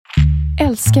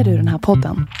Älskar du den här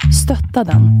podden?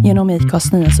 Stötta den genom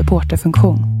IKAs nya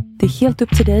supporterfunktion. Det är helt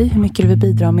upp till dig hur mycket du vill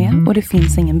bidra med och det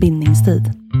finns ingen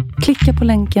bindningstid. Klicka på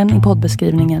länken i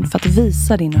poddbeskrivningen för att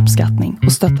visa din uppskattning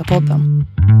och stötta podden.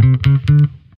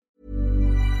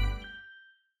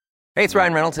 Hey, it's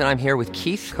Ryan Reynolds and I'm here with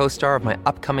Keith, co-star of my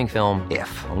upcoming film,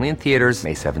 If, only in theaters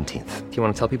May 17th. Do you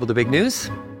want to tell people the big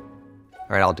news?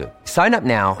 All right, I'll do it. Sign up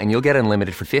now and you'll get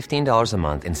unlimited for $15 a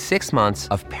month and 6 months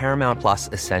of Paramount Plus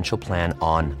Essential Plan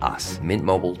on us.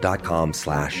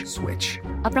 MintMobile.com/switch.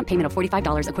 Upfront payment of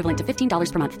 $45 equivalent to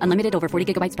 $15 per month. Unlimited over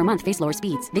 40 gigabytes per month. Face lower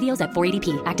speeds. Videos at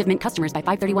 480p. Active Mint customers by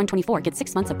 531.24 get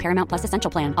 6 months of Paramount Plus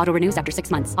Essential Plan. Auto renews after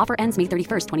 6 months. Offer ends May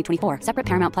 31st, 2024. Separate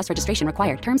Paramount Plus registration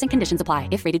required. Terms and conditions apply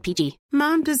if rated PG.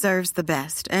 Mom deserves the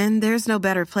best, and there's no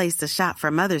better place to shop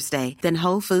for Mother's Day than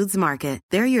Whole Foods Market.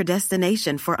 They're your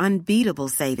destination for unbeatable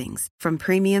savings. From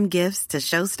premium gifts to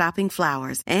show-stopping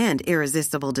flowers and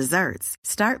irresistible desserts.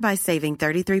 Start by saving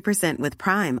 33% with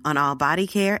Prime on all body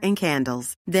care and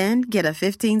candles. Then get a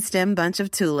 15-stem bunch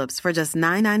of tulips for just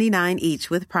 $9.99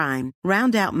 each with Prime.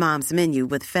 Round out Mom's menu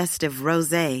with festive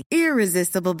rosé,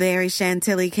 irresistible berry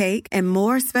chantilly cake, and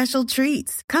more special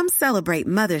treats. Come celebrate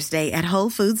Mother's Day at Whole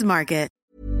Foods Market.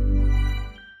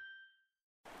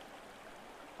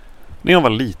 När jag var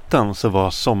liten så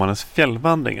var sommarens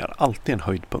fjällvandringar alltid en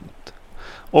höjdpunkt.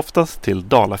 Oftast till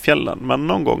Dalafjällen, men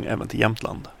någon gång även till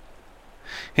Jämtland.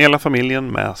 Hela familjen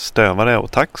med stövare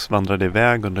och tax vandrade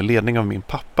iväg under ledning av min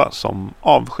pappa som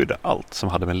avskydde allt som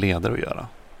hade med leder att göra.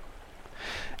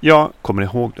 Jag kommer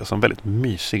ihåg det som väldigt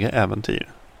mysiga äventyr.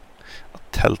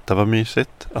 Att tälta var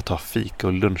mysigt, att ha fika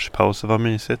och lunchpauser var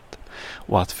mysigt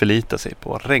och att förlita sig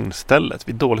på regnstället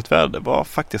vid dåligt väder var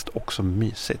faktiskt också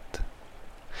mysigt.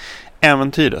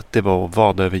 Äventyret det var att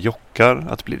vada över jockar,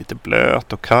 att bli lite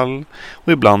blöt och kall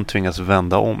och ibland tvingas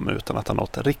vända om utan att ha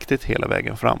nått riktigt hela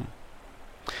vägen fram.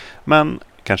 Men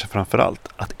kanske framförallt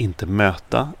att inte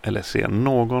möta eller se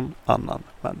någon annan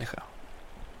människa.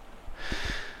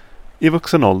 I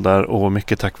vuxen ålder och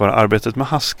mycket tack vare arbetet med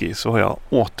Husky så har jag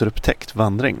återupptäckt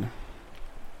vandring.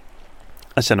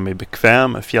 Jag känner mig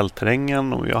bekväm med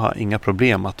fjällterrängen och jag har inga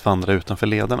problem att vandra utanför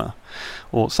lederna.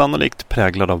 Och sannolikt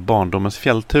präglad av barndomens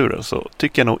fjällturer så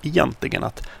tycker jag nog egentligen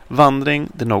att vandring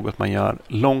det är något man gör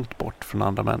långt bort från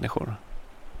andra människor.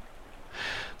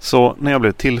 Så när jag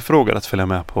blev tillfrågad att följa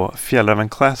med på Fjällräven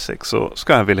Classic så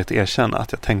ska jag villigt erkänna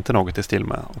att jag tänkte något i stil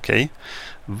med okej,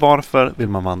 varför vill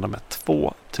man vandra med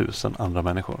 2000 andra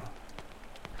människor?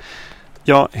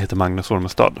 Jag heter Magnus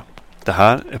Ormestad. Det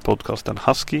här är podcasten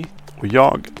Husky och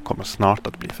jag kommer snart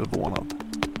att bli förvånad.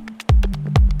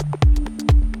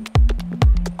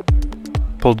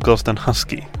 Podcasten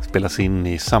Husky spelas in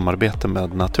i samarbete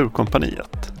med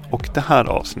Naturkompaniet och det här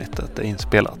avsnittet är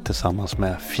inspelat tillsammans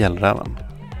med Fjällräven.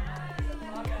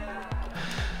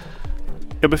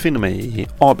 Jag befinner mig i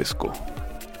Abisko,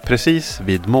 precis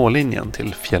vid mållinjen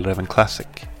till Fjällräven Classic.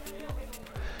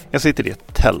 Jag sitter i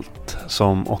ett tält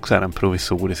som också är en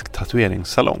provisorisk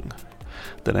tatueringssalong.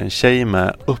 Där en tjej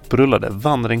med upprullade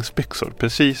vandringsbyxor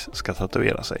precis ska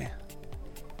tatuera sig.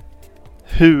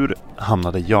 Hur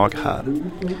hamnade jag här?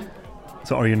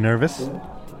 So are you nervous?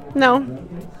 No.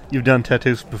 You've done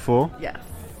tattoos before? Yes.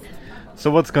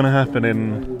 So what's going to happen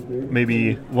in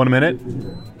maybe 1 minute?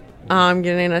 I'm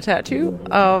getting a tattoo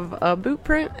of a boot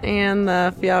print and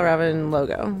the Fjällräven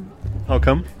logo. How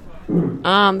come?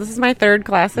 This is my third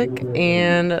classic,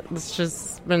 and it's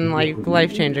just been like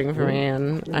life-changing for me,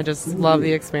 and I just love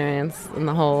the experience and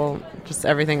the whole, just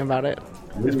everything about it.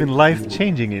 It's been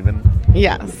life-changing even.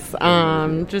 Yes,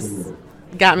 just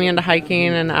got me into hiking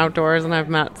and outdoors, and I've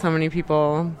met so many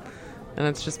people, and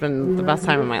it's just been the best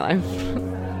time of my life.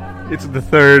 It's the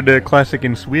third classic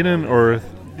in Sweden, or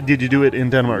did you do it in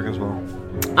Denmark as well?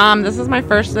 This is my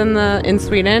first in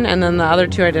Sweden, and then the other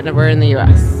two I did were in the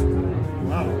U.S.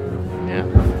 Wow. Yeah.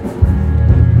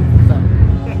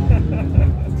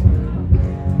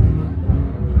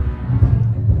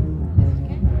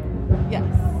 Yes.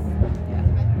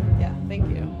 Yeah, thank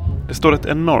you. Det står ett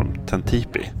enormt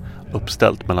tentipi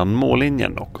uppställt mellan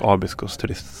mållinjen och Abiskos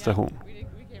turiststation.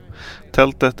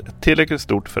 Tältet är tillräckligt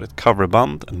stort för ett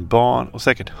coverband, en bar och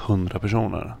säkert 100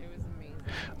 personer.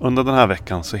 Under den här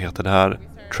veckan så heter det här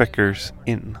Trekkers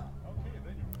Inn.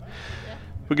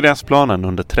 På gräsplanen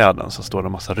under träden så står det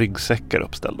en massa ryggsäckar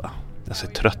uppställda. Jag ser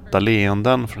trötta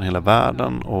leenden från hela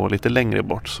världen och lite längre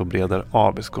bort så breder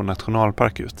Abisko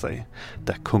nationalpark ut sig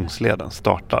där Kungsleden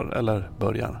startar eller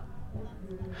börjar.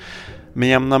 Med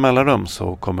jämna mellanrum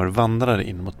så kommer vandrare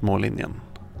in mot mållinjen.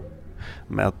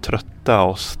 Med trötta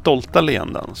och stolta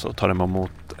leenden så tar de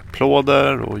emot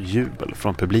applåder och jubel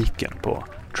från publiken på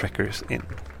Trekkers Inn.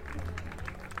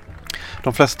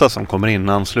 De flesta som kommer in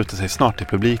ansluter sig snart till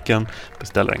publiken,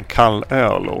 beställer en kall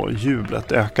öl och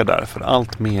jublet ökar därför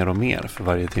allt mer och mer för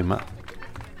varje timme.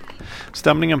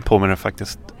 Stämningen påminner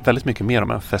faktiskt väldigt mycket mer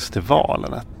om en festival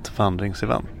än ett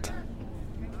vandringsevent.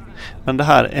 Men det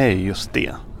här är ju just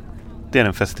det. Det är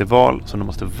en festival som du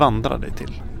måste vandra dig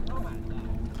till.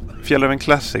 Fjällräven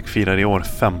Classic firar i år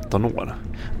 15 år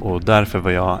och därför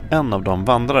var jag en av de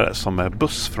vandrare som med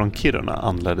buss från Kiruna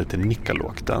anlände till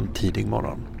Nikkaluokta en tidig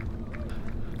morgon.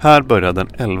 Här började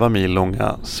den 11 mil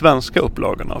långa svenska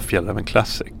upplagan av Fjällräven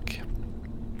Classic.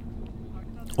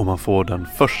 Och man får den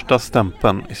första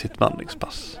stämpeln i sitt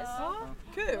vandringspass.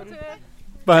 Kul!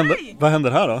 Vad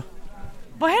händer här då?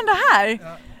 Vad händer här?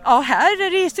 Ja,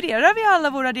 här registrerar vi alla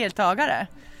våra deltagare.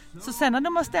 Så sen när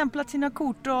de har stämplat sina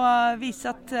kort och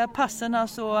visat passerna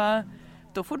så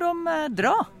då får de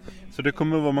dra. Så det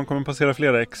kommer vara, man kommer passera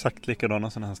flera exakt likadana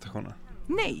sådana här stationer?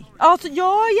 Nej, alltså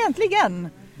ja egentligen.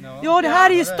 Ja, det här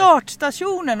är ju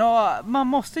startstationen och man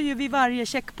måste ju vid varje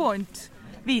checkpoint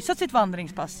visa sitt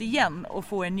vandringspass igen och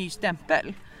få en ny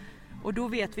stämpel. Och då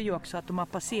vet vi ju också att de har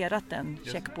passerat den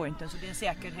checkpointen, så det är en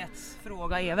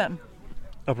säkerhetsfråga även.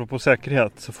 Apropå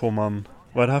säkerhet så får man,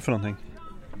 vad är det här för någonting?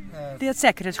 Det är ett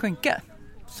säkerhetsskynke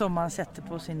som man sätter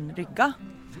på sin rygga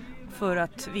för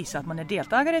att visa att man är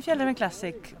deltagare i Fjällräven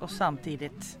Classic, och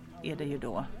samtidigt är det ju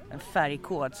då en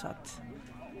färgkod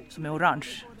som är orange,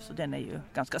 så den är ju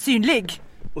ganska synlig.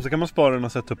 Och så kan man spara den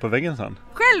och sätta upp på väggen sen?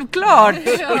 Självklart!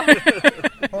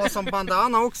 Och som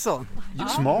bandana också.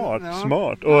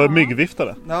 Smart. Och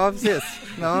myggviftare. Ja, precis.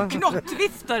 Ja.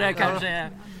 Knottviftare kanske.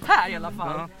 Här i alla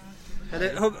fall. Ja.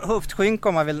 Eller höftskynk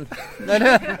om man vill.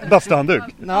 Bastahandduk.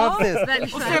 Ja,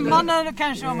 precis. Och sen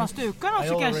kanske om man stukar något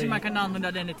så kanske man kan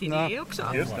använda den till det också.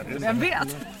 Just det. Vem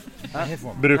vet?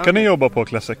 Brukar ni jobba på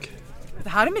Classic? Det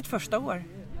här är mitt första år.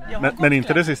 Men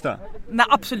inte det sista? Nej,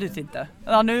 absolut inte.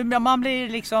 Ja, nu, man blir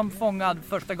liksom fångad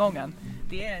första gången.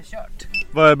 Det är kört.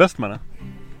 Vad är bäst med det?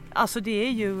 Alltså det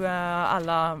är ju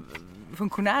alla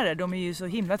funktionärer, de är ju så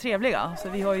himla trevliga. Så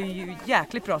vi har ju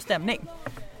jäkligt bra stämning.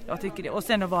 Jag tycker det. Och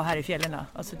sen att vara här i fjällen.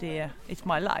 Alltså it's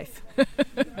my life.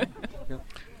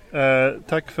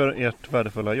 Tack för ert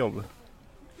värdefulla jobb.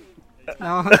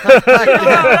 Ja, tack.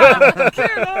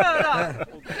 Kul att höra!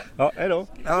 Ja, hej då.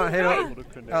 Ja, hej då.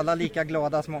 Alla lika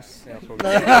glada som oss.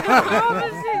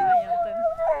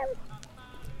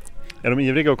 Är de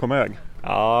ivriga att komma iväg?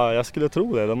 Ja, jag skulle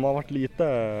tro det. De har varit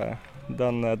lite...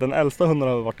 Den äldsta hunden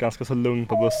har varit ganska så lugn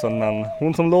på bussen, men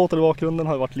hon som låter i bakgrunden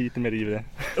har varit lite mer ivrig.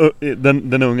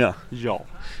 Den unga? Ja.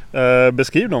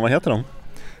 Beskriv dem, vad heter de?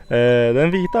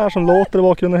 Den vita här som låter i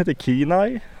bakgrunden heter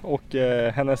Kinai och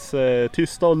hennes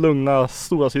tysta och lugna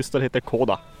stora syster heter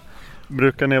Koda.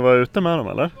 Brukar ni vara ute med dem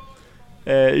eller?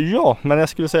 Ja, men jag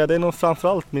skulle säga det är nog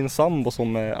framförallt min sambo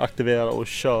som aktiverar och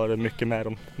kör mycket med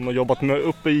dem. De har jobbat med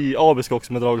uppe i Abisko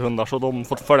också med draghundar, så de har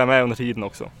fått följa med under tiden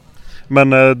också. Men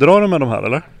drar de med de här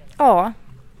eller? Ja,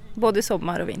 både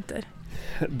sommar och vinter.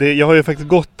 Jag har ju faktiskt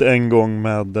gått en gång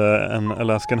med en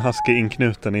Alaskan Husky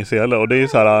inknuten i sele, och det är ju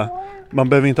så här, man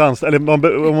behöver inte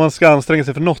om man ska anstränga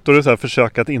sig för något, då är det så här,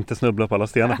 försöka att inte snubbla på alla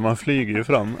stenar, för man flyger ju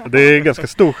fram. Det är ganska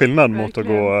stor skillnad mot att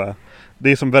gå,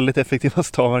 det är som väldigt effektiva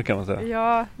stavar kan man säga.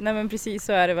 Ja, nej men precis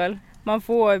så är det väl.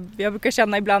 Jag brukar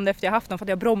känna ibland efter jag haft dem för att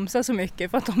jag bromsar så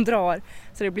mycket för att de drar.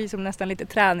 Så det blir som nästan lite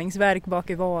träningsverk bak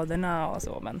i vaderna och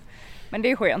så, men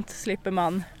det är skönt, slipper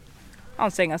man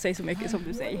anstränga sig så mycket som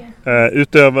du säger.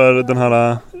 Utöver den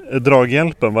här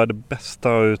draghjälpen, vad är det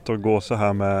bästa att ut och gå så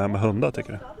här med hundar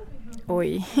tycker du?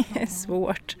 Oj,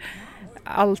 svårt.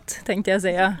 Allt tänkte jag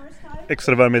säga.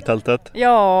 Extra värme i tältet?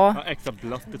 Ja, extra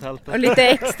blött i tältet. Och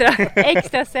lite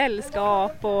extra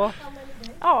sällskap och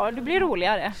ja, det blir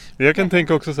roligare. Jag kan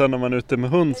tänka också så här, när man är ute med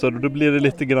hund så då blir det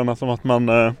lite grann som att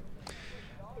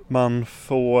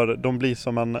de blir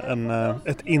som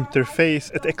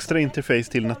ett extra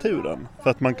interface till naturen. För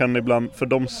att man kan ibland, för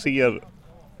de ser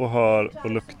och hör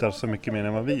och luktar så mycket mer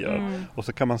än vad vi gör. Och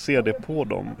så kan man se det på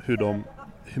dem,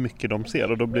 hur mycket de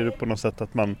ser. Och då blir det på något sätt att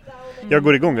jag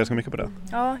går igång ganska mycket på det.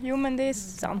 Ja, jo men det är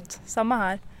sant. Samma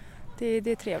här.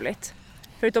 Det är trevligt.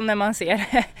 Förutom när man ser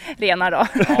renar då.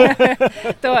 Ja.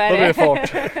 Då är det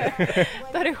fart.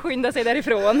 Då är det skynda sig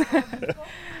därifrån.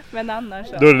 Men annars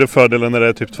så. Då är det fördelen när det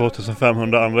är typ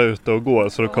 2500 andra ute och går.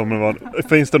 Så då kommer det vara,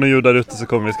 finns det några djur där ute så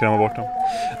kommer vi skrämma bort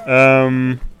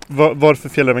dem. Varför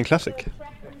Fjällräven Classic?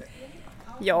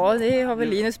 Ja, det har väl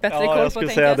Linus bättre koll på. Jag skulle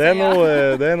säga det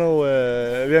är nog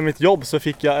via mitt jobb så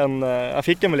fick jag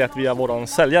en biljett via våran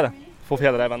säljare på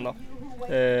Fjällräven då.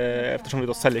 Eftersom vi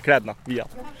då säljer kläderna via.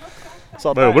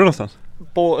 Var jobbar du någonstans?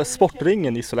 På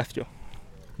Sportringen i Sollefteå.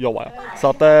 jobbar jag. Så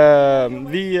att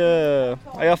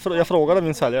jag frågade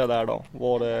min säljare där då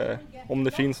om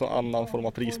det finns någon annan form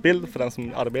av prisbild för den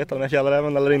som arbetar med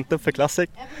fjällräven eller inte för Classic.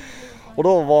 Och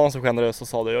då var han så generös och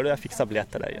sa det, jag fixar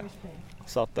biljetter där igen.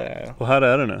 Så att, och här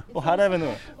är det nu? Och här är vi nu.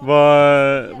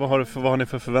 Vad har ni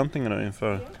för förväntningar nu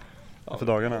inför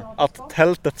dagarna? Att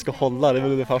tältet ska hålla, det är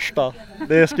väl det första.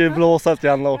 Det ska ju blåsa lite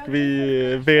grann och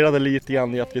vi velade lite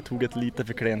grann i att vi tog ett lite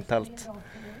för klent tält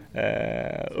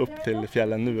upp till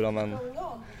fjällen nu då,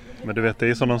 men du vet, det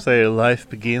är som de säger, life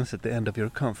begins at the end of your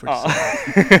comfort zone.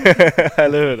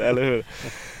 eller hur.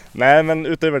 Nej, men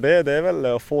utöver det är väl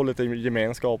att få lite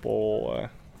gemenskap och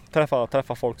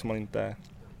träffa folk som man inte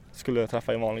skulle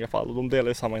träffa i vanliga fall. Och de delar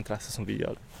ju samma intresse som vi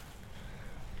gör.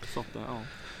 Så att, ja.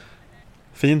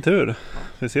 Fin tur.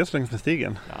 Vi ses längs med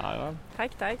stigen. Ja.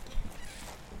 Tack.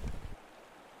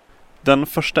 Den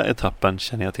första etappen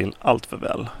känner jag till allt för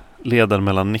väl. Leden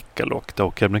mellan Nikkaluokta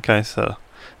och Kebnekaise,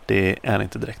 det är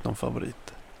inte direkt någon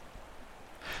favorit.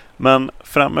 Men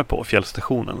framme på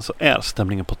fjällstationen så är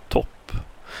stämningen på topp.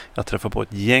 Jag träffar på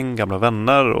ett gäng gamla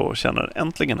vänner och känner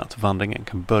äntligen att vandringen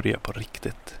kan börja på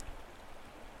riktigt.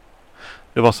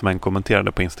 Det var som en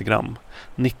kommenterade på Instagram.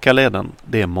 Nikkaleden,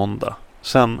 det är måndag.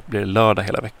 Sen blir det lördag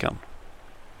hela veckan.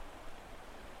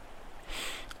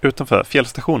 Utanför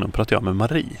fjällstationen pratar jag med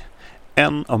Marie.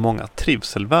 En av många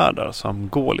trivselvärdar som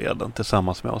går leden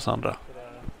tillsammans med oss andra.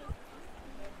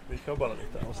 Vi kör bara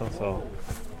lite och sen så...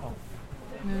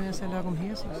 Nu är jag så lagom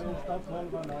hes också.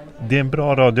 Det är en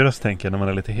bra radioröst, tänker jag, när man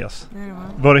är lite hes.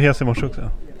 Det var du hes i morse också?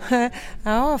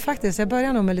 Ja, faktiskt. Jag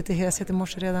börjar nog med lite heshet i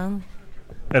morse redan.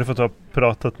 Är det för att du har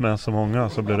pratat med så många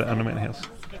så blir det ännu mer hes?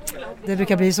 Det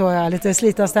brukar bli så, ja. Lite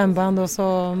slita stämband och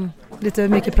så lite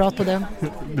mycket prat på det.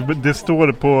 Det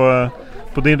står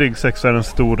på din ryggsäck så är det en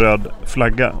stor röd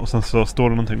flagga och sen så står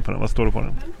det någonting på den. Vad står det på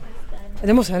den?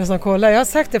 Det måste jag nästan kolla. Jag har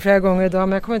sagt det flera gånger idag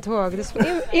men jag kommer inte ihåg. Det står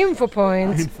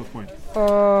Infopoint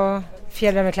och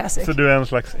Fjällräven Classic. Så du är en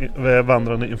slags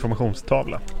vandrande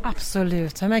informationstavla?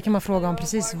 Absolut. Här kan man fråga om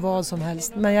precis vad som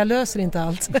helst. Men jag löser inte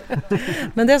allt.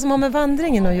 Men det som har med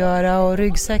vandringen att göra och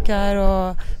ryggsäckar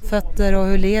och fötter och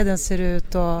hur leden ser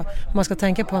ut och vad man ska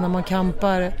tänka på när man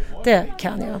campar, det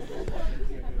kan jag.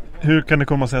 Hur kan det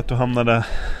komma sig att du hamnade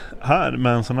här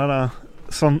med en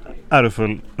sån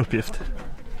ärofull uppgift?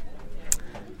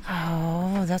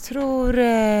 Ja, jag tror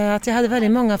att jag hade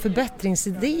väldigt många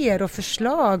förbättringsidéer och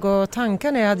förslag och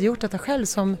tankar när jag hade gjort detta själv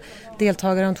som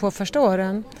deltagare de 2 första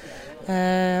åren.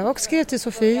 Och skrev till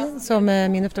Sofie som är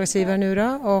min uppdragsgivare nu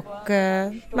då, och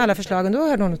med alla förslagen då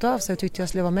hörde hon av sig och tyckte jag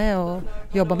skulle vara med och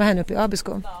jobba med henne uppe i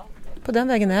Abisko. På den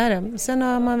vägen är det. Sen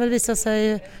har man väl visat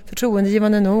sig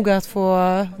förtroendegivande nog att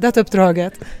få detta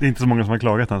uppdraget. Det är inte så många som har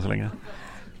klagat än så länge.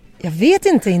 Jag vet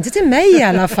inte till mig i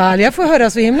alla fall. Jag får höra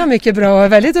så himla mycket bra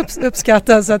och väldigt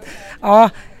uppskattat. Så att, ja,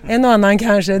 en och annan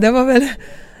kanske. Det var väl...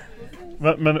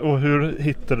 Men och hur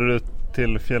hittade du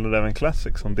till Fjällräven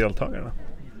Classic som deltagare?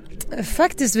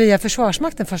 Faktiskt via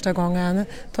Försvarsmakten första gången.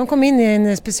 De kom in i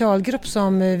en specialgrupp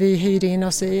som vi hyrde in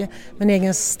oss i. Med en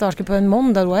egen startgrupp på en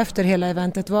måndag då efter hela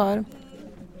eventet var.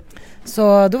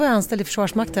 Så då var jag anställd i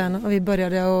Försvarsmakten och vi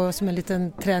började som en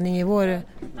liten träning i vår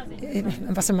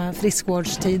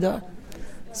friskvårdstid. Då.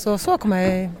 Så kom jag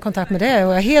i kontakt med det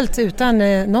och jag är helt utan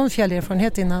någon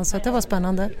fjällerfarenhet innan så det var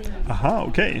spännande. Aha,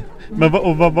 okej. Men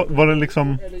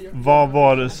vad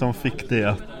var det som fick dig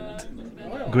att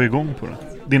gå igång på det?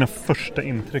 Dina första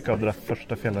intryck av det där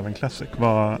första Fjällräven Classic,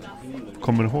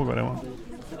 kommer du ihåg vad det var?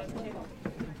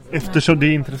 Eftersom det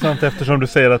är intressant eftersom du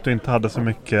säger att du inte hade så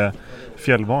mycket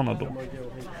fjällvana då.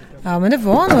 Ja, men det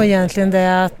var nog egentligen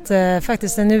det att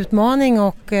faktiskt en utmaning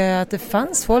och att det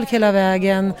fanns folk hela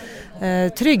vägen.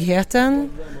 Tryggheten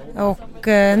och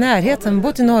närheten.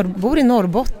 Bor i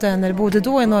Norrbotten eller bodde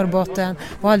då i Norrbotten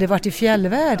och aldrig varit i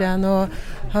fjällvärlden och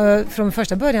har från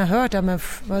första början hört att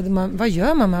vad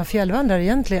gör man med fjällvandrare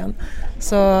egentligen?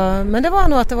 Men det var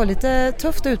nog att det var lite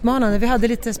tufft och utmanande. Vi hade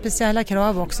lite speciella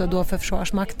krav också då för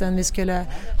Försvarsmakten. Vi skulle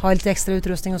ha lite extra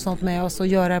utrustning och sånt med oss och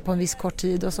göra det på en viss kort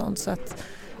tid och sånt.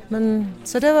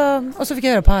 Så det var, och så fick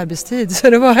jag göra på arbetstid så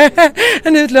det var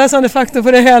en utlösande faktor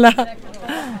på det hela.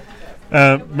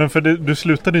 Men för du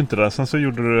slutade inte där, sen så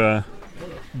gjorde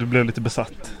du blev lite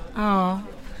besatt. Ja,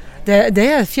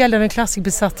 det är Fjällräven Classic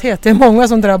besatthet. Det är många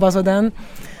som drabbas av den.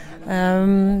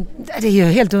 Det är ju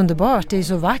helt underbart, det är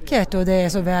så vackert och det är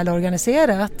så väl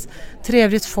organiserat.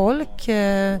 Trevligt folk.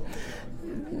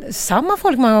 Samma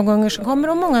folk många gånger som kommer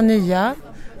och många nya.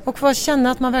 Och få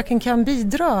känna att man verkligen kan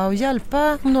bidra och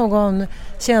hjälpa om någon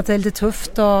känner att det är lite tufft.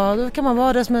 Och då kan man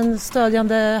vara där som en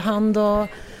stödjande hand och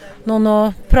någon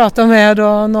att prata med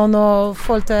och någon att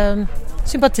få lite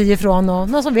sympati ifrån och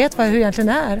någon som vet hur det egentligen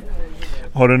är.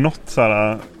 Har du något så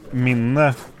här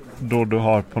minne då du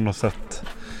har på något sätt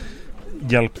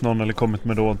hjälpt någon eller kommit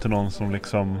med råd till någon som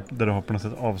liksom, där du har på något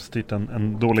sätt avstyrt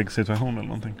en dålig situation eller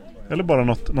någonting? Eller bara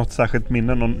något särskilt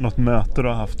minne, något möte du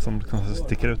har haft som kanske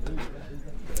sticker ut?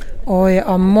 Oj,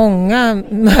 ja, många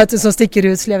möten som sticker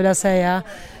ut skulle jag vilja säga.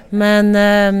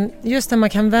 Men just när man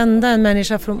kan vända en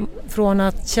människa från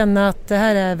att känna att det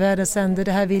här är världens ände,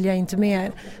 det här vill jag inte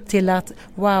mer, till att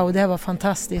wow, det här var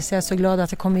fantastiskt, jag är så glad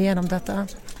att jag kom igenom detta.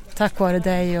 Tack vare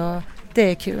dig, och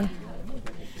det är kul.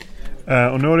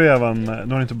 Och nu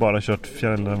har du inte bara kört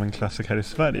Fjällräven Classic här i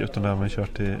Sverige utan även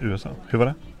kört i USA. Hur var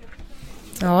det?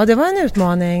 Ja, det var en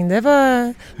utmaning. Det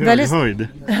var höjd.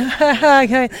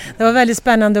 Det var väldigt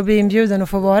spännande att bli inbjuden och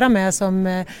få vara med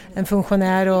som en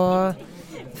funktionär och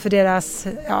för deras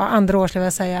andra år skulle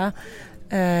jag säga.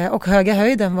 Och höga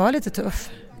höjden var lite tuff.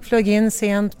 Flög in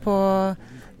sent på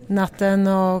natten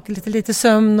och lite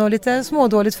sömn och lite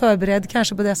smådåligt förberedd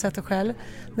kanske på det sättet själv.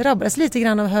 Det drabbades lite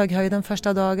grann av höghöjden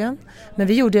första dagen, men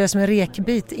vi gjorde det som en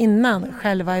rekbit innan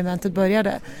själva eventet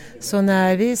började. Så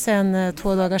när vi sen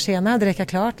 2 dagar senare hade räckat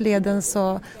klart leden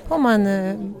så var man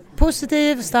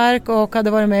positiv, stark och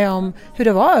hade varit med om hur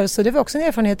det var. Så det var också en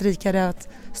erfarenhet rikare att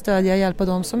stödja och hjälpa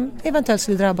dem som eventuellt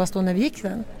skulle drabbas då när vi gick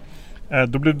den.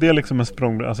 Då blev det liksom en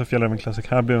språngbräda, alltså Fjällräven Classic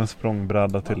här blev en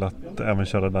språngbräda till att även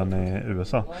köra den i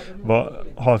USA.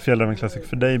 Har Fjällräven Classic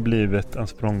för dig blivit en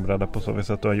språngbräda på så vis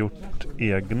att du har gjort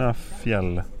egna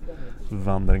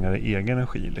fjällvandringar i egen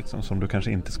energi liksom, som du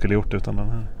kanske inte skulle gjort utan den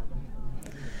här?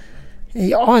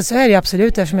 Ja, så är det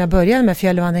absolut. Eftersom jag började med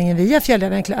fjällvandringen via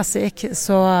Fjällräven Classic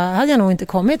så hade jag nog inte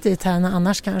kommit dit här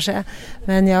annars kanske.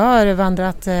 Men jag har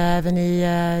vandrat även i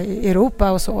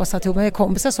Europa och så att jag med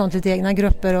kompisar sånt, lite egna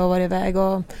grupper och varit iväg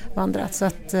och vandrat. Så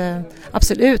att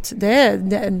absolut, det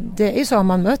är ju så, om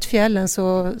man mött fjällen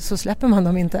så släpper man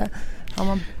dem inte.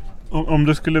 Om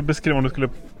du skulle beskriva,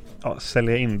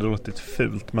 sälja in, det låter lite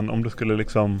fult, men om du skulle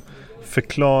liksom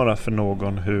förklara för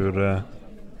någon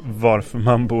varför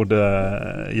man borde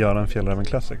göra en Fjällräven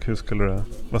Classic,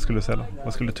 vad skulle du säga då?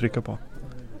 Vad skulle du trycka på?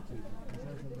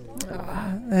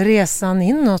 Resan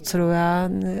inåt tror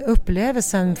jag,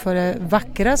 upplevelsen för det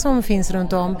vackra som finns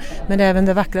runt om, men även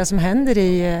det vackra som händer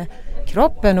i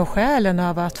kroppen och själen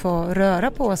av att få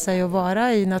röra på sig och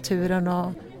vara i naturen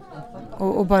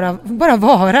och bara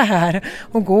vara här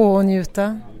och gå och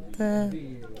njuta. Det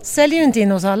säljer ju inte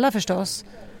in hos alla förstås.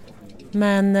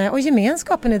 Och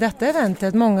gemenskapen i detta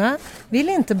eventet, många vill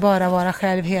inte bara vara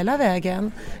själv hela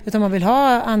vägen utan man vill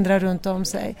ha andra runt om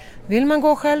sig. Vill man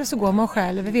gå själv så går man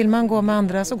själv, vill man gå med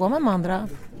andra så går man med andra.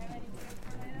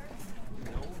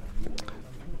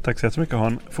 Tack så jättemycket, ha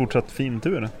en fortsatt fin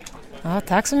tur. Ja,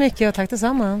 tack så mycket och tack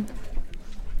detsamma.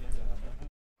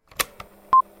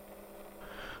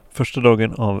 Första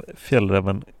dagen av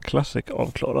Fjällräven Classic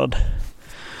avklarad.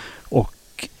 Och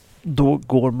då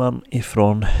går man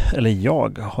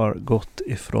jag har gått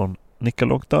ifrån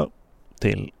Nikkaluokta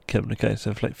till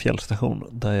Kebnekaise fjällstation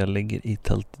där jag ligger i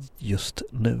tält just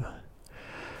nu.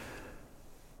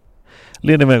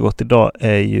 Leden vi har gått idag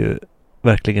är ju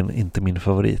verkligen inte min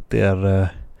favorit. Det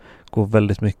går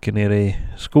väldigt mycket ner i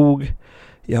skog.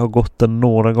 Jag har gått den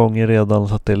några gånger redan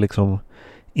så att det är liksom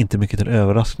inte mycket till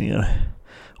överraskningar.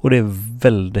 Och det är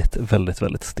väldigt, väldigt,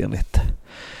 väldigt stenigt.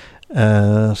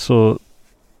 Så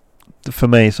för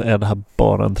mig så är det här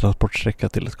bara en transportsträcka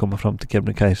till att komma fram till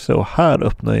Kebnekaise, och här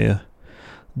öppnar ju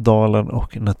dalen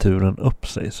och naturen upp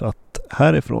sig, så att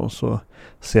härifrån så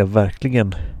ser jag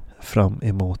verkligen fram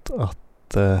emot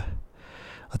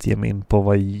att ge mig in på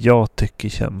vad jag tycker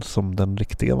känns som den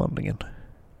riktiga vandringen.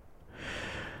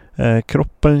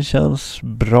 Kroppen känns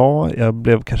bra. Jag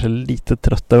blev kanske lite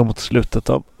tröttare mot slutet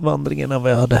av vandringen än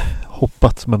vad jag hade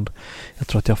hoppats, men jag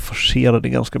tror att jag forcerade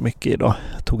ganska mycket idag.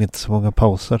 Jag tog inte så många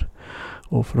pauser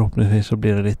och förhoppningsvis så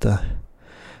blir det lite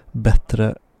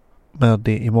bättre med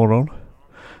det imorgon.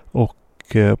 Och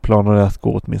planen är att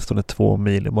gå åtminstone 2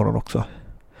 mil imorgon också,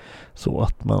 så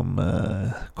att man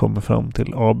kommer fram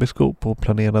till Abisko på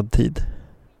planerad tid.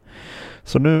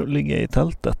 Så nu ligger jag i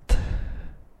tältet.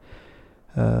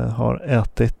 Har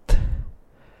ätit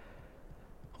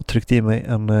och tryckt i mig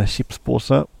en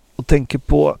chipspåse och tänker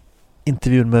på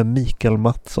intervjun med Mikael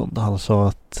Mattsson där han sa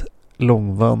att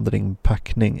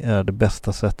packning är det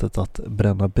bästa sättet att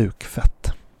bränna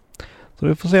bukfett. Så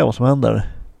vi får se vad som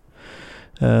händer.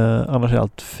 Annars är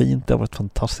allt fint. Det har varit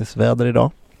fantastiskt väder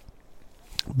idag.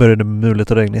 Började med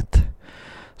mulet och regnigt.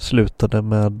 Slutade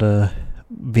med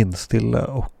vindstilla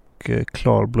och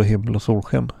klarblå himmel och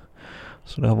solsken.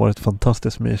 Så det har varit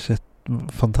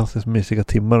fantastiskt mysiga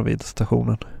timmar vid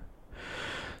stationen.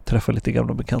 Träffa lite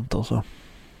gamla bekanta och så.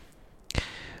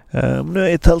 Nu är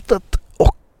jag i tältet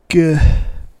och Och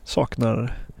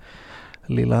saknar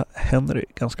lilla Henry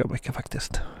ganska mycket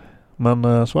faktiskt.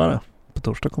 Men så är det. På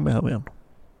torsdag kommer jag hem igen.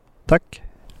 Tack!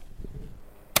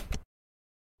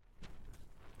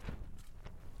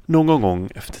 Någon gång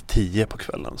efter 10 på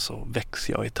kvällen så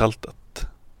växer jag i tältet.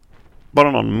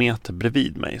 Bara någon meter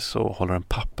bredvid mig så håller en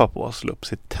pappa på att slå upp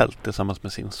sitt tält tillsammans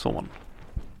med sin son.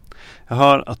 Jag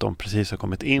hör att de precis har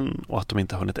kommit in och att de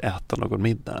inte har hunnit äta någon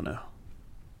middag ännu.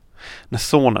 När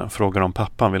sonen frågar om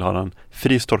pappan vill ha den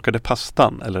frystorkade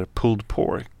pastan eller pulled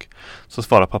pork så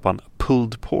svarar pappan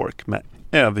pulled pork med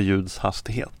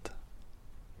överljudshastighet.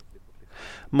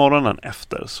 Morgonen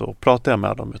efter så pratar jag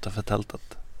med dem utanför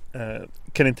tältet.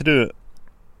 Kan inte du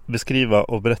beskriva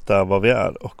och berätta vad vi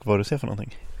är och vad du ser för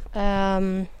någonting?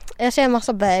 Jag ser en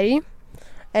massa berg.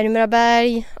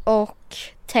 Elmeraberg och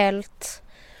tält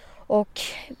och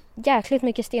jäkligt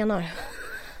mycket stenar.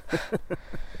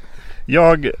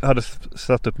 Jag hade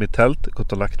satt upp mitt tält,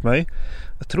 gått och lagt mig.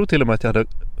 Jag tror till och med att jag hade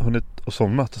hunnit och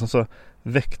somnat. Och sen så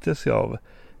väcktes jag av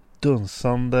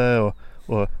dunsande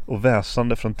och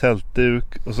väsande från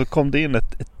tältduk. Och så kom det in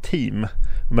ett team,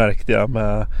 märkte jag,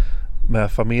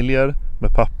 med familjer,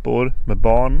 med pappor, med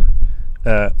barn.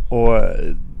 Och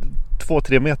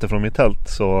 2-3 meter från mitt tält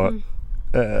så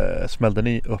smällde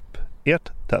ni upp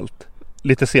ert tält.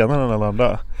 Lite senare än alla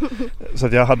andra. Så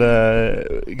att jag hade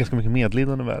ganska mycket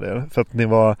medlidande med er. För att ni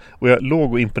var, och jag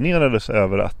låg och imponerades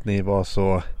över att ni var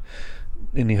så,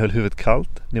 ni höll huvudet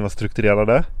kallt, ni var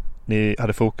strukturerade, ni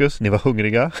hade fokus, ni var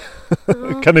hungriga.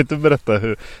 Kan du inte berätta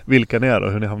vilka ni är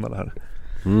och hur ni hamnade här?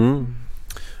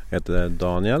 Jag heter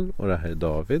Daniel och det här är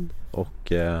David.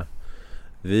 Och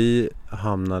vi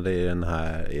hamnade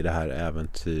i det här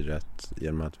äventyret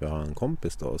genom att vi har en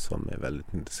kompis då som är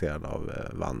väldigt intresserad av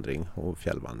vandring och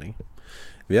fjällvandring.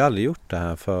 Vi har aldrig gjort det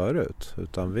här förut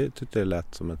utan vi tyckte det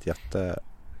lät som ett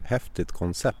jättehäftigt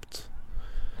koncept.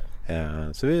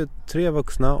 Så vi är 3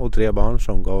 vuxna och 3 barn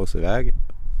som gav oss iväg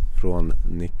från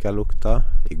Nikkaluokta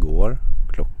igår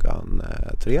klockan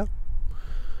 3.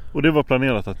 Och det var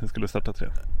planerat att ni skulle starta 3?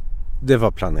 Det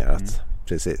var planerat,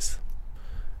 precis.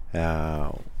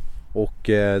 Och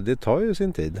det tar ju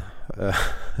sin tid.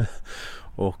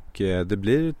 Och det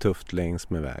blir tufft längs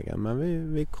med vägen. Men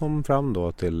vi kom fram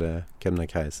då till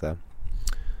Kebnekaise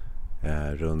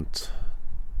runt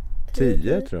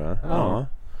 10 tror jag. Ja.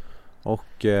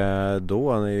 Och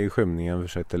då i skymningen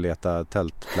försökte leta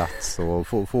tältplats och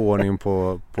få ordning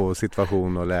på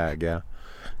situation och läge.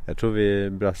 Jag tror vi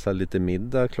brassade lite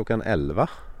middag klockan 11.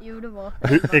 Jo, det var.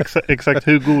 Exakt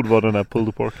hur god var den här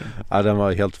pulled porken? Ja, den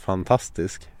var helt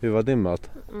fantastisk. Hur var din mat?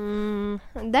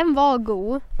 Den var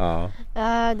god. Ja.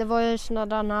 Det var ju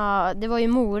sådana, det var ju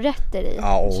morötter i.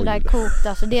 Ja, sådär kokt.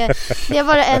 Alltså det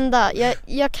var det enda.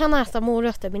 Jag kan äta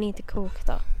morötter men inte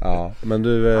kokta. Ja, men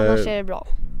du annars är det bra.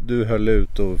 Du höll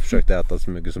ut och försökte äta så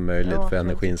mycket som möjligt för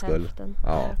energins skull.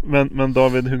 Ja. Men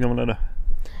David, hur gammal är du?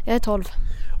 Jag är 12.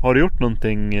 Har du gjort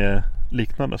någonting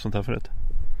liknande sånt här förut?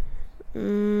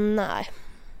 Nej.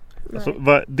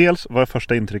 Alltså, dels vad är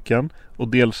första intrycken och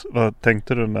dels vad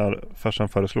tänkte du när farsan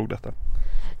föreslog detta?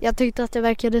 Jag tyckte att det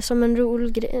verkade som en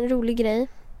rolig grej.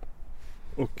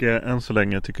 Och än så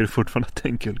länge tycker du fortfarande att det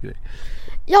är en kul grej?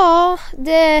 Ja,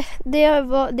 det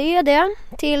är det.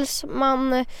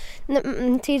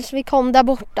 Tills vi kom där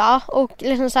borta och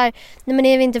liksom så här, nej men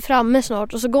är vi inte framme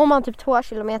snart? Och så går man typ 2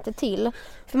 kilometer till.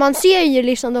 För man ser ju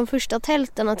liksom de första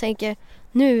tälten och tänker,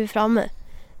 nu är vi framme.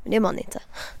 Men det är man inte.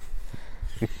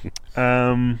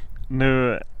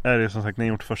 Nu är det som sagt, ni har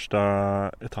gjort första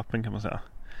etappen kan man säga.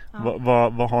 Ja.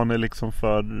 Vad har ni liksom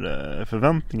för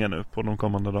förväntningar nu på de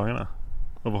kommande dagarna?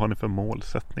 Och vad har ni för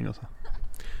målsättning och så?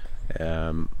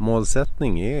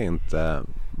 Målsättning är inte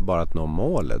bara att nå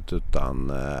målet utan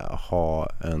ha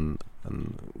en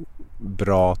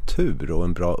bra tur och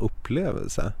en bra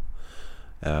upplevelse.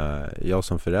 Jag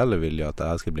som förälder vill ju att det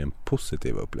här ska bli en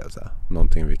positiv upplevelse.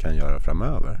 Någonting vi kan göra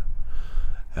framöver.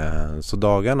 Så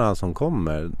dagarna som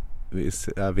kommer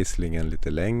är visserligen lite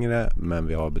längre men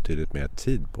vi har betydligt mer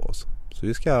tid på oss. Så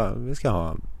vi ska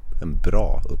ha en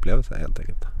bra upplevelse helt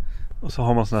enkelt. Och så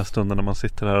har man såna här stunder när man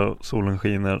sitter här och solen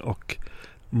skiner och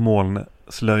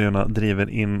molnslöjorna driver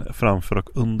in framför och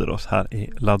under oss här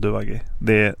i Laduvagi.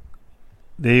 Det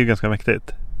är ju ganska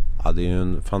mäktigt. Ja, det är ju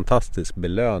en fantastisk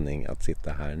belöning att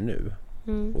sitta här nu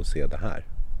och se det här.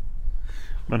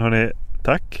 Men hörni,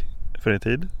 tack för er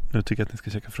tid. Nu tycker jag att ni ska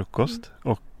käka frukost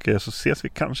och så ses vi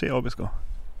kanske i Abisko.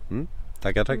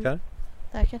 Tackar. Tackar.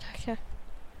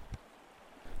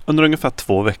 Under ungefär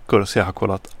 2 veckor så jag har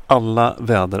kollat alla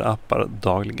väderappar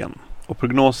dagligen. Och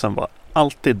prognosen var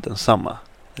alltid densamma.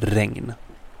 Regn.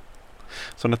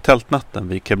 Så när tältnatten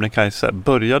vid Kebnekaise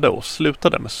började och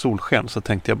slutade med solsken så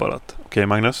tänkte jag bara att okej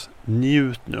Magnus,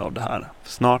 njut nu av det här.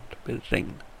 Snart blir det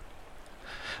regn.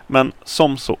 Men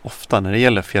som så ofta när det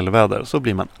gäller fjällväder så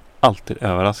blir man alltid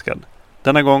överraskad.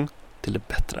 Denna gång till det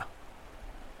bättre.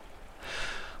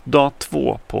 Dag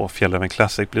 2 på Fjällräven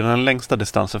Classic blir den längsta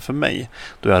distansen för mig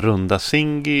då jag rundar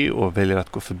Singi och väljer att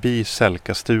gå förbi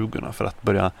Sälkastugorna för att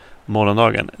börja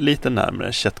morgondagen lite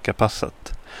närmare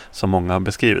Kätkapasset som många har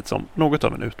beskrivit som något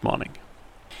av en utmaning.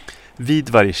 Vid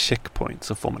varje checkpoint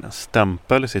så får man en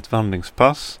stämpel i sitt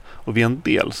vandringspass och vid en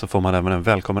del så får man även en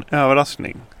välkommen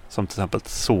överraskning som till exempel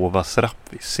sovasrapp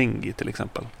vid Singi till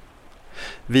exempel.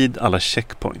 Vid alla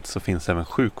checkpoints så finns även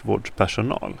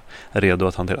sjukvårdspersonal redo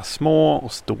att hantera små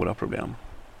och stora problem.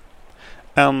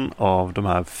 En av de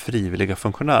här frivilliga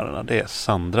funktionärerna det är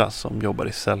Sandra som jobbar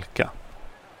i Sälka.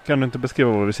 Kan du inte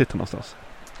beskriva var vi sitter någonstans?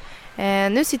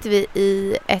 Nu sitter vi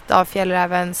i ett av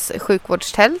Fjällrävens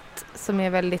sjukvårdstält som är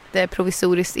väldigt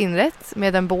provisoriskt inrett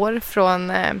med en bår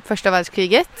från första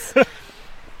världskriget.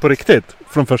 På riktigt?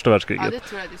 Från första världskriget? Ja, det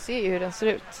tror jag. Du ser ju hur den ser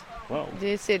ut. Wow.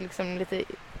 Det ser liksom lite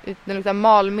ut, den luktar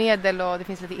malmedel och det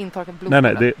finns lite intorkat blod.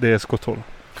 Nej, det är skotthål.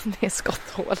 Det är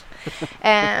skotthål.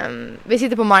 Vi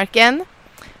sitter på marken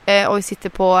och vi sitter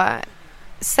på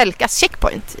Sälkas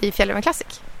checkpoint i Fjällräven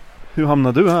Classic. Hur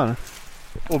hamnade du här?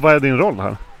 Och vad är din roll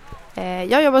här?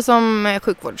 Jag jobbar som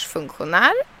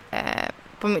sjukvårdsfunktionär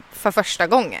för första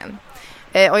gången.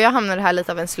 Och jag hamnade här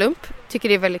lite av en slump. Tycker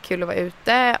det är väldigt kul att vara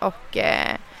ute och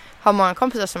har många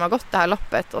kompisar som har gått det här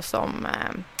loppet och som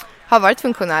har varit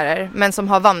funktionärer men som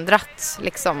har vandrat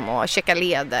liksom, och checkat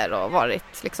leder och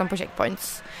varit liksom, på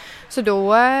checkpoints. Så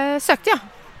då sökte jag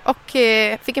och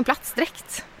fick en plats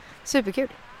direkt. Superkul.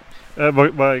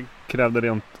 Vad krävde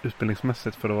rent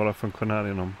utbildningsmässigt för att vara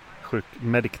funktionär inom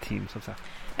medic team så att säga?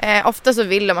 Ofta så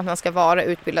vill de att man ska vara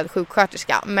utbildad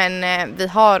sjuksköterska men vi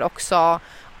har också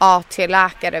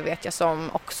AT-läkare vet jag som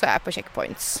också är på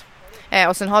checkpoints.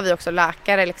 Och sen har vi också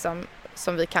läkare liksom,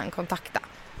 som vi kan kontakta.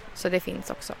 Så det finns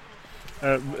också.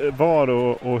 Var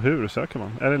och hur söker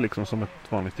man? Är det liksom som ett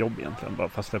vanligt jobb egentligen? Bara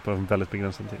fast det är på en väldigt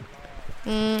begränsad tid?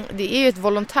 Det är ju ett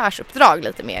volontärsuppdrag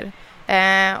lite mer.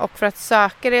 Och för att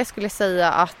söka det skulle jag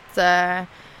säga att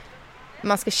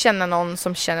man ska känna någon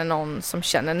som känner någon som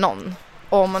känner någon.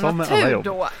 Och om man har tur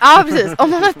då, ja precis, om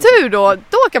man har tur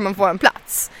då kan man få en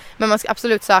plats. Men man ska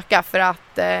absolut söka för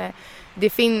att det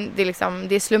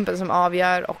är slumpen som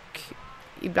avgör och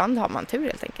ibland har man tur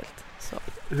helt enkelt. Så.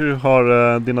 Hur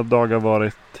har dina dagar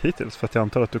varit hittills? För att jag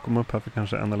antar att du kom upp här för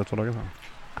kanske 1 eller 2 dagar sedan.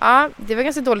 Ja, det var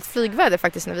ganska dåligt flygväder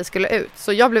faktiskt när vi skulle ut.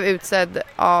 Så jag blev utsedd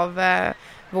av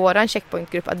våran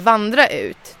checkpointgrupp att vandra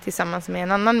ut tillsammans med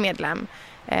en annan medlem.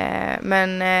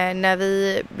 Men när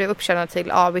vi blev uppkörda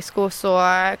till Abisko så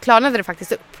klarnade det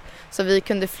faktiskt upp. Så vi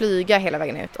kunde flyga hela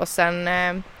vägen ut. Och sen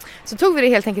så tog vi det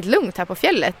helt enkelt lugnt här på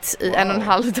fjället i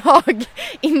 1,5 dag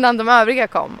innan de övriga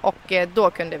kom. Och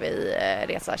då kunde vi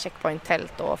resa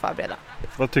checkpoint-tält och förbereda.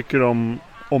 Vad tycker du om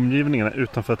omgivningarna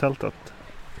utanför tältet?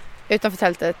 Utanför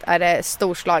tältet är det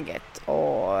storslaget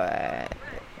och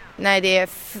nej, det är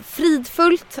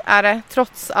fridfullt är det.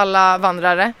 Trots alla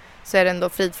vandrare så är det ändå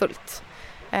fridfullt.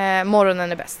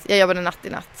 Morgonen är bäst. Jag jobbade natt i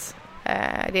natt.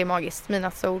 Det är magiskt.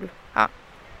 Midnattssol. Ja,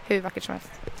 hur vackert som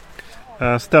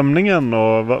helst. Stämningen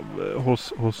och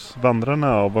hos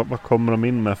vandrarna och vad kommer de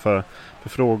in med för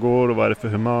frågor och vad är det för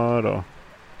humör? Och...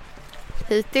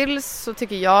 Hittills så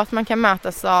tycker jag att man kan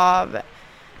mötas av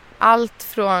allt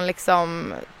från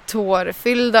liksom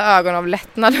tårfyllda ögon av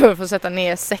lättnad för att få sätta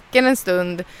ner säcken en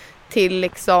stund till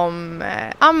liksom,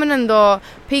 men ändå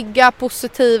pigga,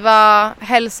 positiva,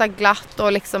 hälsa glatt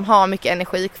och liksom ha mycket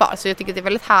energi kvar. Så jag tycker det är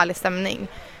väldigt härlig stämning.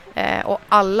 Och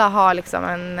alla har liksom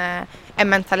en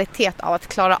mentalitet av att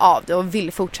klara av det och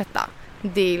vill fortsätta.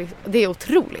 Det är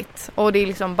otroligt. Och det är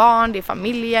liksom barn, det är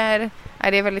familjer.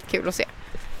 Det är väldigt kul att se.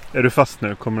 Är du fast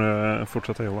nu? Kommer du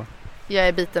fortsätta jobba? Jag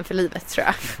är biten för livet tror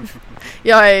jag.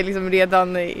 Jag är liksom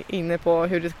redan inne på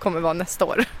hur det kommer vara nästa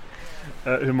år.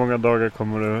 Hur många dagar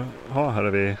kommer du ha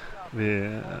här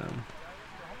vid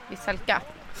Sälka?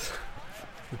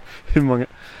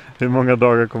 Hur många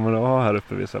dagar kommer du ha här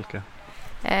uppe vid Sälka?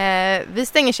 Vi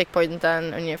stänger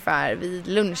checkpointen ungefär vid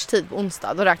lunchtid på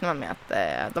onsdag. Då räknar man med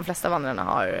att de flesta vandrarna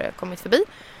har kommit förbi.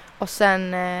 Och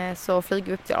sen så flyger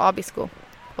vi upp till Abisko.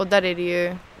 Och där är det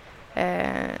ju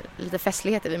lite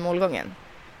festligheter vid målgången.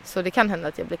 Så det kan hända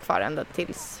att jag blir kvar ända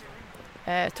tills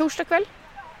torsdag kväll.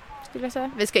 Skulle jag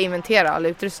säga. Vi ska inventera all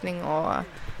utrustning och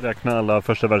räkna alla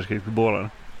första världskrigsbårar.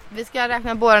 Vi ska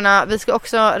räkna bårarna. Vi ska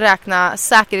också räkna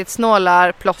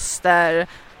säkerhetsnålar, plåster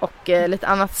och lite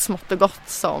annat smått och gott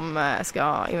som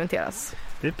ska inventeras.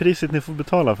 Det är priset ni får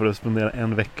betala för att spendera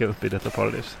en vecka uppe i detta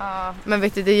paradis. Ja, men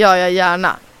vet du, det gör jag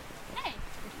gärna.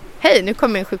 Hej, nu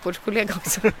kommer min sjukvårdskollega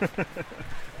också.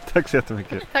 Tack så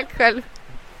jättemycket. Tack själv.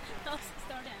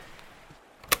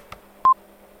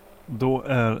 Då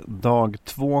är dag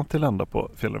 2 till ända på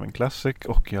Fjällräven Classic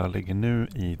och jag ligger nu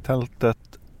i tältet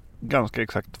ganska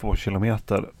exakt 2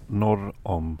 kilometer norr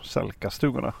om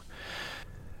Sälkastugorna.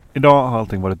 Idag har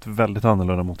allting varit väldigt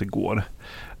annorlunda mot igår.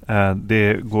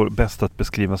 Det går bäst att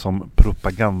beskriva som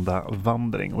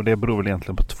propagandavandring och det beror väl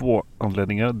egentligen på 2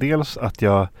 anledningar. Dels att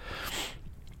jag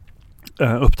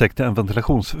upptäckte en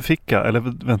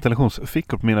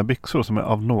ventilationsfickor på mina byxor som jag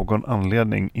av någon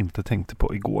anledning inte tänkte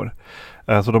på igår.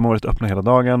 Så de har varit öppna hela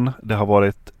dagen. Det har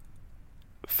varit,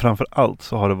 framför allt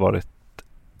så har det varit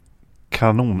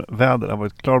kanonväder. Det har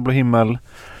varit klarblå himmel,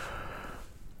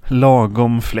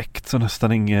 lagom fläkt så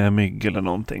nästan inga mygg eller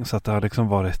någonting. Så att det har liksom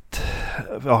varit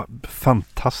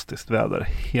fantastiskt väder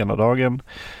hela dagen.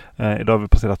 Idag har vi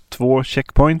passerat 2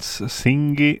 checkpoints,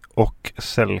 Singi och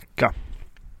Sälka.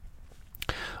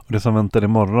 Och det som väntar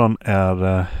imorgon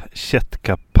är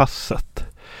Kätkapasset.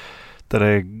 Där det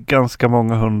är ganska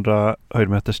många 100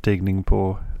 höjdmeters stigning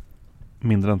på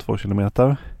mindre än 2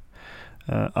 kilometer.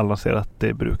 Alla ser att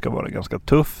det brukar vara ganska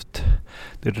tufft.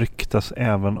 Det ryktas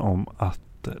även om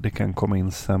att det kan komma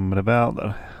in sämre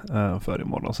väder för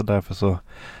imorgon. Så därför så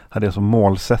hade jag som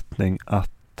målsättning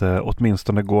att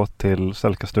åtminstone gå till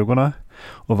Sälkastugorna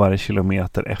och varje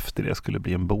kilometer efter det skulle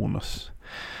bli en bonus.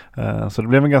 Så det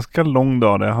blev en ganska lång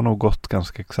dag. Jag har nog gått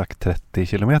ganska exakt 30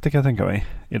 kilometer kan jag tänka mig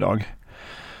idag.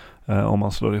 Om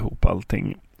man slår ihop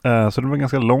allting. Så det var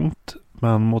ganska långt.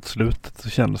 Men mot slutet så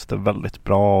kändes det väldigt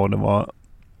bra. Och det var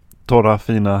torra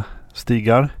fina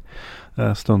stigar.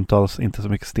 Stundtals inte så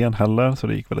mycket sten heller. Så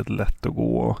det gick väldigt lätt att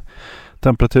gå. Och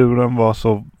temperaturen var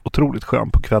så otroligt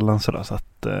skön på kvällen. Så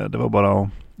att det var bara att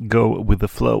go with the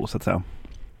flow så att säga.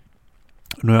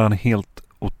 Nu är en helt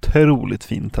otroligt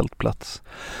fin tältplats.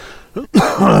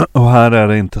 Och här är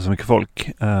det inte så mycket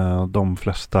folk. De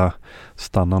flesta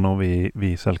stannar nog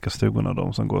vid Sälkastugorna,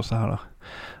 de som går så här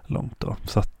långt då.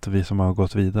 Så att vi som har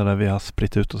gått vidare, vi har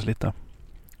spritt ut oss lite.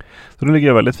 Så det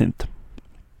ligger väldigt fint.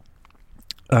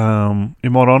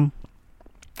 Imorgon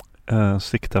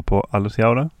siktar på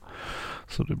Allusjaure.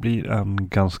 Så det blir en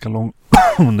ganska lång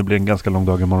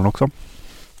dag imorgon också.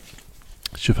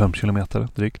 25 kilometer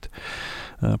drygt.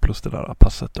 Plus det där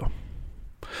passet då.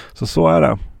 Så är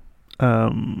det.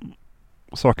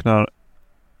 Saknar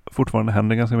fortfarande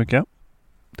händer ganska mycket.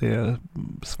 Det är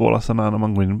svåraste när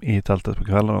man går in i tältet på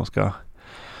kvällen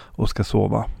och ska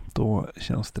sova. Då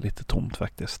känns det lite tomt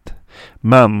faktiskt.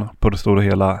 Men på det stora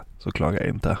hela så klagar jag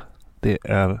inte. Det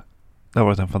har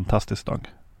varit en fantastisk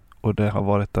dag. Och det har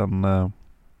varit en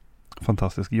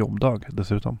fantastisk jobbdag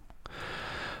dessutom.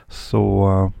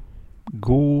 Så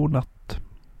god natt.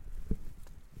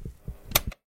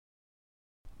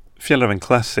 Fjällräven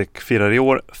Classic firar i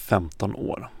år 15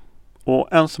 år. Och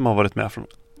en som har varit med från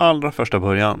allra första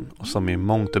början och som i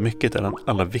mångt och mycket är den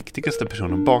allra viktigaste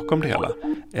personen bakom det hela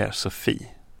är Sofie.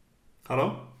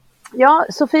 Hallå? Ja,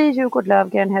 Sofie Djurgård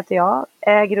Lövgren heter jag.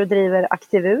 Äger och driver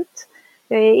Aktivut.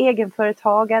 Jag är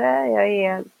egenföretagare, jag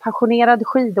är passionerad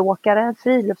skidåkare,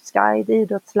 friluftsguide,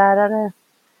 idrottslärare.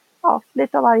 Ja,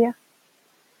 lite av varje.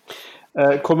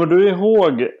 Kommer du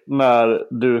ihåg när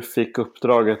du fick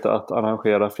uppdraget att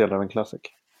arrangera Fjällräven Classic?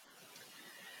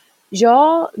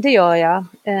 Ja, det gör jag.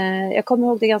 Jag kommer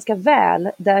ihåg det ganska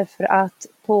väl därför att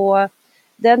på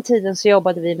den tiden så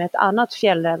jobbade vi med ett annat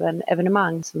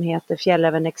fjällräven-evenemang som heter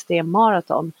Fjällräven Extrem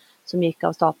Marathon som gick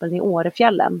av stapeln i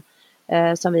Årefjällen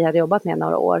som vi hade jobbat med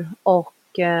några år.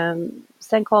 Och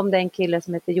sen kom det en kille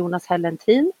som heter Jonas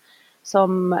Hellentin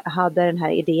som hade den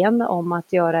här idén om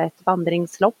att göra ett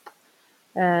vandringslopp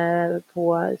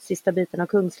på sista biten av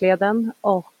Kungsleden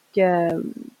och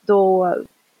då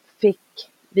fick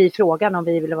vi frågan om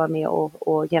vi ville vara med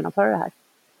och genomföra det här.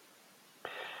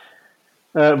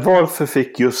 Varför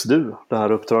fick just du det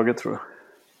här uppdraget tror du?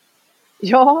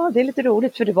 Ja, det är lite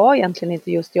roligt för det var egentligen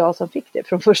inte just jag som fick det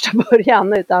från första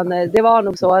början utan det var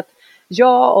nog så att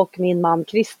jag och min man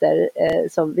Christer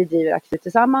som vi driver Aktivt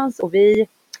tillsammans och vi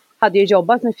hade ju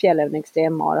jobbat med Fjällräven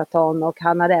Extrem Marathon och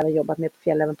han hade även jobbat med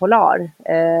Fjällräven Polar.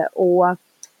 Och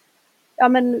ja,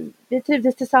 men vi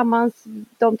trivdes tillsammans.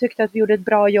 De tyckte att vi gjorde ett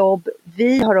bra jobb.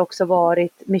 Vi har också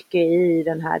varit mycket i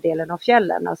den här delen av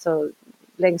fjällen. Alltså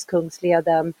längs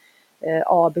Kungsleden,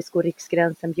 Abisko,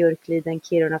 Riksgränsen, Björkliden,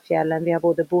 Kirunafjällen. Vi har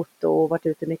både bott och varit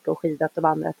ute mycket och skidat och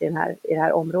vandrat i det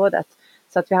här området.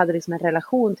 Så att vi hade liksom en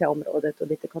relation till området och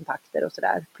lite kontakter och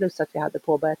sådär. Plus att vi hade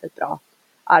påbörjat ett bra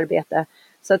arbete.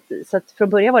 Så att från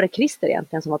början var det Christer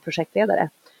egentligen som var projektledare.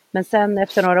 Men sen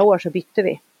efter några år så bytte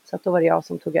vi. Så att då var det jag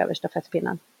som tog över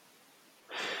stafettpinnen.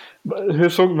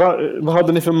 Vad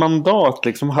hade ni för mandat?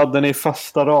 Liksom, hade ni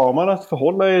fasta ramar att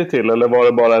förhålla er till? Eller var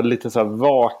det bara lite så här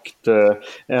vagt,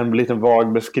 en liten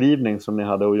vag beskrivning som ni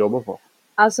hade att jobba på?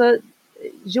 Alltså,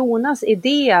 Jonas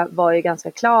idé var ju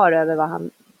ganska klar över vad han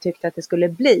tyckte att det skulle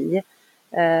bli.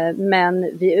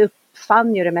 Men vi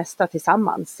uppfann ju det mesta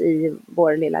tillsammans i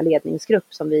vår lilla ledningsgrupp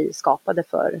som vi skapade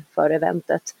för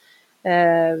eventet.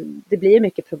 Det blir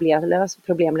mycket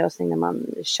problemlösning när man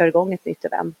kör igång ett nytt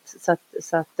event.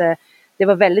 Så att det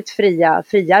var väldigt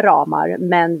fria ramar,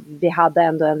 men vi hade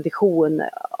ändå en vision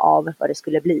av vad det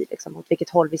skulle bli, liksom, åt vilket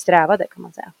håll vi strävade, kan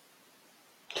man säga.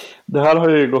 Det här har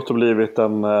ju gått och blivit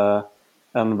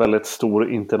en väldigt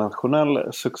stor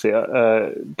internationell succé.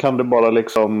 Kan du bara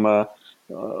liksom,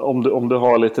 om du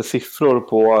har lite siffror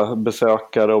på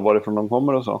besökare och varifrån de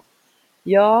kommer och så?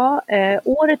 Ja,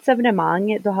 årets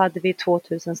evenemang, då hade vi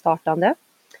 2000 startande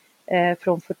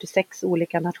från 46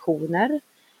 olika nationer.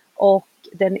 Och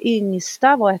den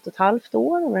yngsta var 1,5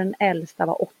 år och den äldsta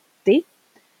var 80.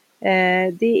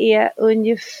 Det är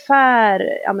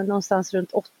ungefär någonstans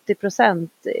runt 80%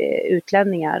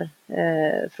 utlänningar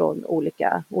från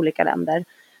olika länder.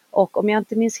 Och om jag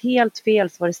inte minns helt fel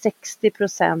så var det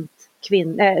 60%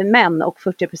 män och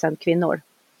 40% kvinnor.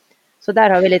 Så där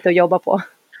har vi lite att jobba på.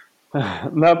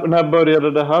 När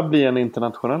började det här bli en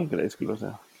internationell grej, skulle du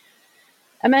säga?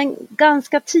 Men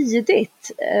ganska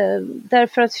tidigt,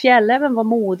 därför att Fjälläven var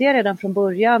modiga redan från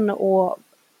början och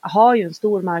har ju en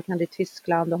stor marknad i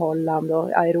Tyskland och Holland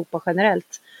och Europa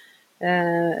generellt.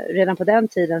 Redan på den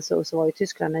tiden så var ju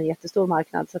Tyskland en jättestor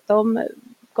marknad, så att de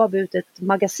gav ut ett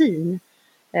magasin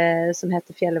som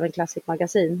hette Fjälläven Classic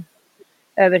Magasin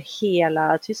över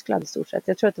hela Tyskland i stort sett.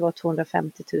 Jag tror att det var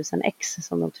 250 000 ex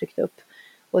som de tryckte upp.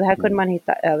 Och det här kunde man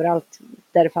hitta överallt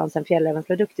där det fanns en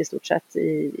Fjälläven-produkt i stort sett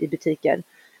i butiker.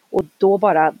 Och då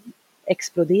bara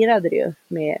exploderade det ju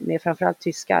med framförallt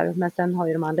tyskar. Men sen har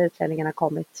ju de andra utlänningarna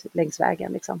kommit längs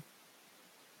vägen liksom.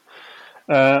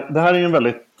 Det här är ju en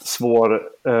väldigt svår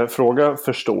fråga,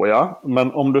 förstår jag.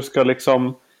 Men om du ska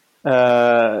liksom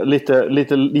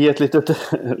ge ett litet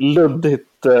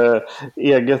luddigt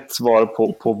eget svar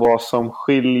på vad som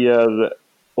skiljer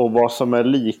och vad som är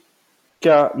lika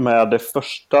med det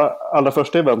allra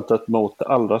första eventet mot det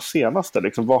allra senaste.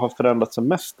 Liksom, vad har förändrats sig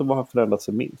mest och vad har förändrats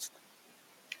sig minst?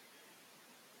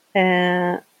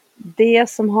 Det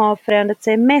som har förändrat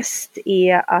sig mest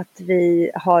är att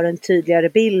vi har en tydligare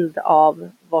bild av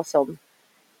vad som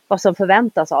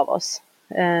förväntas av oss.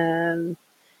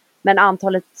 Men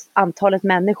antalet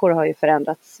människor har ju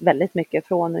förändrats väldigt mycket,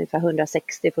 från ungefär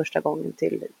 160 första gången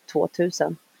till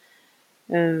 2000.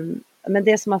 Men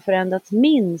det som har förändrats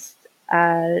minst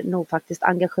är nog faktiskt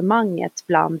engagemanget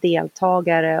bland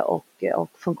deltagare och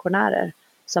funktionärer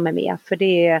som är med. För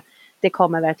det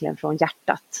kommer verkligen från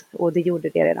hjärtat, och det gjorde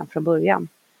det redan från början.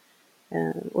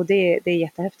 Och det är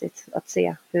jättehäftigt att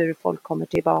se hur folk kommer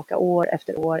tillbaka år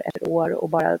efter år och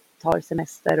bara tar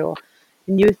semester och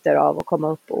njuter av att komma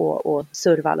upp och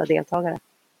serva alla deltagare.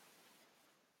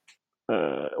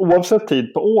 Oavsett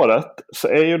tid på året så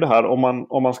är ju det här,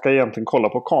 om man ska egentligen kolla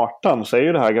på kartan, så är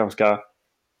ju det här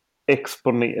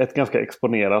ett ganska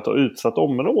exponerat och utsatt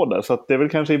område. Så att det är väl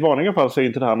kanske i vanliga fall så är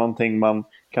inte det här någonting man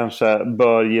kanske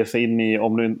bör ge sig in i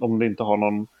om du inte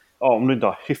har om du inte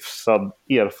har hyfsad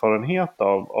erfarenhet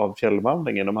av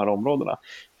fjällvandring i de här områdena.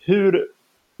 Hur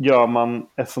gör man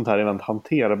ett sånt här event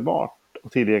hanterbart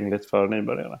och tillgängligt för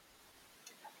nybörjare?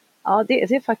 Ja, det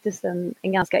är faktiskt en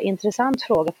ganska intressant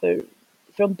fråga, för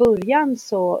från början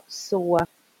så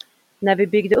när vi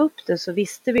byggde upp det så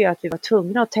visste vi att vi var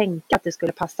tvungna att tänka att det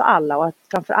skulle passa alla, och att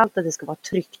framförallt att det ska vara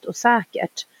tryggt och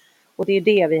säkert. Och det är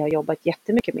det vi har jobbat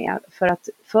jättemycket med.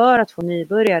 För att få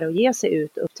nybörjare att ge sig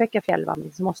ut och upptäcka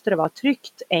fjällvandring så måste det vara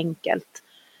tryggt, enkelt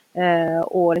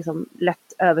och liksom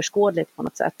lätt överskådligt på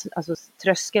något sätt. Alltså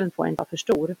tröskeln får inte vara för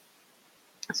stor.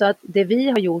 Så att det vi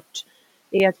har gjort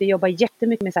är att vi jobbar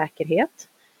jättemycket med säkerhet.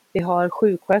 Vi har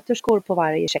sjuksköterskor på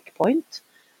varje checkpoint.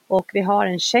 Och vi har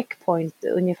en checkpoint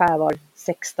ungefär var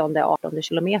 16-18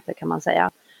 kilometer kan man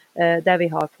säga. Där vi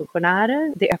har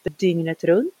funktionärer. Det är öppet dygnet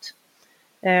runt.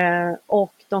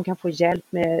 Och de kan få hjälp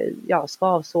med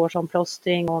skavsår som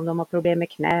plåstring, om de har problem med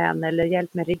knän, eller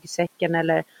hjälp med ryggsäcken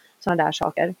eller sådana där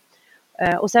saker.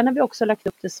 Och sen har vi också lagt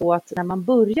upp det så att när man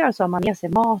börjar så har man med sig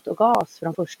mat och gas för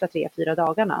de första 3-4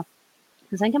 dagarna.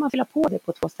 Men sen kan man fylla på det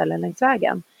på 2 ställen längs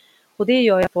vägen. Och det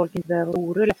gör att folk inte behöver vara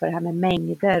oroliga för det här med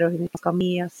mängder och hur mycket man ska ha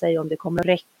med sig, om det kommer att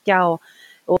räcka,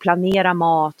 och planera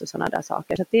mat och sådana där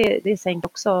saker. Så att det sänker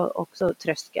också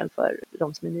tröskeln för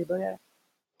de som är nybörjare.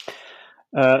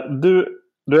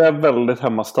 Du är väldigt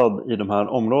hemmastad i de här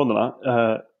områdena.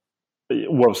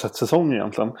 Oavsett säsong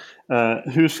egentligen.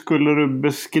 Hur skulle du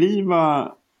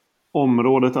beskriva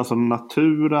området, alltså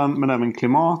naturen men även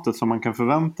klimatet som man kan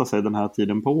förvänta sig den här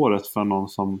tiden på året för någon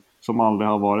som aldrig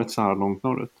har varit så här långt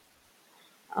norrut?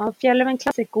 Ja, Fjällräven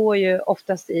Classic går ju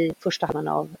oftast i första halvan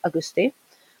av augusti.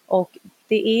 Och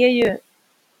det är ju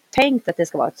tänkt att det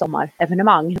ska vara ett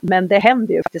sommarevenemang, men det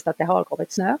händer ju faktiskt att det har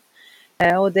kommit snö.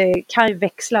 Och det kan ju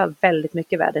växla väldigt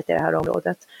mycket vädret i det här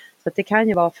området. Så att det kan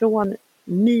ju vara från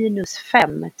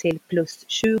 -5 till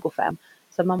 +25.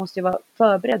 Så man måste ju vara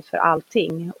förberedd för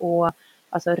allting. Och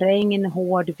alltså regn,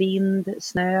 hård vind,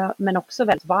 snö, men också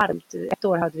väldigt varmt. Ett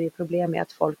år hade vi problem med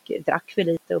att folk drack för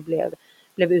lite och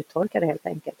blev uttorkade helt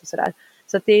enkelt. Och sådär.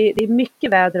 Så att det är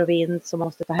mycket väder och vind som man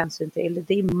måste ta hänsyn till.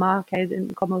 Dimma kan ju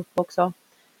komma upp också.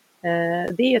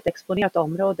 Det är ett exponerat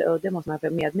område och det måste man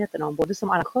vara medveten om både som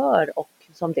arrangör och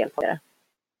som deltagare.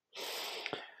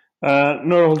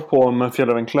 Nu har du hållit på med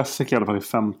Fjällräven Classic i alla fall i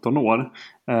 15 år.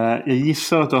 Jag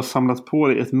gissar att du har samlat på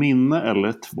dig ett minne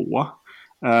eller 2.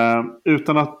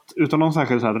 Utan någon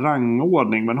särskild så här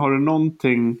rangordning, men har du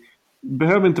någonting,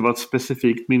 behöver inte vara ett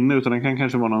specifikt minne utan det kan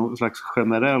kanske vara någon slags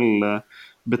generell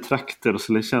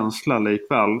betraktelse eller känsla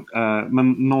likväl.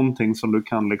 Men någonting som du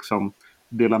kan liksom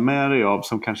dela med dig av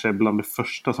som kanske är bland det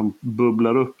första som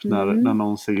bubblar upp när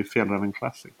någon säger Fjällräven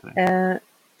Classic till dig.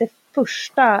 Det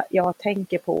första jag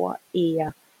tänker på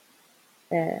är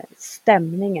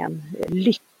stämningen,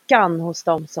 lyckan hos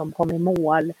de som kommer i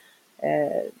mål,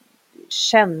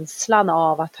 känslan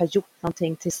av att ha gjort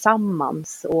någonting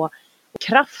tillsammans och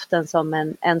kraften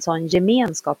som en sån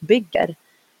gemenskap bygger.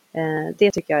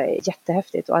 Det tycker jag är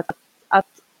jättehäftigt. Och att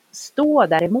stå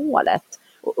där i målet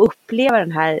och uppleva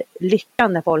den här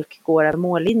lyckan när folk går över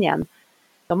mållinjen.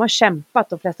 De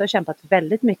flesta har kämpat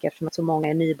väldigt mycket eftersom att så många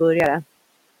är nybörjare.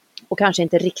 Och kanske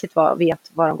inte riktigt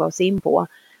vet vad de gav sig in på.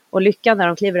 Och lyckan när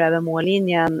de kliver över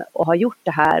mållinjen och har gjort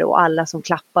det här och alla som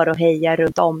klappar och hejar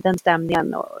runt om, den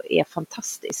stämningen är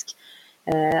fantastisk.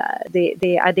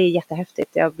 Det är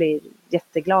jättehäftigt. Jag blir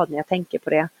jätteglad när jag tänker på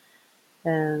det.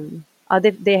 Ja,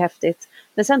 det är häftigt.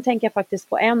 Men sen tänker jag faktiskt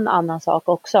på en annan sak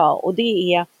också. Och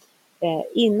det är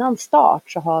innan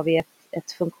start så har vi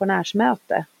ett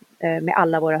funktionärsmöte med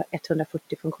alla våra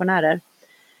 140 funktionärer.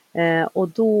 Och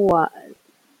då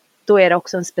är det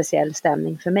också en speciell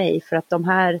stämning för mig. För att de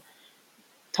här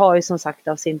tar ju som sagt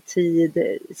av sin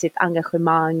tid, sitt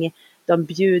engagemang. De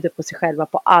bjuder på sig själva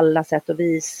på alla sätt och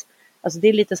vis. Alltså det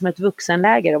är lite som ett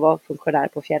vuxenläger att vara funktionär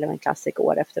på Fjällräven Classic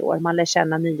år efter år. Man lär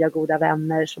känna nya goda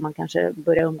vänner som man kanske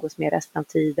börjar umgås med resten av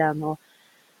tiden. Och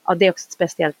ja, det är också ett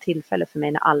speciellt tillfälle för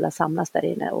mig när alla samlas där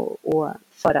inne och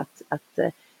för att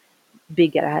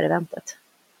bygga det här eventet.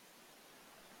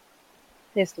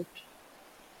 Det är stort.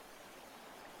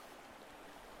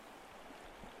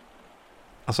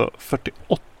 Alltså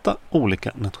 48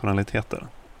 olika nationaliteter.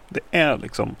 Det är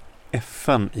liksom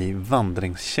FN i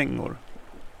vandringskängor.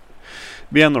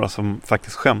 Vi är några som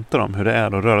faktiskt skämtar om hur det är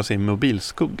att röra sig i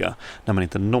mobilskugga när man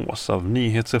inte nås av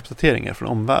nyhetsuppdateringar från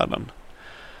omvärlden.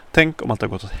 Tänk om att det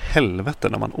har gått åt helvete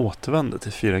när man återvänder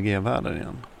till 4G-världen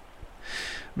igen.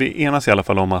 Vi enas i alla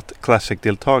fall om att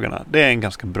Classic-deltagarna, det är en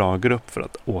ganska bra grupp för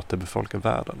att återbefolka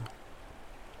världen.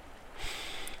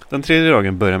 Den tredje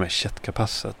dagen börjar med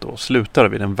Tjetkapasset och slutar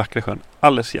vid den vackra sjön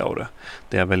Allesjaure,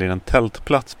 där jag väljer en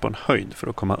tältplats på en höjd för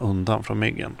att komma undan från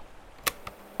myggen.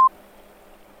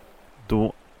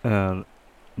 Då är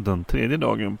den tredje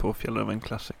dagen på Fjällräven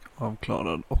Classic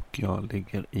avklarad och jag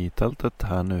ligger i tältet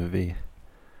här nu vid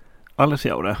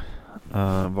Allesjaure.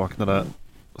 Vaknade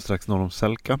strax norr om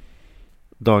Selka.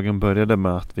 Dagen började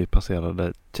med att vi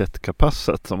passerade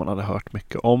Tjetkapasset som man hade hört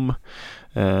mycket om.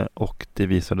 Och det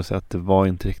visade sig att det var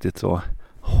inte riktigt så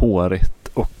hårigt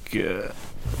och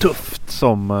tufft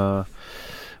som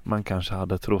man kanske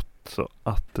hade trott. Så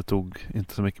att det tog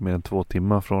inte så mycket mer än 2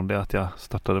 timmar från det att jag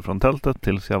startade från tältet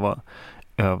tills jag var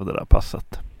över det där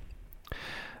passet.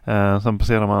 Sen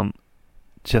passerar man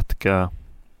Tjetka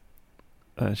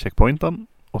checkpointen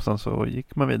och sen så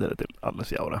gick man vidare till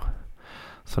Allesjaure.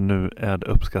 Så nu är det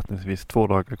uppskattningsvis 2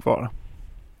 dagar kvar.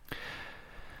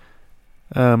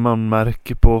 Man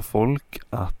märker på folk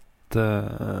att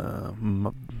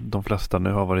de flesta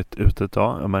nu har varit ute ett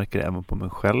tag. Jag märker det även på mig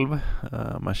själv.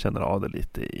 Man känner av det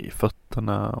lite i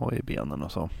fötterna och i benen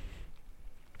och så.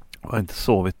 Jag har inte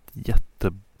sovit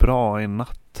jättebra i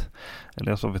natt. Eller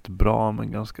jag har sovit bra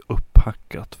men ganska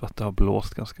upphackat för att det har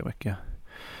blåst ganska mycket.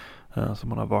 Så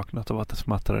man har vaknat av att det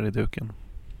smattrar i duken.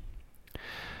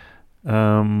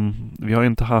 Vi har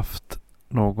inte haft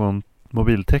någon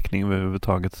mobiltäckning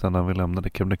överhuvudtaget sedan vi lämnade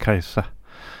Kebnekaise.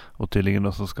 Och tydligen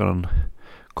då så ska den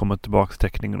kommer tillbaka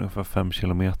täckningen ungefär 5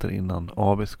 kilometer innan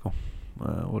Abisko.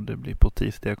 Och det blir på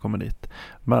tisdag jag kommer dit.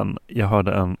 Men jag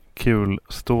hörde en kul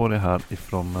story här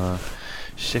ifrån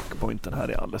checkpointen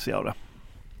här i Allesjaure.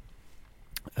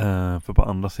 För på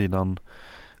andra sidan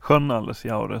sjön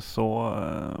Allesjaure så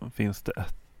finns det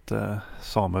ett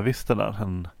sameviste där.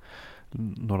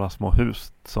 Några små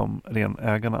hus som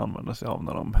renägarna använder sig av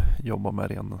när de jobbar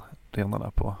med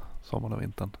renarna på sommaren och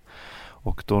vintern.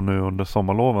 Och då nu under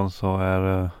sommarloven så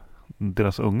är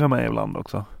deras unga med ibland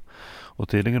också. Och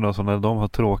tydligen då så när de har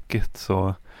tråkigt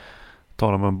så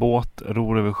tar de en båt,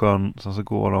 ror över sjön, sen så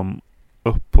går de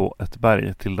upp på ett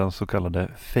berg till den så kallade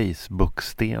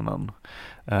Facebook-stenen.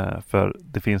 För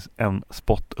det finns en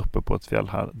spot uppe på ett fjäll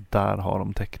här, där har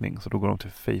de täckning, så då går de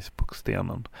till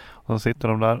Facebook-stenen. Och sen sitter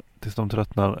de där tills de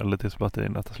tröttnar eller tills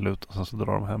batterierna tar slut och sen så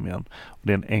drar de hem igen. Och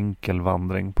det är en enkel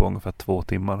vandring på ungefär 2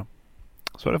 timmar.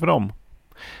 Så är det för dem.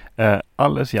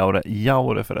 Allesjaure,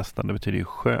 jaure förresten, det betyder ju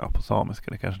sjö på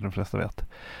samiska, det kanske de flesta vet.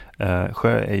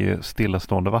 Sjö är ju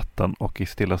stillastående vatten och i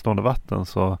stillastående vatten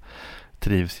så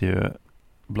trivs ju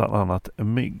bland annat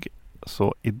mygg.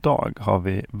 Så idag har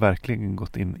vi verkligen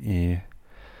gått in i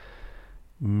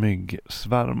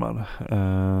myggsvärmar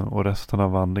och resten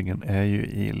av vandringen är ju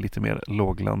i lite mer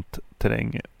låglänt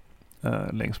terräng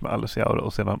längs med Allesjaure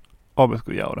och sedan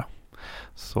Abisko-jaure.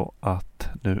 Så att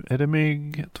nu är det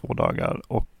mygg 2 dagar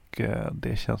och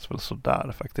det känns väl så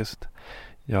där faktiskt.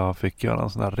 Jag fick göra en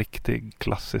sån här riktig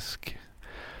klassisk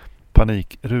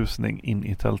panikrusning in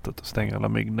i tältet och stänga alla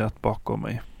myggnät bakom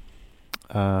mig.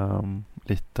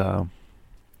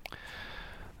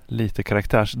 Lite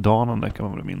karaktärsdanande kan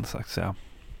man väl minst sagt säga.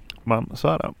 Men så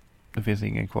är det. Det finns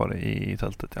ingen kvar i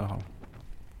tältet i alla fall.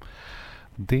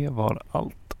 Det var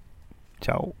allt.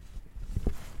 Ciao.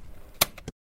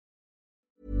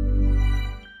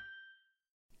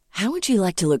 How would you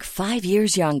like to look 5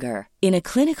 years younger? In a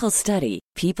clinical study,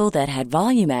 people that had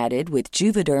volume added with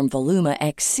Juvederm Voluma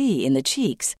XC in the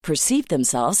cheeks perceived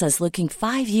themselves as looking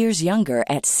 5 years younger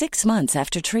at 6 months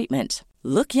after treatment.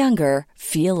 Look younger,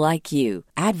 feel like you.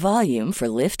 Add volume for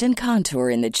lift and contour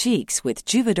in the cheeks with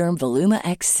Juvederm Voluma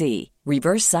XC.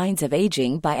 Reverse signs of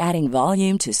aging by adding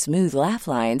volume to smooth laugh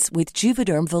lines with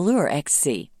Juvederm Volure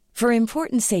XC. For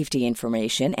important safety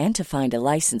information and to find a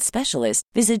licensed specialist,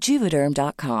 visit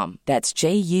Juvederm.com. That's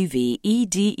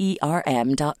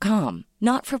JUVEDERM.com.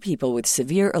 Not for people with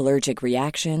severe allergic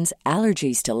reactions,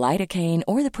 allergies to lidocaine,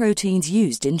 or the proteins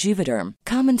used in Juvederm.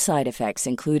 Common side effects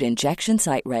include injection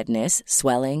site redness,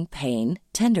 swelling, pain,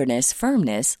 tenderness,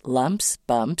 firmness, lumps,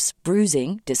 bumps,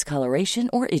 bruising, discoloration,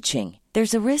 or itching.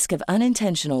 There's a risk of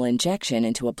unintentional injection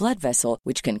into a blood vessel,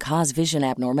 which can cause vision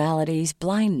abnormalities,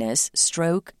 blindness,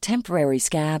 stroke, temporary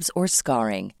scabs, or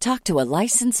scarring. Talk to a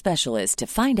licensed specialist to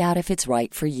find out if it's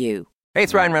right for you. Hey,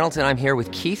 it's Ryan Reynolds, and I'm here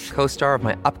with Keith, co-star of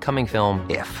my upcoming film,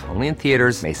 If, only in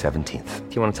theaters May 17th.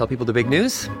 Do you want to tell people the big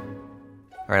news?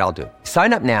 All right, I'll do it.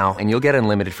 Sign up now and you'll get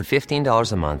unlimited for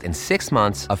 $15 a month and 6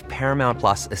 months of Paramount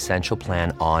Plus Essential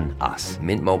Plan on us.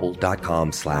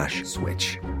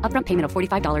 MintMobile.com/switch. Upfront payment of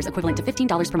 $45 equivalent to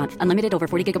 $15 per month. Unlimited over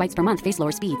 40 gigabytes per month. Face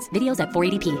lower speeds. Videos at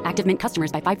 480p. Active Mint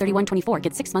customers by 531.24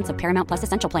 get 6 months of Paramount Plus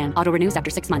Essential Plan. Auto renews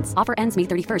after 6 months. Offer ends May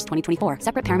 31st, 2024.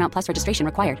 Separate Paramount Plus registration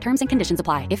required. Terms and conditions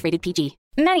apply if rated PG.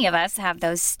 Many of us have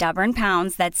those stubborn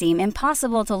pounds that seem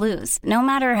impossible to lose, no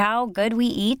matter how good we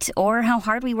eat or how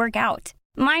hard we work out.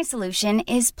 My solution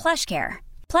is PlushCare.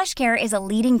 PlushCare is a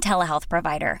leading telehealth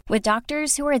provider with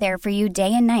doctors who are there for you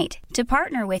day and night to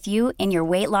partner with you in your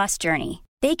weight loss journey.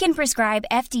 They can prescribe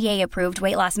FDA-approved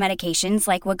weight loss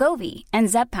medications like Wegovy and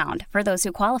Zepbound for those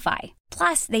who qualify.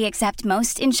 Plus, they accept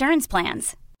most insurance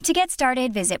plans. To get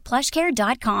started, visit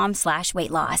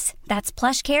plushcare.com/weightloss. That's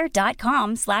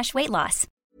plushcare.com/weightloss.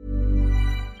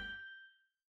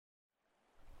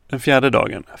 Den 4:e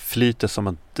dagen flyter som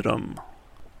en dröm.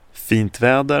 Fint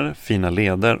väder, fina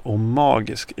leder och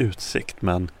magisk utsikt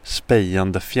med en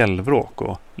spejande fjällvråk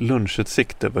och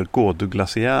lunchutsikt över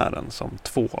Gåduglaciären som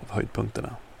 2 av höjdpunkterna.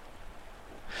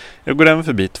 Jag går även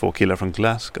förbi 2 killar från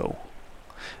Glasgow.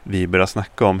 Vi börjar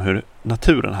snacka om hur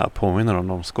naturen här påminner om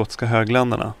de skotska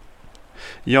högländerna.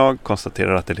 Jag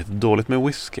konstaterar att det är lite dåligt med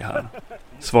whisky här.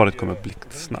 Svaret kommer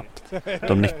blixtsnabbt.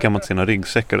 De nickar mot sina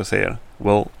ryggsäckar och säger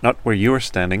 "Well, not where you're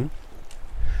standing."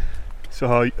 So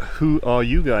who are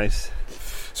you guys?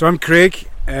 So I'm Craig.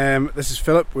 This is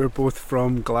Philip. We're both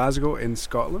from Glasgow in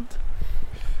Scotland.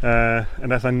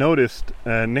 And as I noticed,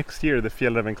 next year the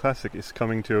Fjällräven Classic is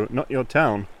coming to not your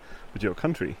town, but your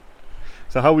country.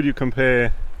 So how would you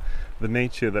compare the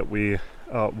nature that we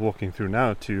are walking through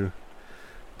now to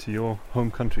your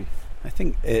home country? I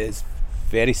think it's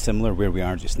very similar where we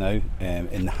are just now.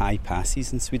 In the high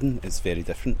passes in Sweden, it's very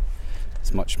different.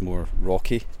 It's much more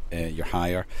rocky. You're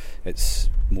higher. It's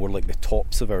more like the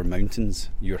tops of our mountains,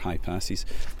 your high passes.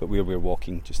 But where we're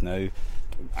walking just now,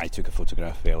 I took a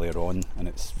photograph earlier on, and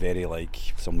it's very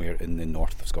like somewhere in the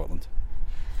north of Scotland.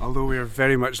 Although we are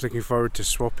very much looking forward to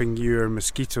swapping your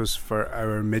mosquitoes for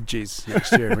our midges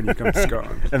next year when you come to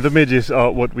Scotland. And the midges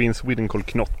are what we in Sweden call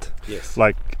knott. Yes.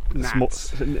 Like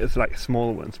Gnats. it's like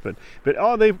small ones, but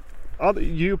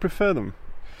you prefer them?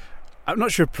 I'm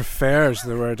not sure "prefer" is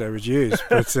the word I would use,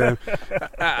 but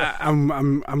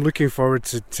I'm looking forward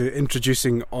to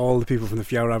introducing all the people from the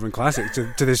Fjällräven Classic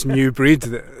to this new breed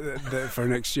that for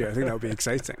next year. I think that'll be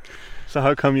exciting. So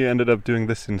how come you ended up doing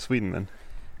this in Sweden then?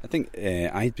 I think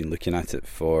I'd been looking at it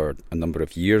for a number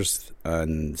of years,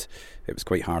 and it was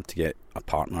quite hard to get a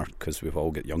partner because we've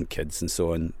all got young kids and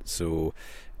so on. So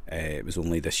it was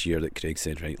only this year that Craig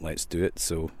said, right, let's do it.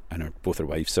 So, and both our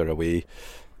wives are away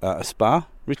at a spa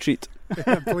retreat.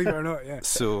 Believe it or not, yeah.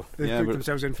 So they've booked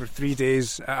themselves in for 3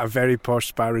 days at a very posh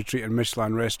spa retreat and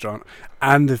Michelin restaurant,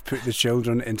 and they've put the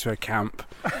children into a camp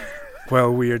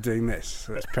while we are doing this.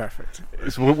 So it's perfect.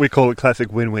 It's what we call a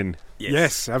classic win-win.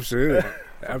 Yes, absolutely.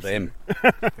 Them.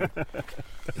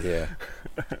 Yeah.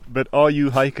 But are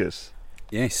you hikers?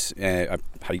 Yes, I've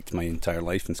hiked my entire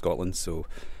life in Scotland, so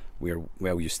we're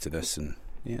well used to this, and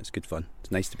yeah, it's good fun.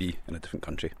 It's nice to be in a different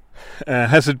country.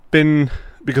 Has it been,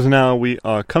 because now we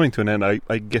are coming to an end,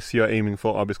 I guess you're aiming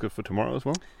for Abisko for tomorrow as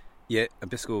well? Yeah,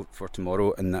 Abisko for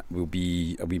tomorrow, and that will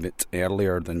be a wee bit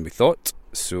earlier than we thought.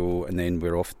 So, and then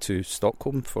we're off to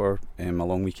Stockholm for a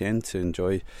long weekend to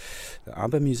enjoy the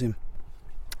ABBA Museum.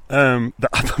 The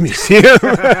ABBA Museum?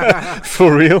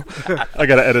 For real? I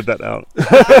gotta edit that out.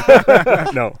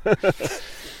 No.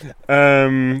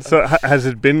 So has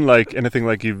it been like anything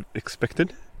like you've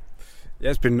expected? Yeah,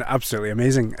 it's been absolutely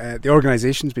amazing. The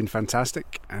organisation's been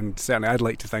fantastic, and certainly I'd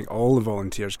like to thank all the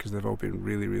volunteers because they've all been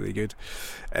really, really good.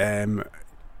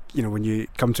 You know, when you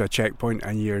come to a checkpoint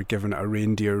and you're given a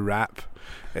reindeer wrap,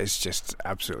 it's just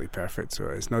absolutely perfect.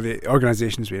 So the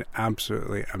organisation's been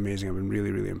absolutely amazing. I've been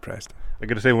really, really impressed. I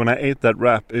gotta say, when I ate that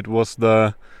wrap, it was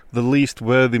the least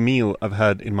worthy meal I've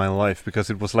had in my life,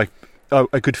 because it was like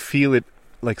I could feel it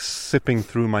like sipping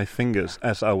through my fingers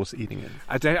as I was eating it.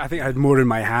 I think I had more in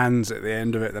my hands at the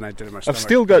end of it than I did in my stomach. I've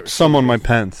still got some on my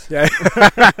pants. Yeah,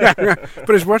 but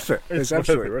it's worth it. It's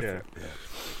absolutely worth it. Yeah.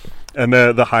 And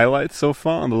the highlights so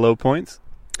far and the low points?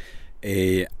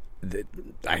 I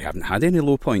haven't had any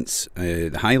low points.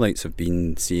 The highlights have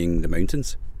been seeing the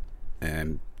mountains,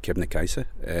 Kebnekaise,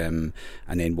 and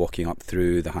then walking up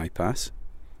through the high pass.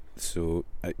 So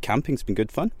camping's been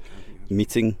good fun.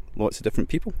 Meeting lots of different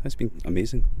people has been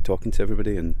amazing. Talking to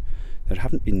everybody, and we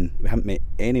haven't met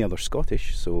any other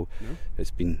Scottish, so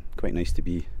it's been quite nice to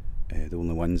be the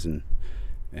only ones, and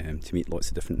to meet lots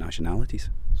of different nationalities.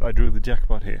 So I drew the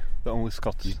jackpot here, the only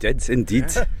Scots. You did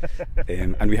indeed.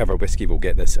 And we have our whiskey. We'll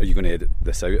get this. Are you going to edit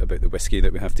this out about the whiskey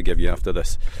that we have to give you after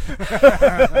this?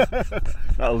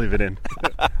 I'll leave it in.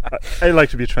 I like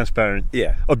to be transparent.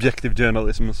 Yeah, objective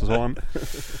journalism and so on.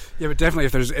 Yeah, but definitely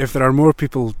if there are more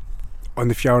people on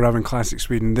the Fjällräven Classic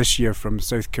Sweden this year from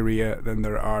South Korea than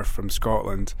there are from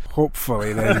Scotland,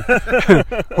 hopefully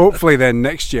then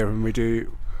next year when we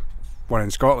do one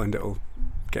in Scotland, it'll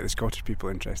get the Scottish people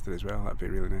interested as well. That'd be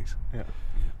really nice.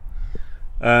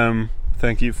 Yeah.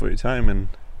 Thank you for your time, and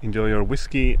enjoy your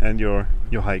whiskey and your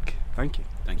hike. Thank you.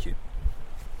 Thank you.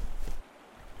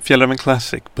 Fjällräven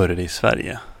Classic började i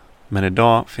Sverige, men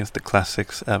idag finns det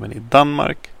Classics även i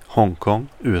Danmark, Hongkong,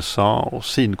 USA och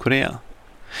Sydkorea.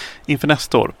 Inför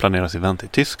nästa år planeras event i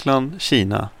Tyskland,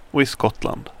 Kina och i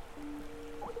Skottland.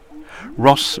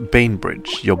 Ross Bainbridge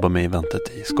jobbar med eventet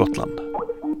i Skottland.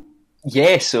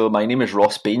 Yeah, so my name is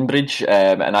Ross Bainbridge,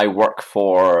 and I work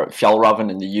for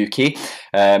Fjällräven in the UK,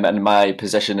 and my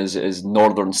position is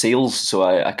Northern Sales, so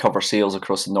I cover sales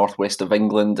across the northwest of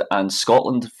England and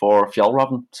Scotland for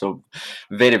Fjällräven. So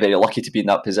very, very lucky to be in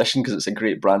that position, because it's a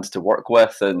great brand to work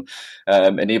with, and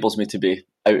enables me to be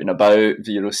out and about,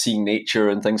 seeing nature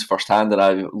and things firsthand, and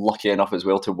I'm lucky enough as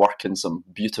well to work in some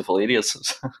beautiful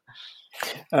areas.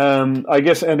 I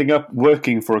guess ending up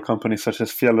working for a company such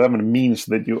as Fjällräven means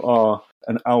that you are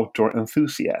an outdoor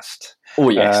enthusiast. Oh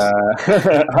yes.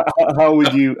 How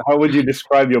would you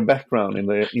describe your background in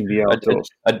the outdoors?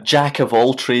 A jack of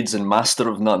all trades and master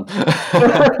of none.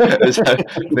 Is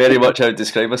very much how I would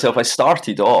describe myself. I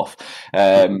started off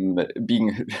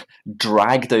being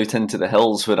dragged out into the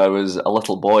hills when I was a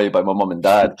little boy by my mum and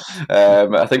dad.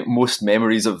 I think most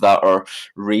memories of that are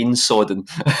rain sodden,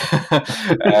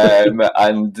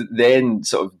 and then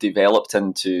sort of developed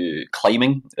into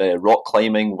climbing, rock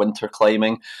climbing, winter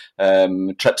climbing,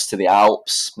 trips to the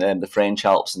Alps, the French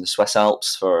Alps and the Swiss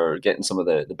Alps, for getting some of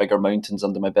the bigger mountains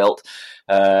under my belt.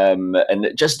 And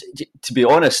just to be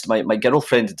honest, my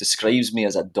girlfriend describes me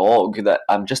as a dog that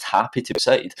I'm just happy to be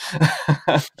outside.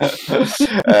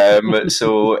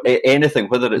 So anything,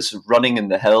 whether it's running in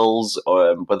the hills,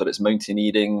 or whether it's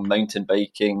mountaineering, mountain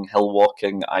biking, hill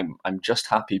walking, I'm just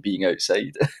happy being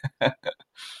outside.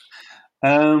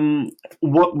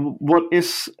 What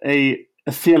is a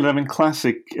Fjällräven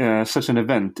Classic, such an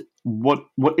event? What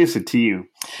is it to you?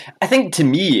 I think to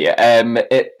me,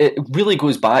 it really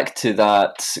goes back to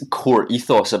that core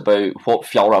ethos about what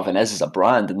Fjällräven is as a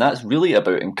brand, and that's really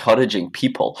about encouraging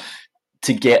people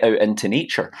to get out into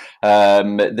nature.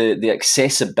 The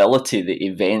accessibility that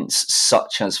events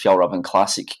such as Fjällräven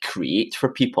Classic create for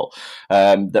people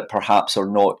that perhaps are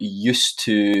not used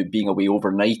to being away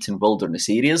overnight in wilderness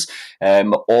areas,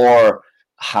 or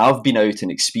have been out and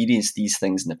experienced these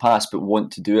things in the past but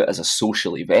want to do it as a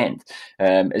social event,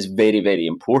 is very, very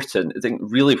important. I think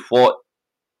really what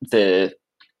the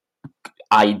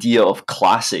idea of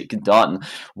Classic done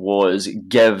was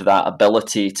give that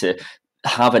ability to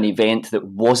have an event that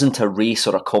wasn't a race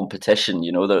or a competition.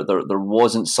 You know, there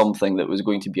wasn't something that was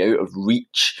going to be out of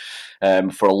reach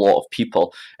for a lot of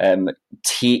people.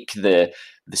 Take the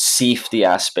safety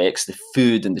aspects, the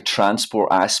food and the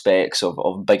transport aspects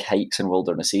of big hikes in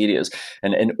wilderness areas,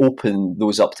 and open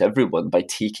those up to everyone by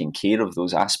taking care of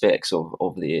those aspects of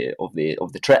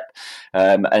the trip.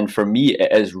 And for me,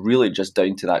 it is really just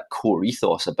down to that core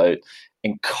ethos about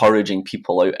encouraging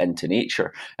people out into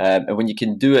nature. And when you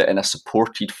can do it in a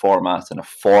supported format, and a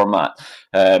format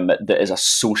that is a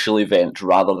social event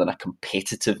rather than a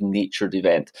competitive natured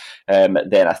event,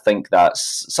 then I think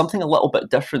that's something a little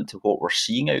bit different to what we're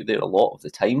seeing out there a lot of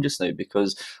the time just now,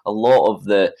 because a lot of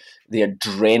the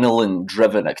adrenaline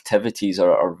driven activities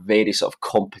are very sort of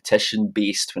competition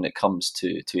based when it comes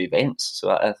to events. So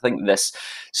I think this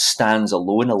stands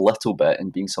alone a little bit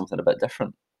in being something a bit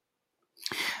different.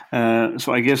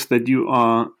 So I guess that you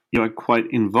are quite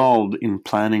involved in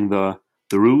planning the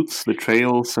routes, the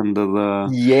trails, and the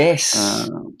yes,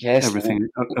 everything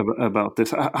about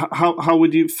this. How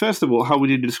would you, first of all, how would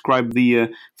you describe the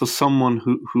for someone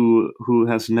who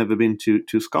has never been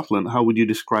to Scotland? How would you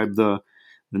describe the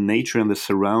nature and the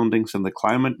surroundings and the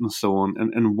climate and so on?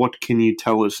 And what can you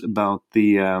tell us about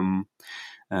the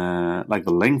like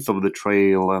the length of the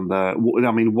trail and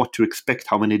what to expect,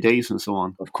 how many days, and so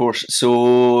on? Of course.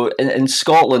 So in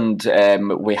Scotland,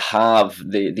 we have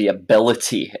the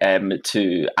ability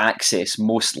to access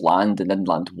most land and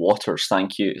inland waters,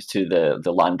 thank you to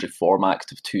the Land Reform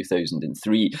Act of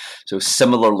 2003. So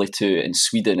similarly to in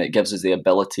Sweden, it gives us the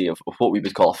ability of what we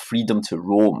would call a freedom to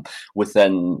roam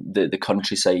within the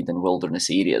countryside and wilderness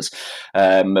areas,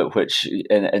 which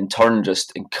in turn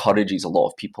just encourages a lot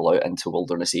of people out into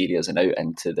wilderness areas and out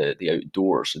into the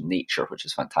outdoors and nature, which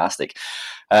is fantastic.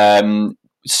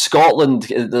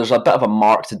 Scotland, there's a bit of a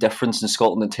marked difference in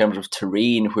Scotland in terms of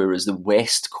terrain, whereas the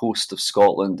west coast of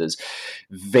Scotland is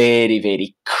very,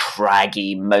 very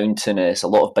craggy, mountainous, a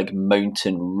lot of big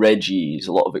mountain ridges,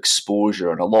 a lot of exposure,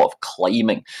 and a lot of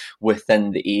climbing within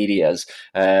the areas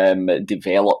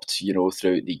developed,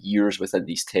 throughout the years within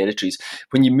these territories.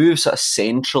 When you move sort of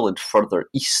central and further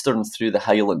eastern through the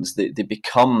Highlands, they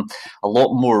become a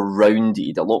lot more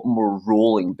rounded, a lot more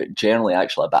rolling, but generally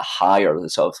actually a bit higher.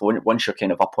 So once you're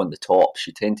kind of up on the tops,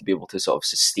 you tend to be able to sort of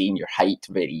sustain your height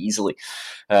very easily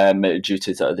due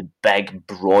to the big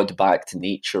broad-backed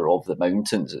nature of the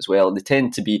mountains as well. And they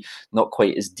tend to be not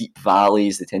quite as deep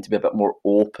valleys, they tend to be a bit more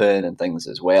open and things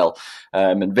as well,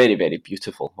 and very, very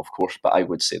beautiful, of course, but I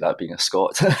would say that being a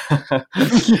Scot.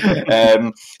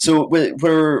 So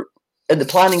we're in the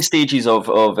planning stages of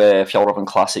Fjällräven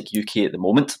Classic UK at the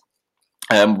moment.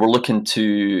 We're looking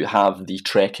to have the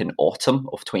trek in autumn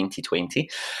of 2020.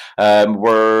 We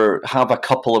have a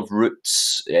couple of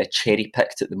routes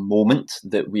cherry-picked at the moment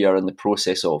that we are in the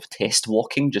process of test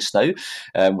walking just now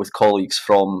with colleagues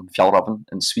from Fjällräven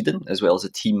in Sweden, as well as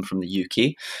a team from the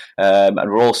UK. And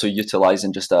we're also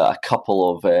utilising just a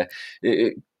couple of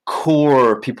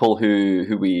core people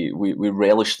who we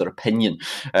relish their opinion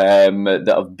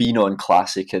that have been on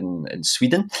Classic in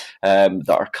Sweden, that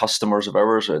are customers of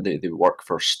ours, or they work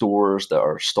for stores that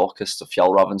are stockists of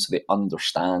Fjällräven, so they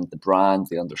understand the brand,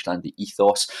 they understand the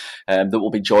ethos, that will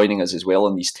be joining us as well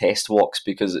on these test walks,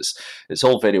 because it's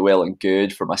all very well and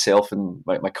good for myself and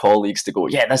my colleagues to go,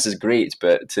 yeah, this is great,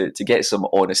 but to get some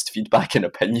honest feedback and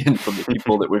opinion from the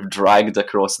people that we've dragged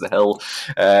across the hill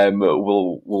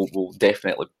will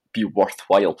definitely be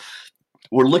worthwhile.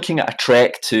 we're looking at a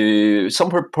trek to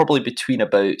somewhere probably between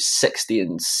about 60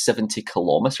 and 70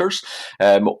 kilometres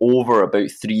over about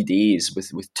 3 days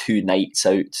with 2 nights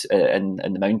out in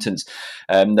the mountains.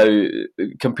 Now,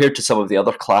 compared to some of the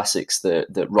other classics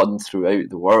that run throughout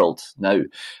the world now,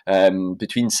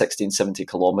 between 60 and 70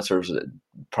 kilometres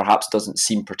perhaps doesn't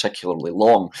seem particularly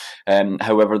long.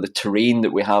 However, the terrain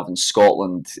that we have in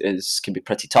Scotland can be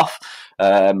pretty tough.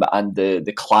 And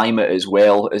the climate as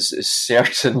well is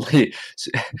certainly,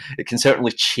 it can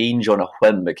certainly change on a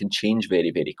whim. It can change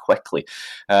very, very quickly.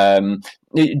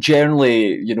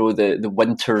 Generally, the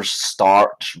winters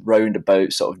start round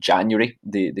about sort of January.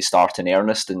 They start in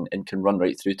earnest and can run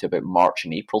right through to about March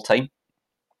and April time.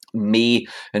 May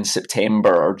and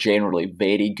September are generally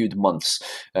very good months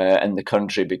in the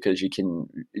country, because you can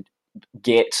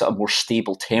get sort of more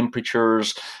stable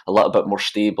temperatures, a little bit more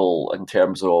stable in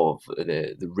terms of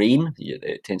the rain.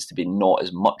 It tends to be not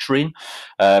as much rain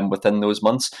within those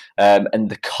months, and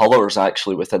the colours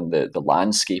actually within the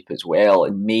landscape as well.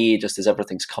 In May, just as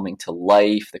everything's coming to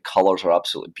life, the colours are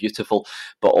absolutely beautiful,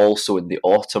 but also in the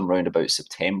autumn, round about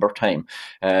September time,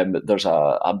 there's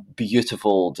a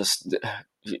beautiful just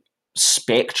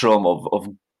spectrum of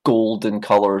golden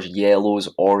colours, yellows,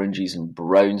 oranges and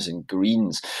browns and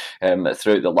greens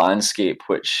throughout the landscape,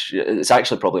 which is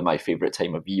actually probably my favourite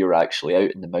time of year, actually,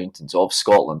 out in the mountains of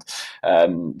Scotland,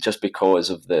 just because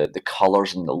of the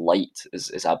colours and the light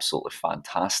is absolutely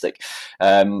fantastic.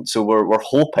 So we're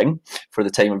hoping for the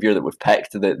time of year that we've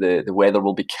picked that the weather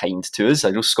will be kind to us.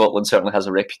 I know Scotland certainly has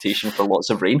a reputation for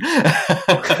lots of rain.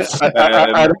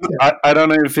 I don't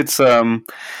know if it's a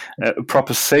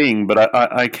proper saying, but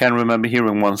I can remember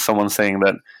hearing someone saying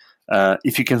that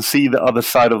if you can see the other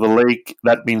side of the lake,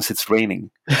 that means it's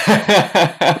raining.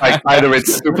 Like either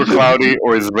it's super cloudy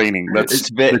or it's raining. That's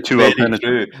the two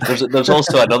alternatives. There's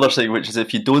also another thing, which is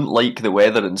if you don't like the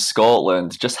weather in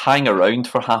Scotland, just hang around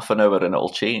for half an hour and it'll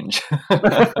change.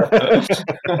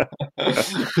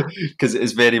 Because it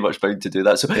is very much bound to do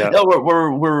that. So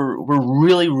we're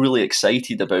really, really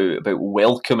excited about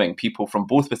welcoming people from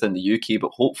both within the UK,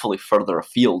 but hopefully further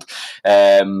afield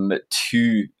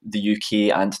to the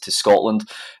UK and to Scotland.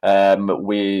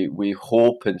 We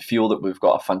hope and feel that we've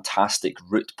got a fantastic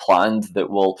route planned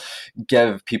that will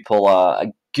give people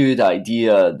a good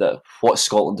idea that what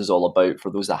Scotland is all about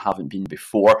for those that haven't been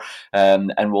before,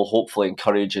 and will hopefully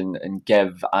encourage and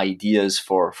give ideas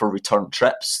for return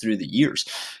trips through the years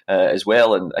as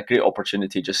well, and a great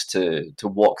opportunity just to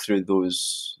walk through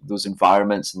those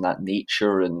environments and that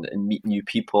nature and meet new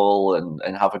people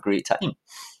and have a great time.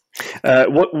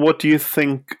 What do you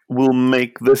think will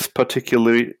make this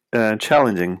particularly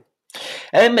challenging?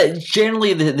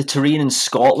 Generally, the terrain in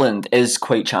Scotland is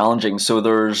quite challenging. So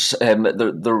there's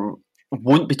there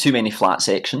won't be too many flat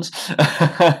sections.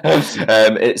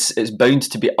 It's bound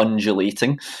to be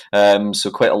undulating,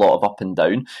 so quite a lot of up and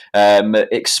down.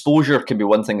 Exposure can be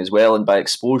one thing as well, and by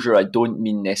exposure I don't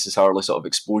mean necessarily sort of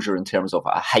exposure in terms of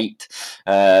a height,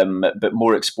 but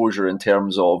more exposure in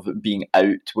terms of being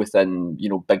out within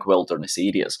big wilderness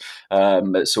areas.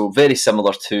 So very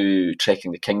similar to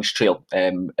trekking the King's Trail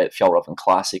at Fjällräven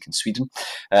Classic in Sweden.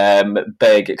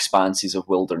 Big expanses of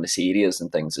wilderness areas and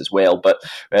things as well, but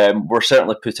we're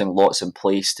certainly putting lots in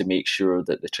place to make sure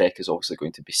that the trek is obviously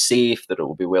going to be safe, that it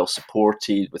will be well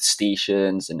supported with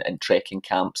stations and trekking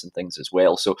camps and things as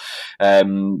well. So,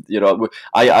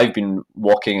 I've been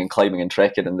walking and climbing and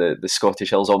trekking in the Scottish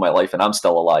Hills all my life, and I'm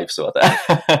still alive, so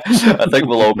I think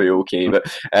we'll all be okay.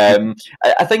 But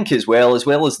I think as well as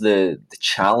the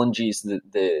challenges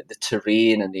that the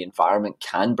terrain and the environment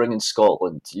can bring in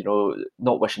Scotland,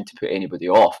 not wishing to put anybody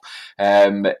off,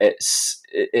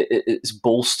 it's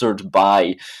bolstered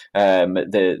by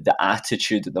the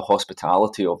attitude and the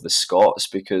hospitality of the Scots,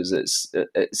 because it's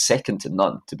second to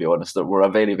none, to be honest. We're a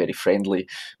very, very friendly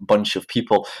bunch of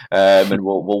people, and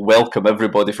we'll welcome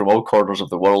everybody from all corners of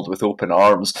the world with open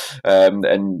arms,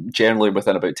 and generally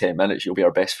within about 10 minutes you'll be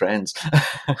our best friends.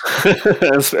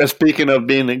 Speaking of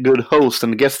being a good host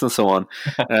and guests and so on,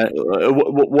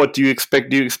 what do you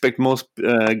expect? Do you expect most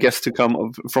guests to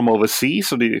come from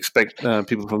overseas, or do you expect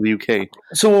people from the UK?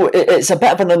 So it's a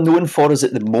bit of an unknown for us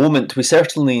at the moment. We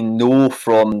certainly know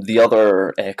from the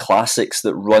other classics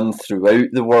that run throughout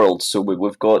the world. So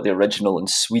we've got the original in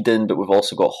Sweden, but we've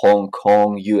also got Hong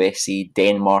Kong, USA,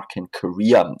 Denmark and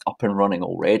Korea up and running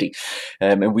already.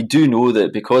 And we do know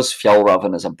that because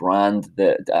Fjällräven is a brand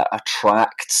that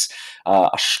attracts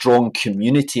a strong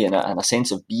community and a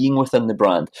sense of being within the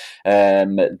brand,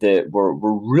 that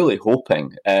we're really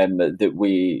hoping that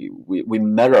we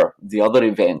mirror the other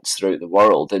events throughout the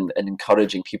world and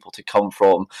encouraging people to come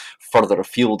from further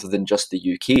afield than just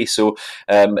the UK. So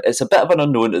it's a bit of an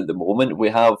unknown at the moment. We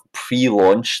have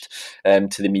pre-launched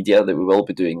to the media that we will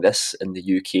be doing this in the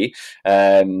UK.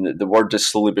 The word is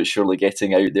slowly but surely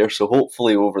getting out there, so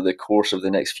hopefully over the course of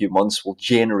the next few months we'll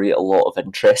generate a lot of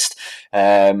interest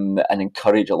and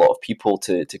encourage a lot of people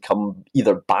to come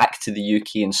either back to the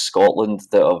UK and Scotland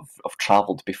that have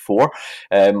travelled before,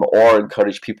 or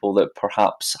encourage people that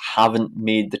perhaps haven't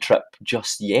made the trip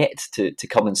just yet to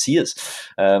come and see us.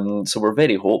 So we're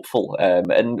very hopeful,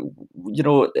 and you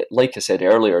know, like I said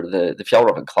earlier, the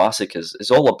Fjällräven Classic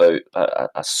is all about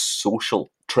a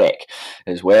social trek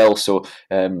as well. So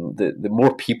the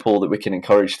more people that we can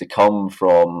encourage to come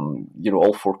from, you know,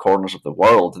 all four corners of the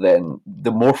world, then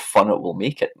the more fun it will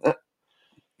make it.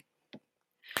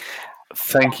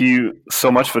 Thank you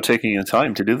so much for taking your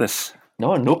time to do this.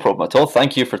 No problem at all.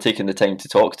 Thank you for taking the time to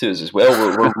talk to us as well.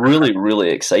 We're really, really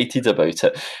excited about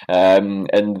it,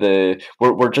 and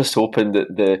we're just hoping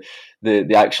that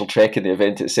the actual trek and the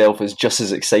event itself is just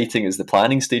as exciting as the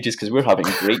planning stages, because we're having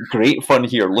great fun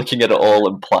here, looking at it all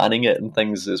and planning it and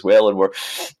things as well. And we're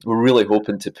really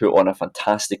hoping to put on a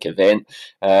fantastic event.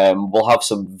 We'll have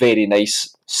some very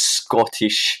nice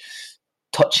Scottish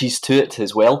touches to it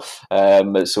as well,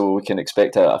 so we can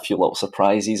expect a few little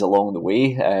surprises along the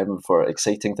way for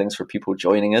exciting things for people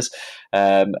joining us,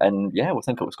 and yeah, we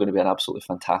think it was going to be an absolutely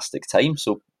fantastic time,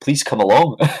 so please come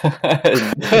along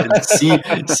and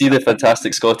see the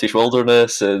fantastic Scottish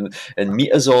wilderness and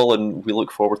meet us all, and we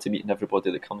look forward to meeting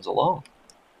everybody that comes along.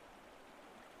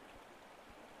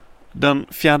 Den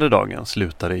fjärde dagen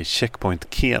slutade i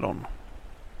Checkpoint Keron.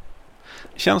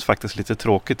 Känns faktiskt lite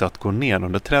tråkigt att gå ner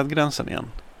under trädgränsen igen.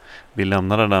 Vi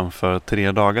lämnade den för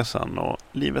 3 dagar sedan och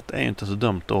livet är ju inte så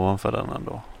dumt ovanför den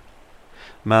ändå.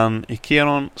 Men i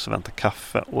Keron så väntar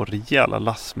kaffe och rejäla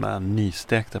lass med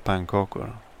nystekta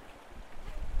pannkakor.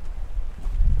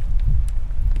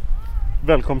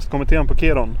 Välkomstkommittén på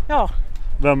Keron. Ja.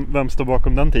 Vem står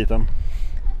bakom den titeln?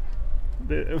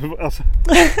 Alltså.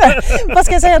 Vad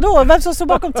ska jag säga då? Vem som står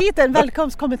bakom titeln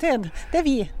Välkomstkommittén? Det är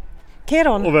vi.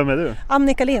 Keron. Och vem är du?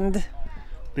 Annika Lind.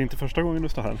 Det är inte första gången du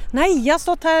står här? Nej, jag har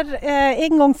stått här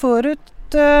en gång förut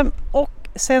och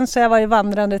sen så har jag varit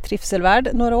vandrande trivselvärd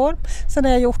några år. Sen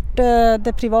har jag gjort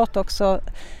det privat också,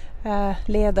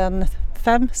 leden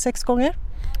 5-6 gånger.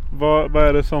 Vad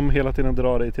är det som hela tiden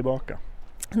drar dig tillbaka?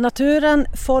 Naturen,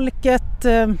 folket,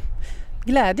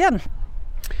 glädjen.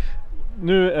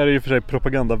 Nu är det ju för sig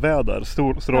propagandaväder,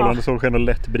 strålande solsken och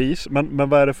lätt bris. Men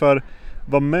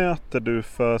vad möter du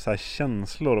för så här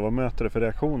känslor och vad möter du för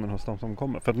reaktioner hos de som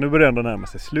kommer? För att nu börjar ändå närma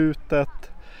sig slutet.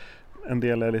 En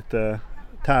del är lite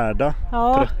tärda,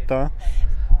 trötta.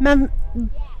 Men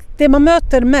det man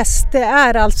möter mest, det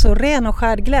är alltså ren och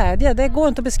skär glädje. Det går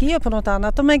inte att beskriva på något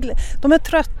annat. De är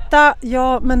trötta,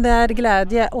 ja, men det är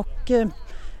glädje och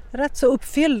rätt så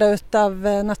uppfyllda utav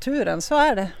naturen. Så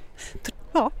är det.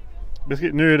 Ja.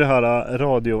 Nu är det här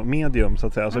radiomedium så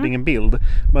att säga, alltså det är ingen bild.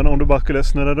 Men om du bara skulle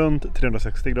snurra runt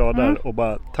 360 grader och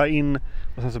bara ta in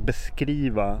och sen så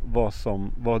beskriva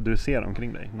vad du ser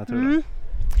omkring dig, naturen.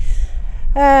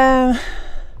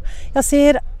 Jag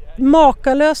ser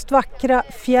makalöst vackra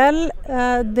fjäll,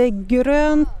 det är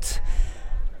grönt,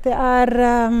 det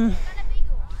är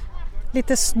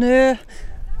lite snö.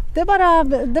 Det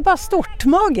är bara stort,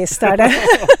 magiskt är det.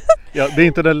 Ja, det är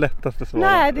inte det lättaste svaret.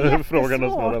 Nej, det är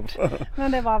jättesvårt.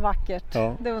 Men det var vackert.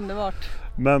 Ja. Det är underbart.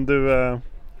 Men du,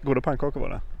 goda pannkakor var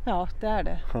det? Ja, det är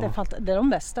det. Ja. Det är de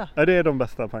bästa. Ja, det är de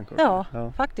bästa pannkakorna.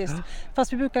 Ja, faktiskt.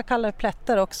 Fast vi brukar kalla det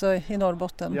plättar också i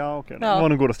Norrbotten. Ja, okej. Det var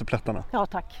de godaste plättarna. Ja,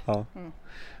 tack. Ja.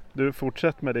 Du,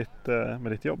 fortsätt med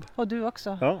ditt jobb. Och du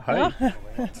också. Ja, hej.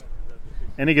 Ja.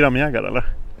 Är ni gramjägare eller?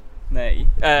 Nej,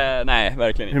 nej,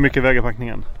 verkligen inte. Hur mycket väger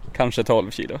packningen? Kanske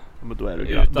 12 kilo. Men då är du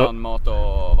utan mat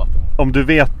och vatten. Om du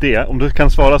vet det, om du kan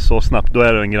svara så snabbt, då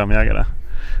är du en gramjägare.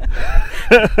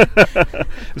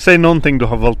 Säg någonting du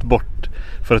har valt bort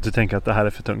för att du tänker att det här är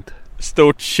för tungt.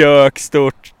 Stort kök,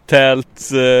 stort tält,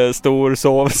 stor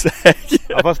sovsäck.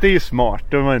 Ja, fast det är ju smart.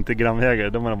 Då är man inte gramjägare,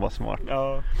 då är man bara smart.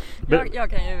 Ja. Jag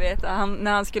kan ju veta,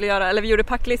 när han skulle göra, eller vi gjorde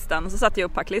packlistan, så satte jag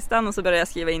upp packlistan och så började jag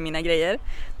skriva in mina grejer.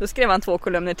 Då skrev han 2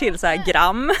 kolumner till, så här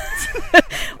gram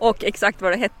och exakt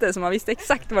vad det hette, så man visste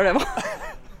exakt vad det var.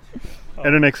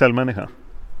 Är du en Excel-människa?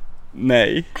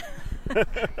 Nej.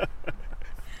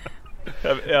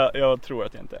 jag tror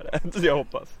att jag inte är det, så jag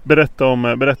hoppas. Berätta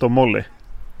om Molly.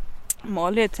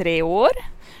 Molly är 3 år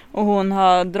och hon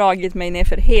har dragit mig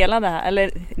nerför hela det här,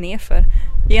 eller nerför,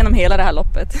 genom hela det här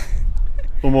loppet.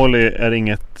 Och Molly är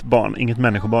inget barn, inget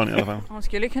människobarn i alla fall. Hon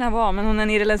skulle kunna vara, men hon är en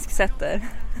irländsk setter.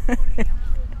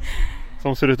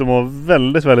 Som ser ut att må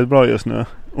väldigt, väldigt bra just nu.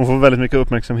 Hon får väldigt mycket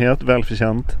uppmärksamhet,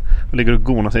 välförtjänt. Och ligger och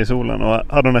gonar sig i solen.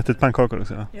 Och hade hon ätit pannkakor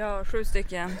också? Ja, 7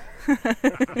 stycken.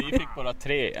 Vi fick bara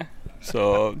 3.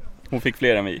 Så hon fick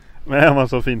fler än vi. Men är man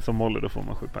så fin som Molly, då får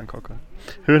man 7 pannkakor.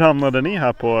 Hur hamnade ni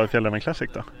här på Fjällräven Classic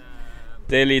då?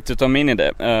 Det är lite utav min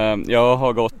idé. Jag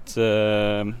har gått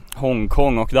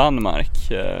Hongkong och Danmark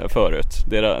förut.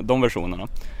 De versionerna.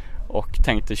 Och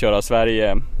tänkte köra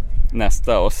Sverige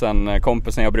nästa. Och sen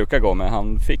kompisen jag brukar gå med,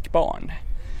 han fick barn.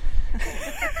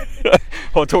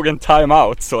 Och tog en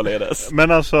time-out således.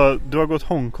 Men alltså, du har gått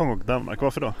Hongkong och Danmark.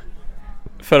 Varför då?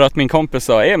 För att min kompis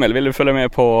sa, Emil, vill du följa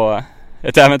med på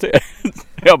ett äventyr?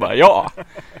 Jag bara, ja.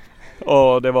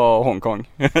 Och det var Hongkong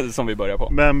som vi började på.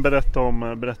 Men berätta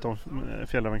om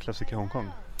Fjällräven Classic i Hongkong.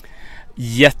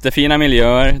 Jättefina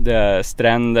miljöer. Det är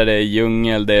stränder, det är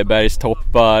djungel, det är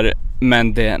bergstoppar.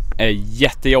 Men det är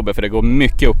jättejobbigt för det går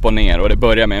mycket upp och ner. Och det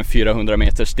börjar med en 400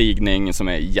 meters stigning som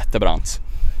är jättebrant.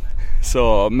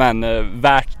 Så, men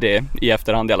värt det i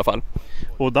efterhand i alla fall.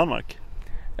 Och Danmark?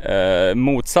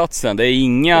 Motsatsen, det är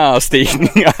inga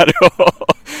stigningar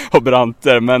och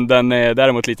branter, men den är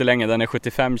däremot lite längre. Den är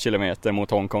 75 kilometer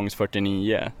mot Hongkongs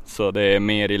 49, så det är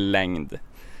mer i längd.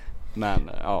 Men,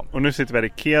 ja. Och nu sitter vi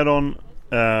i Keron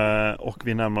och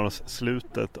vi närmar oss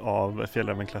slutet av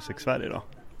Fjällräven Classic Sverige då.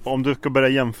 Om du ska börja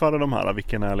jämföra de här,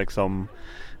 vilken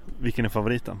är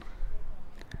favoriten?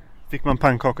 Fick man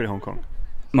pannkakor i Hongkong?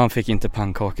 Man fick inte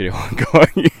pannkakor i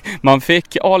Hongkong. Man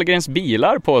fick Ahlgrens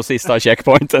bilar på sista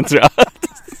checkpointen, tror jag.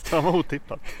 Det var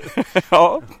otippat.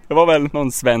 Ja, det var väl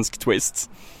någon svensk twist.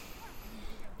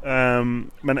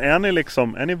 Men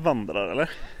är ni vandrare eller?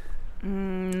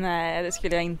 Nej, det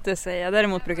skulle jag inte säga.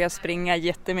 Däremot brukar jag springa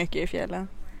jättemycket i fjällen.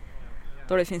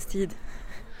 Då det finns tid.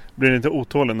 Blir ni inte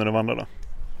otålig när du vandrar då?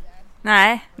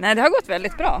 Nej, det har gått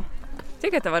väldigt bra.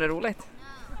 Tycker att det var roligt.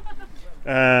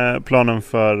 Planen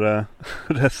för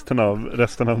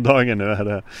resten av dagen nu är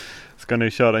det, ska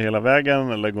ni köra hela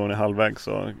vägen eller går ni halvvägs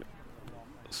så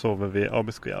sover vi i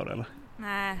Abiskojaure eller?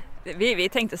 Nej, vi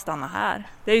tänkte stanna här.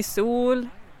 Det är ju sol.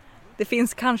 Det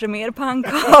finns kanske mer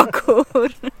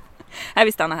pannkakor. Nej,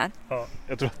 vi stannar här. Ja,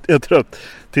 jag tror att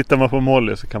tittar man på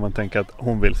Molly så kan man tänka att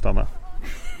hon vill stanna.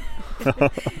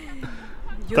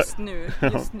 Just nu.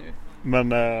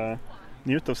 Men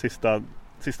njut av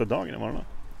sista dagen imorgon då.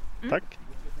 Tack.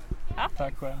 Ja.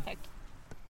 Tack själv. Tack.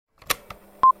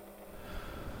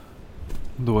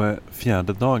 Då är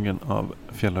 4:e dagen av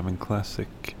Fjällräven Classic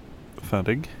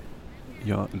färdig.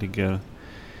 Jag ligger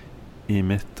i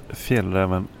mitt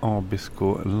Fjällräven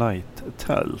Abisko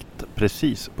Light-tält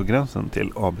precis på gränsen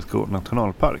till Abisko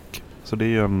nationalpark. Så det är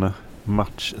ju en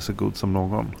match så god som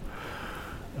någon.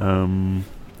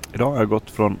 Idag har jag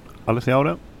gått från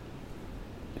Alesjaure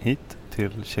hit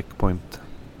till checkpoint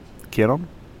Keron.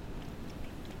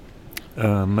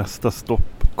 Nästa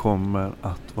stopp kommer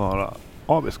att vara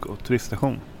Abisko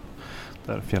turiststation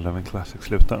där Fjällräven Classic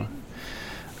slutar.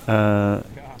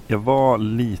 Jag var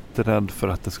lite rädd för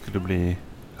att det skulle bli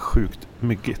sjukt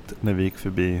myggigt när vi gick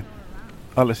förbi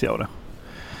Alesjaure.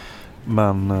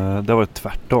 Men det var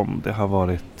tvärtom. Det har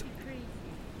varit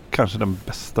kanske den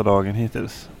bästa dagen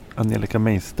hittills. Angelica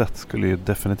Mejstedt skulle ju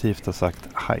definitivt ha sagt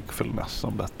hikefulness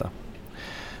om detta.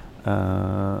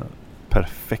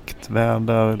 Perfekt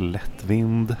väder, lätt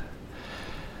vind,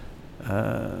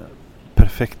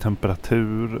 perfekt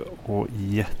temperatur och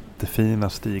jättefina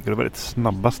stigar och väldigt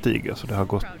snabba stigar, så det har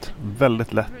gått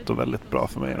väldigt lätt och väldigt bra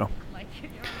för mig då.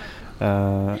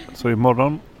 Så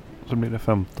imorgon så blir det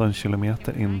 15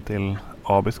 kilometer in till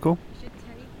Abisko.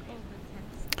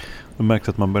 Det märks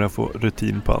att man börjar få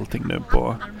rutin på allting nu.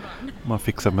 Man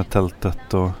fixar med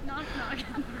tältet och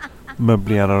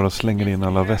möblerar och slänger in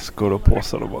alla väskor och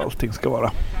påsar och vad allting ska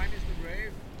vara.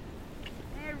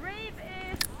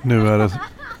 Nu är det,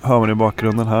 hör man i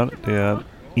bakgrunden här, det är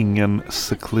ingen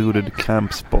secluded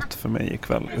camp spot för mig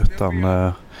ikväll, utan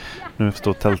nu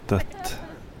står tältet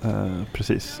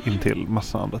precis intill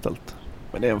massa andra tält.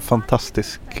 Men det är en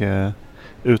fantastisk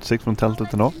utsikt från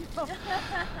tältet idag,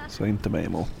 så inte mig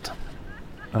emot.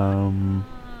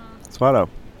 Så är det.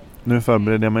 Nu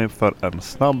förbereder jag mig för en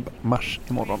snabb marsch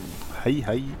imorgon. Hej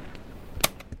hej!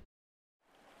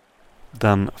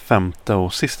 Den 5:e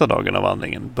och sista dagen av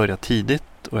vandringen börjar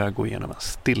tidigt och jag går igenom en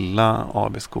stilla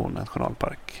Abisko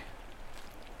nationalpark.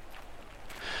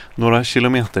 Några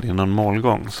kilometer innan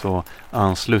målgång så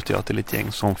ansluter jag till ett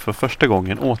gäng som för första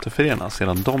gången återförenas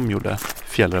sedan de gjorde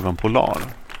Fjällräven Polar.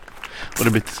 Och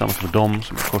det blir tillsammans med dem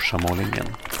som jag korsar mållinjen.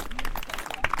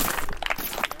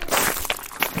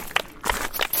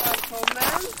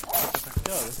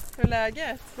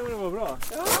 läget? Jo, det var bra.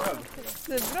 Ja,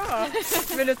 det är bra.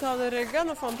 Vill du ta av dig ryggen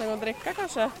och få någonting att dricka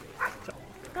kanske?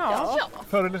 Ja.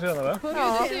 Förr eller senare.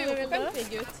 Ja. Du ser ju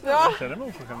oförskämtig ut. Ja. Jag känner mig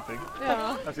oförskämtig.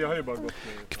 Ja. Alltså jag har ju bara gått.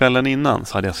 Kvällen innan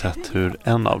så hade jag sett hur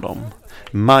en av dem,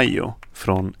 Majo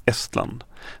från Estland,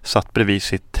 satt bredvid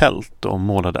sitt tält och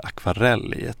målade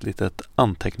akvarell i ett litet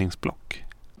anteckningsblock.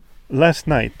 Last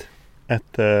night at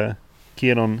the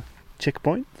Kiron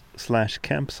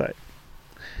checkpoint/campsite,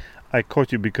 I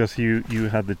caught you because you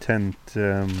had the tent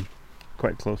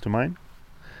quite close to mine,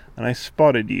 and I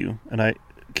spotted you, and I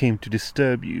came to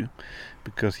disturb you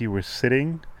because you were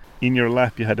sitting in your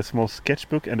lap. You had a small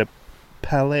sketchbook and a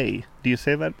palette. Do you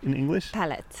say that in English?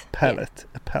 Palette. Palette.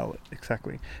 Yeah. A palette,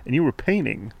 exactly. And you were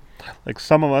painting. Like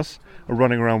some of us are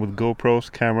running around with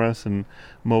GoPros, cameras, and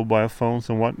mobile phones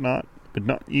and whatnot, but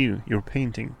not you. You're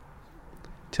painting.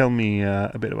 Tell me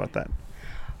a bit about that.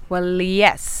 Well,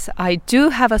 yes, I do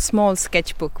have a small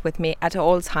sketchbook with me at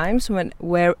all times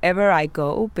wherever I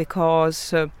go,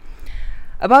 because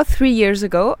about 3 years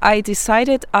ago I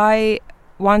decided I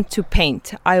want to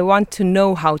paint. I want to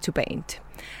know how to paint.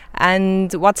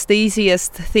 And what's the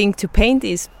easiest thing to paint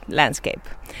is landscape.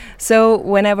 So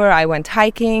whenever I went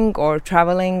hiking or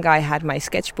traveling, I had my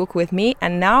sketchbook with me,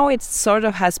 and now it sort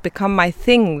of has become my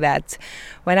thing that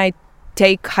when I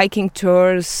take hiking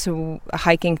tours,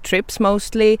 hiking trips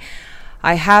mostly,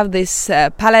 I have this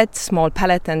small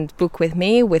palette and book with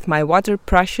me with my water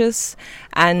brushes,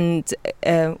 and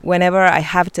whenever I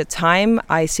have the time,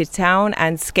 I sit down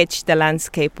and sketch the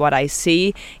landscape, what I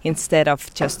see, instead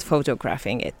of just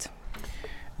photographing it.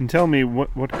 And tell me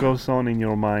what goes on in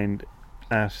your mind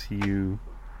as you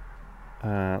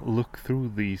look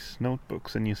through these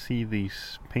notebooks and you see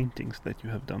these paintings that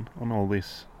you have done on all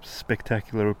these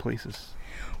spectacular places.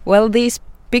 Well, these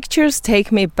pictures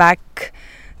take me back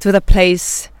to the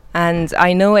place, and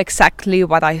I know exactly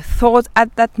what I thought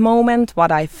at that moment,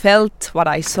 what I felt, what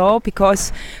I saw,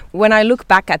 because when I look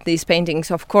back at these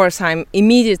paintings, of course, I'm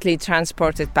immediately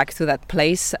transported back to that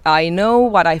place. I know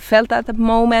what I felt at the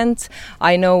moment,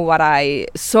 I know what I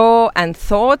saw and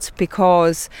thought,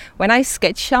 because when I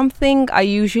sketch something, I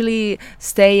usually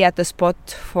stay at the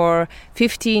spot for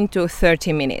 15 to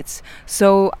 30 minutes.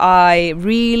 So I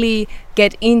really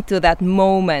get into that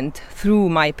moment through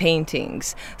my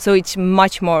paintings. So it's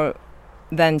much more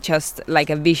than just like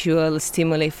a visual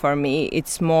stimuli for me.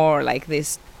 It's more like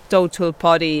this total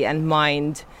body and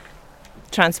mind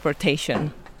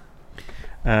transportation.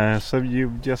 So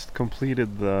you've just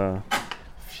completed the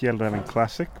Fjällräven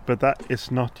Classic, but that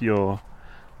is not your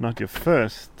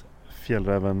first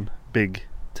Fjällräven big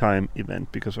time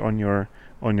event, because on your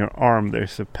arm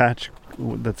there's a patch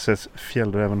that says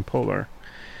Fjällräven Polar.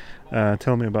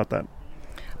 Tell me about that.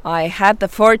 I had the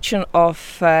fortune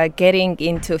of getting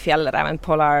into Fjällräven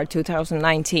Polar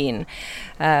 2019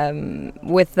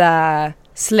 with the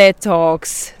sled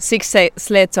talks, 6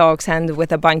 sled talks, and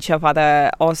with a bunch of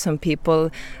other awesome people.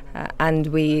 And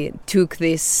we took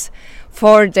this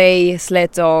 4-day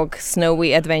sled talk,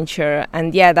 snowy adventure.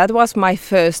 And yeah, that was my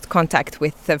first contact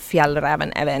with the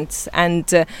Fjällräven events. And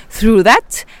through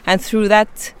that,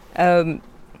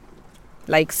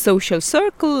 like social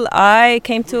circle, I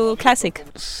came to Classic.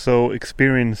 So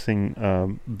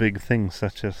experiencing big things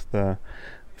such as the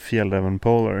Fjällräven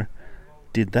Polar,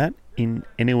 did that in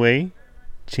any way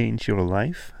change your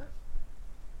life?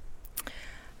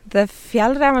 The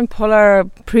Fjällräven Polar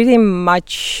pretty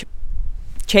much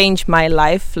changed my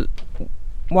life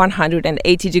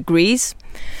 180 degrees.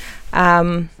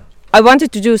 I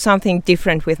wanted to do something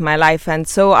different with my life, and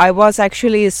so I was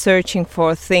actually searching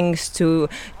for things to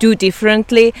do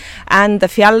differently, and the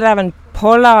Fjällräven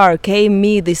Polar gave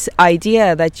me this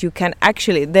idea that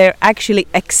there actually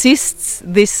exists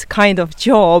this kind of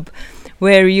job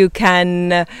where you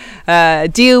can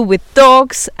deal with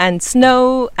dogs and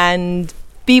snow and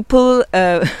people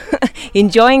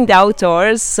enjoying the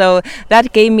outdoors. So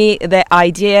that gave me the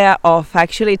idea of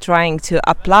actually trying to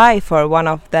apply for one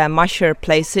of the musher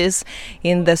places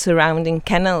in the surrounding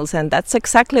kennels, and that's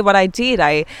exactly what I did.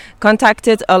 I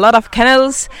contacted a lot of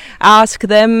kennels, asked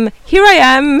them, here I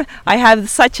am, I have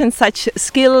such and such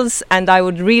skills and I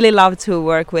would really love to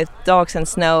work with dogs and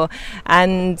snow.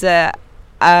 And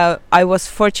I was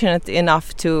fortunate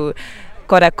enough to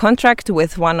got a contract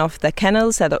with one of the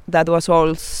kennels that was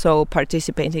also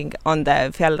participating on the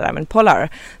Fjällräven Polar.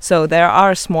 So there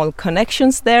are small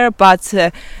connections there, but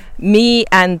me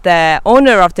and the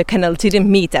owner of the kennel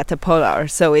didn't meet at the Polar,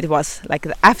 so it was like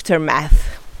the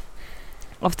aftermath.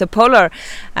 of the polar.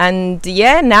 And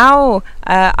yeah, now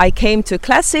I came to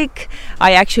Classic.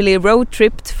 I actually road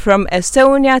tripped from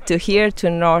Estonia to here to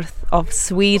north of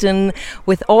Sweden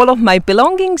with all of my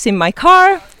belongings in my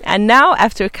car. And now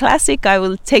after Classic I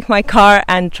will take my car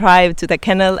and drive to the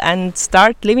kennel and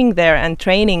start living there and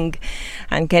training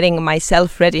and getting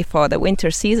myself ready for the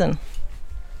winter season.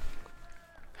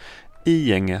 I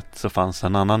gänget så fanns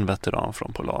en annan veteran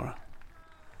från Polar.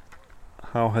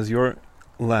 How has your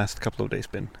last couple of days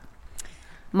been?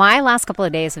 My last couple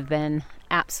of days have been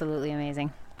absolutely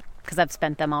amazing because I've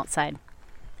spent them outside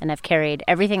and I've carried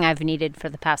everything I've needed for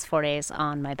the past 4 days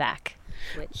on my back,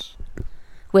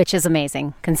 which is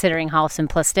amazing considering how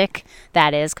simplistic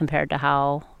that is compared to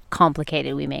how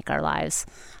complicated we make our lives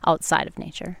outside of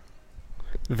nature.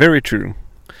 Very true.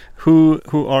 Who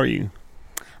are you?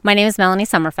 My name is Melanie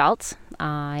Sommerfelt.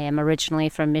 I am originally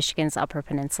from Michigan's Upper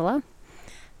Peninsula,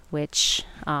 which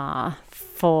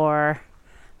for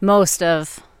most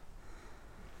of,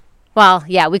 well,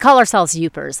 yeah, we call ourselves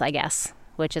Yoopers, I guess,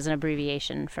 which is an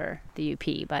abbreviation for the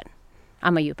UP, but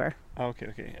I'm a Yooper.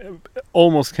 Okay.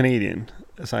 Almost Canadian,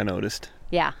 as I noticed.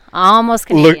 Yeah, almost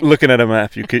Canadian. Looking at a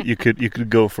map, you could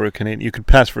go for a Canadian. You could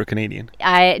pass for a Canadian.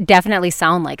 I definitely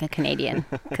sound like a Canadian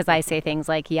because I say things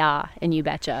like "yeah" and "you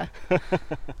betcha."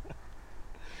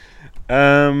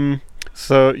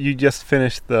 So you just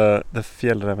finished the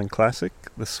Fjällräven Classic,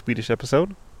 the Swedish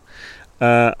episode.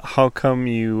 How come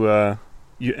you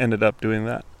ended up doing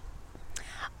that?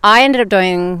 I ended up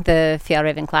doing the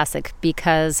Fjällräven Classic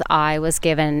because I was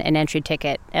given an entry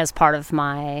ticket as part of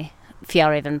my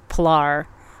Fjällräven Polar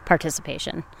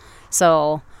participation.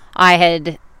 So I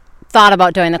had thought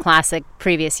about doing the Classic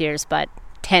previous years, but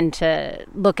tend to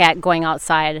look at going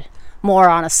outside more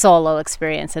on a solo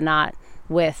experience and not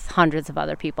with hundreds of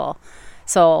other people.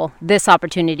 So this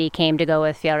opportunity came to go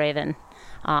with Fjällräven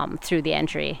through the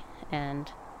entry,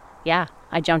 and yeah,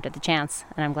 I jumped at the chance,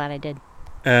 and I'm glad I did.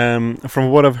 From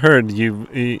what I've heard, you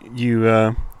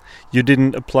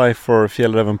didn't apply for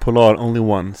Fjällräven Polar only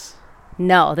once.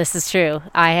 No, this is true.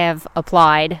 I have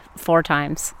applied 4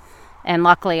 times, and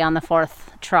luckily on the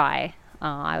 4th try,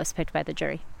 I was picked by the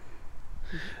jury.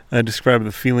 Describe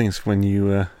the feelings when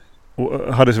you.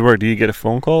 How does it work? Do you get a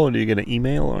phone call, or do you get an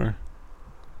email, or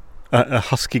a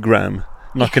huskygram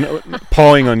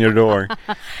pawing on your door?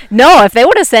 No, if they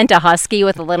would have sent a husky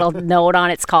with a little note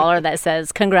on its collar that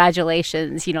says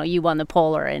 "Congratulations, you won the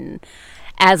polar," and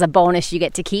as a bonus you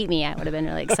get to keep me, I would have been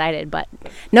really excited. But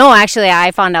no, actually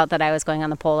I found out that I was going on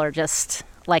the polar just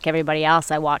like everybody else.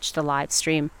 I watched the live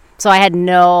stream, so I had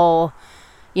no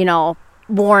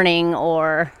warning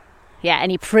or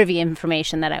any privy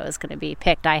information that I was going to be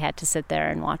picked. I had to sit there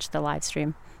and watch the live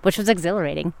stream, which was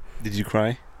exhilarating. Did you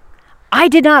cry? I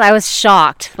did not. I was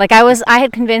shocked. I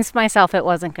had convinced myself it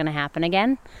wasn't going to happen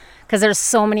again because there's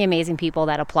so many amazing people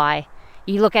that apply.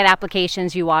 You look at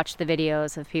applications, you watch the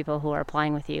videos of people who are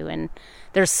applying with you, and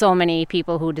there's so many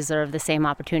people who deserve the same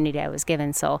opportunity I was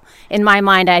given. So in my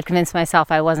mind, I had convinced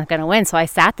myself I wasn't going to win, so I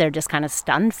sat there just kind of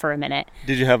stunned for a minute.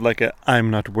 Did you have like a "I'm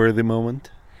not worthy" moment?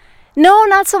 No,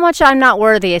 not so much I'm not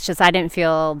worthy. It's just I didn't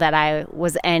feel that I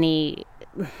was any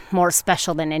more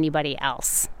special than anybody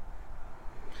else.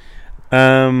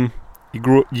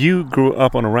 You grew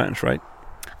up on a ranch, right?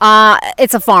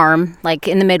 It's a farm. Like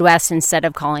in the Midwest, instead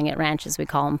of calling it ranches, we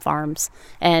call them farms.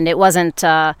 And it wasn't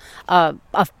a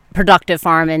productive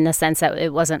farm in the sense that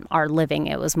it wasn't our living.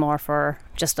 It was more for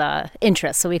just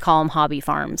interest. So we call them hobby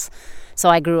farms. So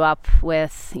I grew up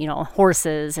with,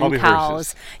 horses and hobby cows.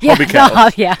 Horses. Yeah, hobby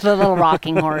cows. The little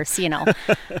rocking horse, No,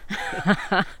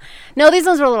 these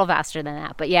ones were a little faster than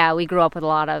that. But yeah, we grew up with a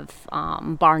lot of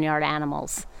barnyard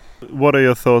animals. What are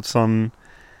your thoughts on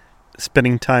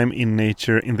spending time in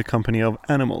nature in the company of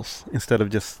animals instead of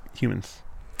just humans?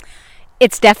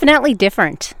 It's definitely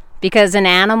different because an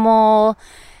animal,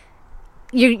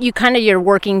 you're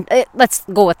working, let's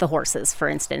go with the horses, for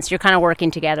instance. You're kind of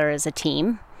working together as a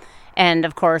team. And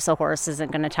of course, a horse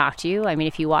isn't going to talk to you. I mean,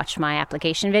 if you watch my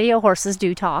application video, horses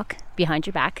do talk behind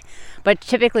your back, but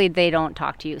typically they don't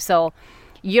talk to you. So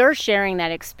you're sharing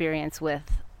that experience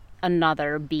with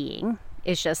another being.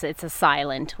 It's a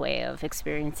silent way of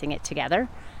experiencing it together,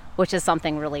 which is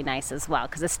something really nice as well,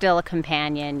 because it's still a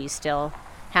companion. You still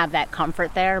have that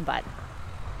comfort there, but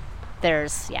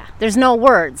there's no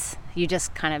words. You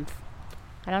just kind of,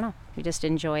 you just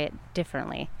enjoy it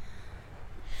differently.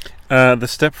 The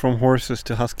step from horses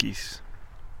to huskies.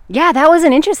 Yeah, that was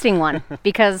an interesting one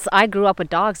because I grew up with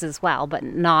dogs as well, but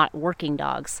not working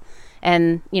dogs.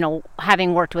 And,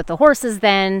 having worked with the horses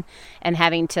then and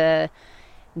having to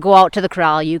go out to the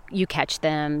corral, you catch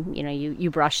them, you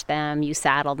brush them, you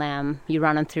saddle them, you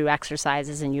run them through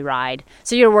exercises, and you ride.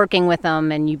 So you're working with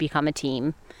them and you become a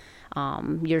team.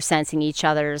 You're sensing each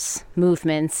other's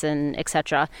movements and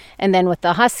etc. And then with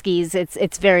the Huskies,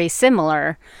 it's very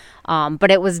similar,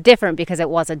 but it was different because it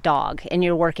was a dog, and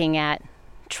you're working at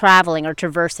traveling or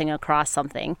traversing across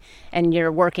something, and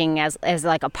you're working as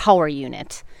like a power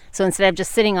unit. So instead of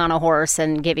just sitting on a horse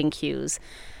and giving cues,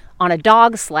 on a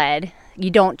dog sled, you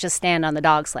don't just stand on the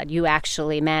dog sled. You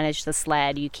actually manage the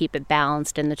sled. You keep it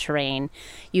balanced in the terrain.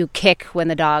 You kick when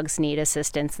the dogs need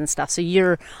assistance and stuff. So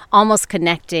you're almost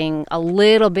connecting a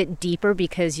little bit deeper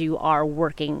because you are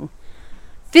working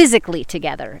physically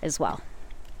together as well.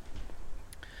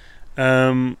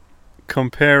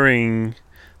 Comparing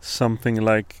something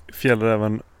like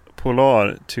Fjällräven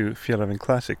Polar to Fjällräven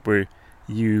Classic, where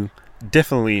you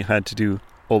definitely had to do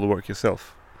all the work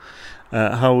yourself.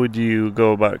 How would you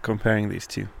go about comparing these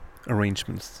two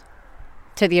arrangements?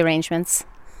 To the arrangements?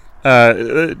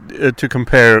 To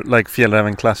compare like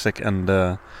Fjällräven Classic and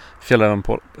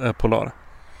Fjällräven Polar.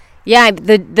 Yeah,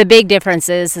 the big difference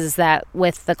is that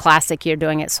with the Classic you're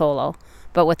doing it solo,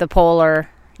 but with the Polar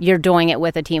you're doing it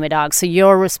with a team of dogs. So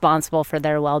you're responsible for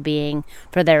their well-being,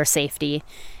 for their safety.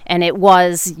 And it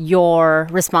was your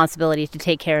responsibility to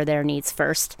take care of their needs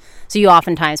first. So you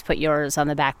oftentimes put yours on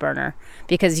the back burner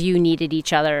because you needed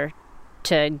each other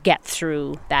to get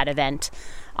through that event.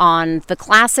 On the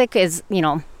Classic is,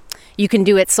 you can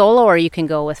do it solo or you can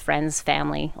go with friends,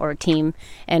 family, or a team.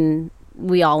 And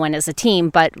we all went as a team,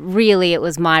 but really it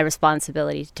was my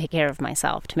responsibility to take care of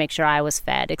myself, to make sure I was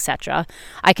fed, etc.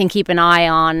 I can keep an eye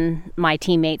on my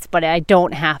teammates, but I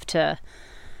don't have to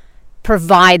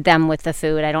provide them with the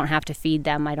food. I don't have to feed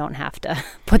them. I don't have to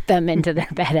put them into their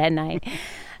bed at night.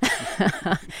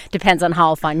 Depends on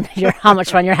how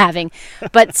much fun you're having.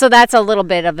 But so that's a little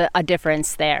bit of a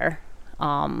difference there.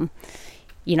 The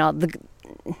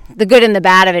good and the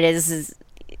bad of it is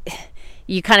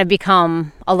you kind of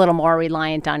become a little more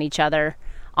reliant on each other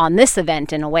on this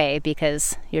event in a way,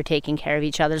 because you're taking care of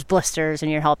each other's blisters and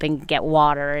you're helping get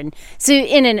water. And so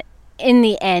in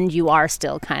the end, you are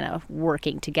still kind of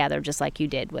working together just like you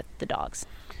did with the dogs.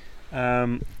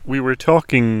 We were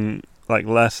talking like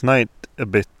last night a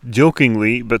bit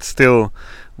jokingly, but still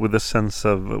with a sense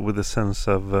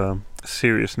of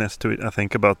seriousness to it, I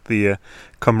think, about the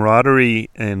camaraderie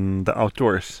in the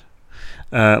outdoors.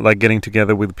 Like getting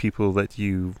together with people that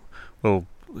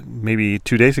maybe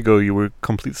 2 days ago you were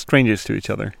complete strangers to each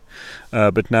other.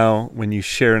 But now when you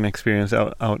share an experience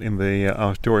out in the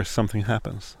outdoors, something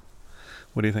happens.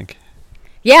 What do you think?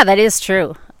 Yeah, that is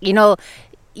true.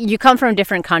 You come from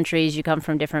different countries, you come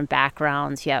from different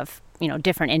backgrounds, you have,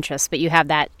 different interests, but you have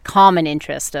that common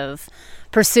interest of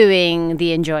pursuing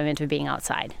the enjoyment of being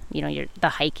outside. You're the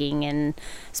hiking and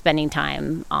spending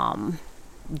time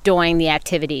doing the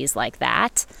activities like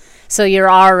that. So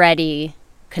you're already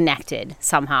connected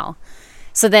somehow.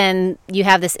 So then you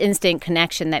have this instant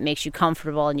connection that makes you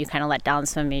comfortable, and you kind of let down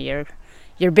some of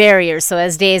your barriers. So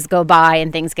as days go by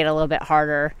and things get a little bit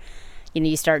harder,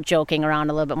 you start joking around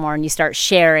a little bit more, and you start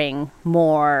sharing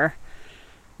more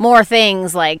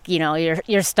things like,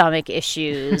 your stomach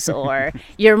issues, or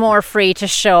you're more free to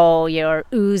show your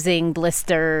oozing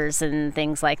blisters and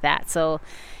things like that. So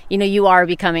you are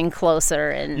becoming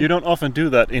closer. And you don't often do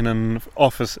that in an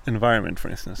office environment, for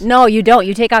instance. No, you don't.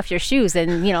 You take off your shoes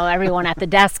and, everyone at the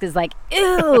desk is like,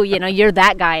 ew, you're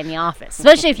that guy in the office.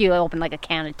 Especially if you open like a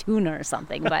can of tuna or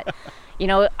something. But,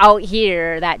 out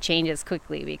here that changes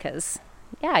quickly because,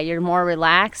 you're more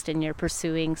relaxed and you're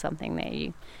pursuing something that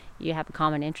you have a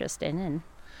common interest in.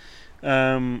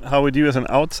 And how would you as an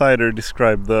outsider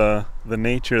describe the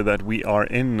nature that we are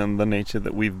in and the nature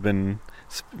that we've been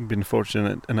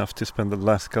fortunate enough to spend the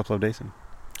last couple of days in?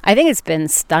 I think it's been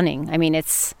stunning. I mean,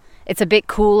 it's a bit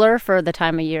cooler for the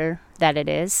time of year that it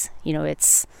is.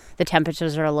 The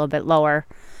temperatures are a little bit lower,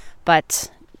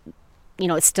 but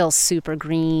it's still super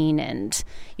green, and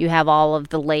you have all of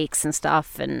the lakes and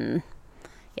stuff. And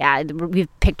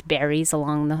we've picked berries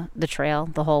along the trail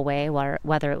the whole way,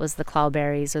 whether it was the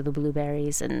cloudberries or the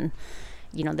blueberries. And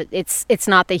it's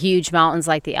not the huge mountains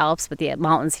like the Alps, but the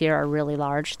mountains here are really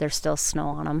large. There's still snow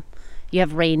on them. You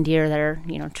have reindeer that are,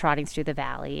 trotting through the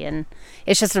valley, and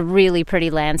it's just a really pretty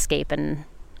landscape. And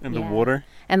the water?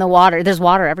 And the water. There's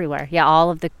water everywhere. Yeah, all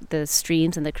of the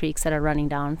streams and the creeks that are running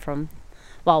down from,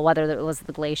 whether it was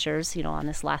the glaciers, on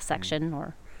this last section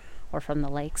or from the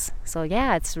lakes. So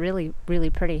it's really, really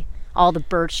pretty. All the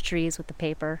birch trees with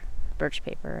the birch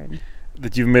paper. And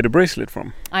that you've made a bracelet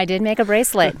from. I did make a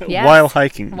bracelet, yes. While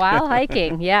hiking. While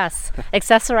hiking, yes.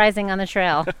 Accessorizing on the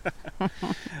trail.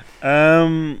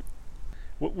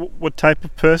 What type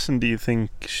of person do you think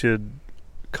should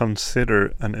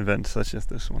consider an event such as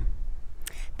this one?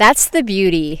 That's the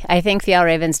beauty. I think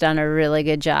Fjällräven's done a really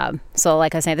good job. So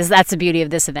like I was saying, that's the beauty of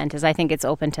this event, is I think it's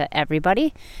open to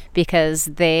everybody because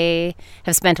they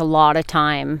have spent a lot of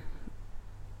time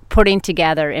putting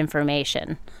together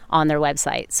information on their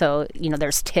website. So,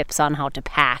 there's tips on how to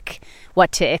pack,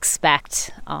 what to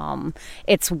expect.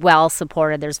 It's well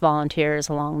supported. There's volunteers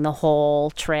along the whole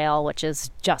trail, which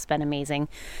has just been amazing.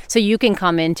 So you can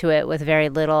come into it with very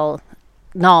little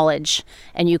knowledge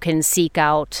and you can seek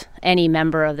out any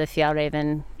member of the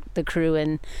Fjällräven, the crew,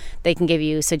 and they can give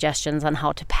you suggestions on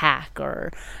how to pack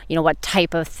or what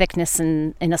type of thickness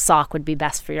in a sock would be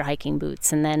best for your hiking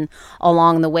boots. And then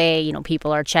along the way,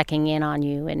 people are checking in on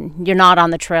you and you're not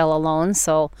on the trail alone.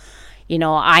 So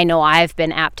I know I've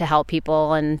been apt to help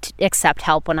people and accept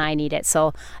help when I need it.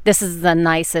 So this is a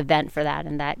nice event for that,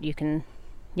 and that you can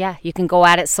go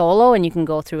at it solo and you can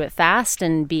go through it fast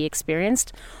and be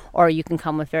experienced, or you can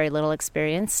come with very little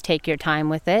experience, take your time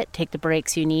with it, take the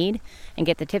breaks you need, and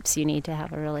get the tips you need to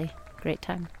have a really great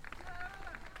time.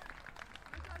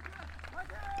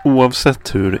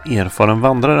 Oavsett hur erfaren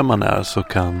vandrare man är så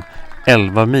kan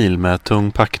 11 mil med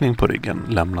tung packning på ryggen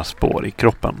lämna spår i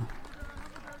kroppen.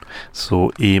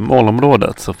 Så i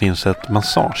målområdet så finns ett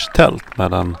massagetält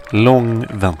med en lång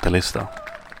väntelista.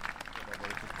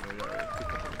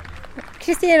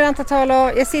 Kristina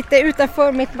Rantatalo, jag sitter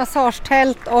utanför mitt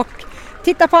massagetält och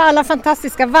tittar på alla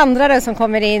fantastiska vandrare som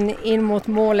kommer in mot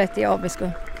målet i Abisko.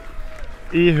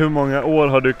 I hur många år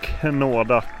har du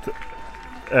knådat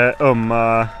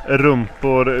ömma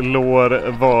rumpor,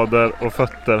 lår, vader och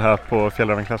fötter här på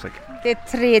Fjällräven Classic? Det är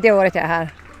 3:e året jag är här.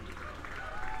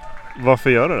 Varför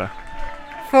gör du det?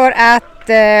 För att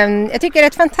jag tycker det är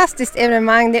ett fantastiskt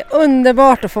evenemang. Det är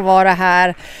underbart att få vara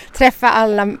här, träffa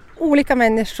alla olika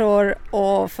människor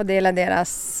och få dela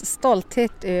deras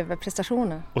stolthet över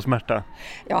prestationen. Och smärta?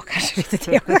 Ja, kanske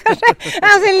lite det.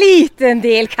 Alltså en liten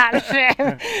del kanske.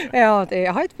 Ja,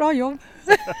 jag har ett bra jobb.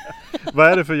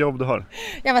 Vad är det för jobb du har?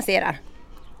 Jag masserar.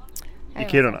 I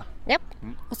Kiruna? Ja,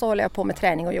 och så håller jag på med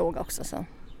träning och yoga också. Så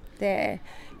det är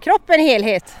kroppen i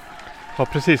helhet. Har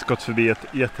precis gått förbi ett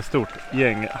jättestort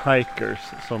gäng hikers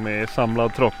som är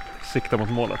samlad tropp, siktar mot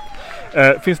målet.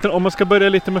 Finns det, om man ska börja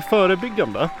lite med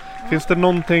förebyggande, finns det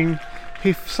någonting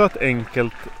hyfsat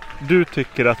enkelt du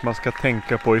tycker att man ska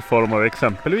tänka på i form av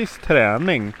exempelvis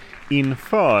träning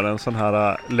inför en sån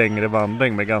här längre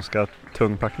vandring med ganska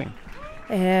tung packning?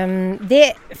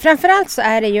 Framförallt så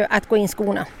är det ju att gå in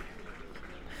skorna.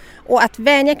 Och att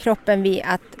vänja kroppen vid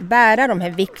att bära de här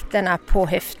vikterna på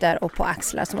höfter och på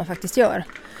axlar som man faktiskt gör.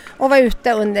 Och vara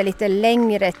ute under lite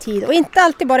längre tid och inte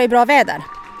alltid bara i bra väder.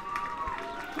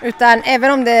 Utan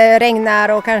även om det regnar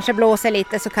och kanske blåser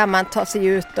lite så kan man ta sig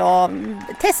ut och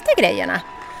testa grejerna.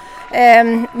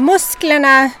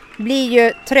 Musklerna blir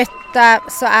ju trötta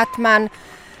så att man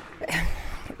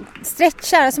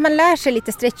stretchar, alltså man lär sig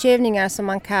lite stretchövningar som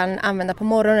man kan använda på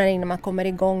morgonen innan man kommer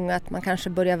igång. Att man kanske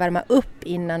börjar värma upp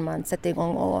innan man sätter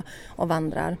igång och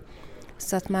vandrar.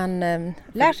 Så att man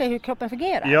lär sig hur kroppen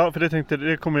fungerar. Ja, för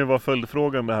det kommer ju vara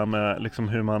följdfrågan det här med liksom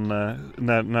hur man,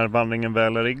 när vandringen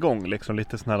väl är igång, liksom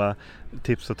lite sådana här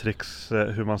tips och tricks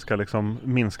hur man ska liksom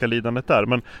minska lidandet där.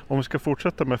 Men om vi ska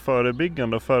fortsätta med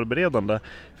förebyggande och förberedande,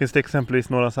 finns det exempelvis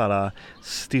några så här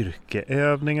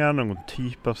styrkeövningar, någon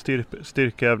typ av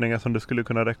styrkeövningar som du skulle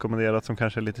kunna rekommendera som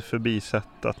kanske är lite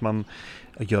förbisett, att man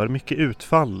gör mycket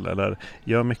utfall eller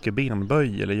gör mycket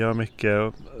benböj eller gör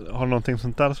mycket, har någonting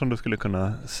sånt där som du skulle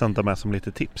kunna sända med som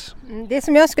lite tips? Det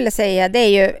som jag skulle säga, det är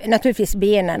ju naturligtvis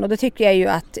benen, och då tycker jag ju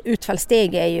att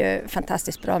utfallssteg är ju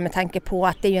fantastiskt bra med tanke på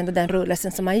att det är ju ändå den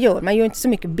rörelsen som man gör. Man gör inte så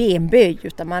mycket benböj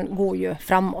utan man går ju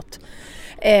framåt.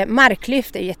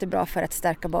 Marklyft är jättebra för att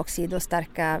stärka baksida och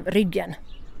stärka ryggen.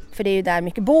 För det är ju där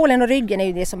mycket, bålen och ryggen är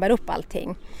ju det som bär upp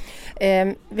allting.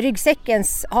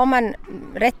 Ryggsäckens, har man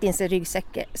rätt in sig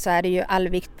ryggsäck så är det ju all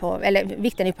vikt på, eller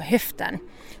vikten är på höften.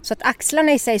 Så att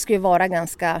axlarna i sig ska ju vara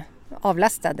ganska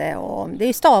avlastade, och det är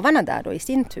ju stavarna där då i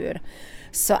sin tur.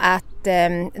 Så att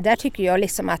där tycker jag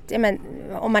liksom att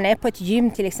om man är på ett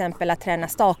gym till exempel, att träna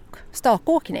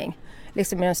stakåkning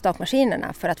liksom med de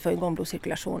stakmaskinerna för att få igång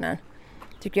blodcirkulationen,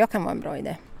 tycker jag kan vara en bra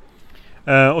idé.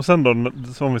 Och sen då,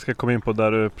 som vi ska komma in på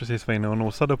där du precis var inne och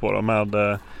nosade på då, med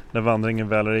när vandringen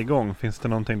väl är igång, finns det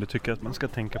någonting du tycker att man ska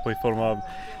tänka på i form av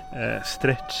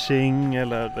stretching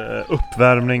eller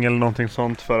uppvärmning eller någonting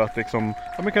sånt för att liksom,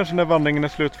 ja, men kanske när vandringen är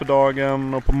slut för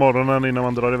dagen och på morgonen innan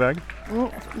man drar iväg?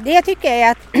 Det jag tycker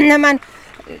är att när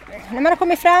man har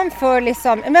kommit fram för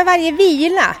liksom, med varje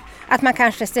vila, att man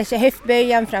kanske stretchar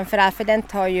höftböjen framförallt, för den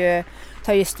tar ju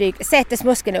tar ju stryk.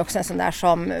 Sätesmuskeln är också en sån där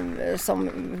som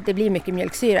det blir mycket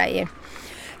mjölksyra i.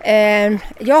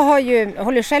 Jag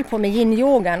håller själv på med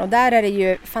yin-yogan och där är det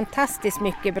ju fantastiskt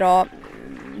mycket bra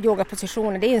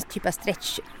yogapositioner. Det är en typ av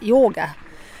stretch-yoga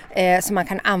som man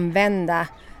kan använda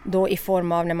då i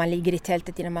form av när man ligger i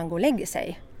tältet innan man går och lägger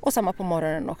sig. Och samma på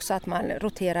morgonen också, att man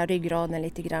roterar ryggraden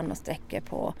lite grann och sträcker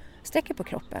på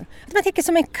kroppen. Att man tänker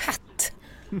som en katt.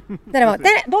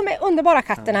 De är underbara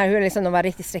katterna, hur liksom de bara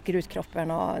riktigt sträcker ut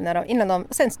kroppen och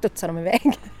sen studsar de iväg.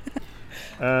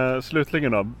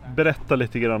 Slutligen då, berätta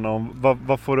lite grann om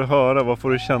vad får du höra, vad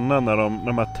får du känna när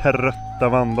de här trötta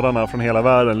vandrarna från hela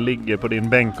världen ligger på din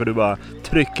bänk och du bara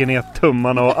trycker ner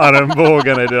tummarna och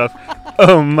armbågarna i deras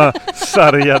ömma,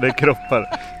 sargade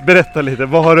kroppar. Berätta lite,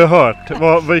 vad har du hört?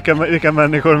 Vilka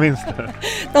människor minns du?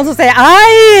 De som säger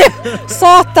aj,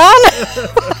 satan!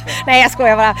 Nej, jag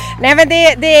skojar bara. Nej, men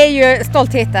det är ju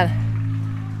stoltheten.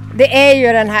 Det är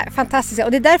ju den här fantastiska,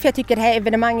 och det är därför jag tycker det här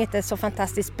evenemanget är så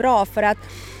fantastiskt bra, för att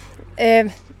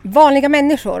vanliga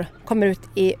människor kommer ut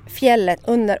i fjället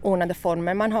under ordnade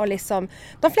former. Man har liksom,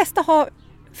 de flesta har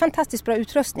fantastiskt bra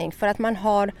utrustning för att man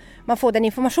får den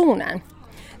informationen.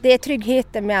 Det är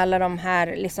tryggheten med alla de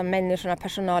här liksom människorna,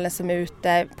 personalen som är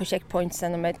ute på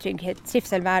checkpointsen och med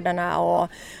trivselvärdarna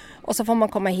och så får man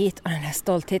komma hit och den här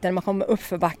stoltheten när man kommer upp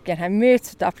för backen här,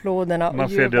 möts av applåderna. Man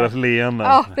ser deras leenden.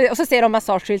 Ja, och så ser de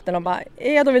massageskylten och bara,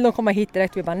 då vill de komma hit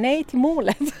direkt. Vi bara, nej till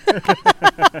målet. Sen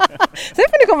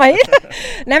får ni komma hit.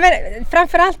 Nej, men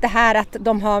framförallt det här att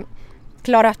de har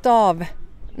klarat av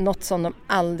något som de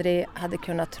aldrig hade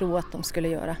kunnat tro att de skulle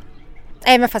göra.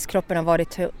 Även fast kroppen har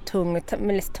varit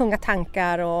tunga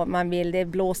tankar och det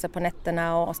blåser på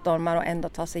nätterna och stormar och ändå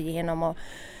ta sig igenom. Och,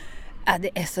 det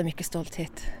är så mycket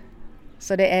stolthet.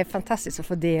 Så det är fantastiskt att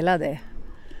få dela det.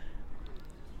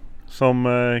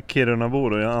 Som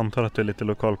Kirunabor, och jag antar att du är lite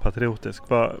lokalpatriotisk.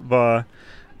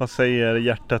 Vad säger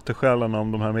hjärtat och själen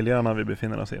om de här miljöerna vi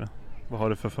befinner oss i? Vad har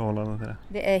du för förhållanden till det?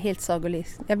 Det är helt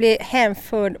sagolikt. Jag blir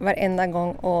hänförd varenda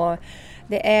gång och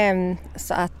det är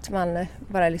så att man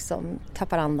bara liksom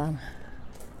tappar andan.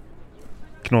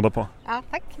 Knåda på. Ja,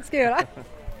 tack. Det ska jag göra.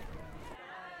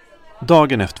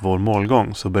 Dagen efter vår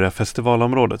målgång så börjar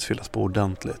festivalområdet fyllas på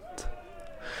ordentligt.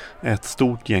 Ett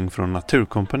stort gäng från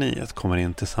Naturkompaniet kommer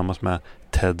in tillsammans med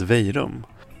Ted Weirum,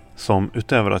 som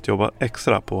utöver att jobba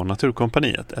extra på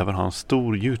Naturkompaniet även har en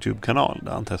stor YouTube-kanal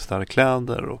där han testar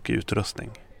kläder och utrustning.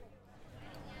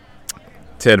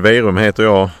 Ted Weirum heter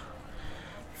jag.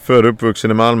 Född och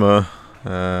uppvuxen i Malmö.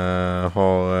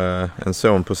 Har en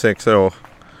son på 6 år.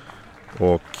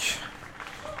 Och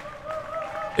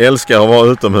älskar att vara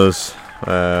utomhus.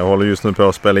 Håller just nu på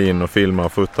att spela in och filma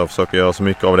och fota och försöker göra så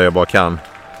mycket av det jag bara kan.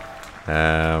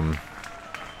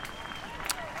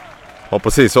 Har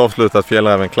precis avslutat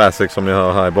Fjällräven Classic som ni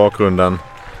hör här i bakgrunden.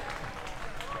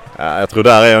 Jag tror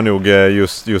där är jag nog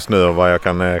just nu vad jag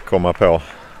kan komma på.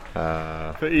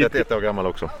 Jag är 1 år gammal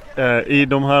också. I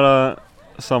de här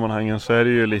sammanhangen så är det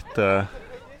ju lite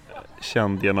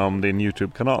känd genom din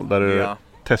YouTube-kanal där du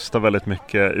testar väldigt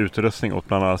mycket utrustning åt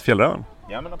bland annat Fjällräven.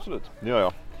 Ja, men absolut, det gör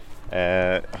jag.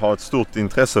 Har ett stort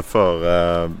intresse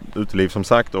för uteliv som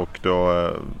sagt, och då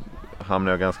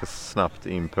hamnar jag ganska snabbt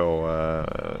in på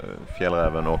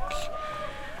Fjällräven och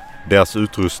deras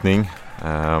utrustning.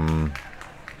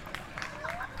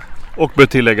 Och bör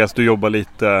tilläggas, du jobbar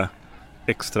lite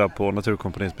extra på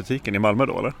Naturkompaniets butiken i Malmö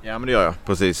då, eller? Ja, men det gör jag,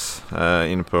 precis.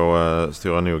 Inne på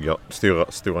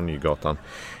Stora Nygatan.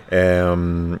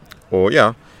 Och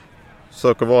ja,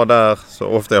 försöker vara där så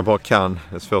ofta jag bara kan.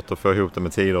 Det är svårt att få ihop det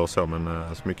med tider och så,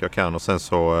 men så mycket jag kan. Och sen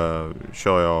så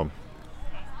kör jag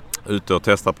ute och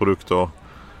testar produkter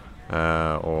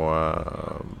och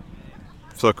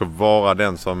försöker vara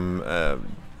den som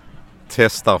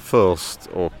testar först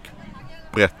och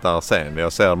berättar sen.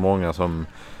 Jag ser många som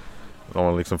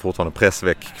har liksom fortfarande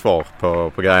pressveck kvar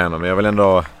på grejerna, men jag vill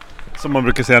ändå... Som man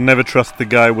brukar säga, never trust the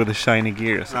guy with the shiny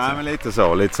gear. Nej, men lite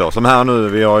så. Som här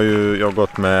nu, jag har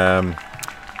gått med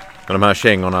de här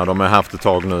kängorna, de har haft ett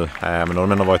tag nu, men de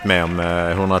har ändå varit med om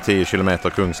 110 km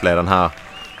Kungsleden här.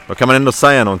 Då kan man ändå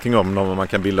säga någonting om dem och man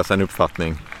kan bilda sig en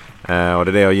uppfattning. Och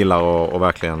det är det jag gillar och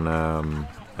verkligen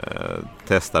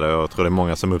testa det. Och jag tror det är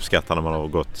många som uppskattar när man har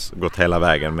gått hela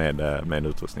vägen med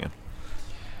utrustningen.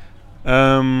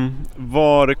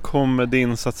 Var kommer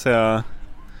din, så att säga,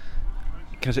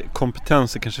 kanske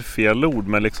kompetens är kanske fel ord,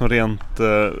 men liksom rent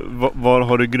var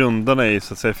har du grundarna i,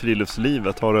 så att säga,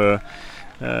 friluftslivet? Har du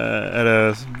är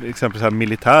det exempelvis här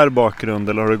militär bakgrund,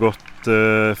 eller har du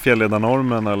gått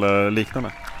fjällledarnormen eller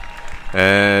liknande?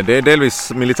 Det är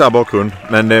delvis militär bakgrund,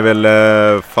 men det är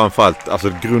väl framförallt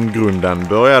alltså grunden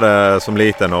började som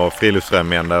liten och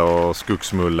friluftsfrämjande och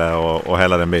skogsmulle och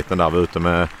hela den biten där. Var ute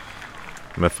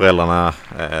med föräldrarna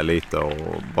lite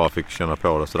och bara fick känna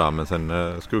på det sådär. Men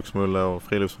sen skogsmulle och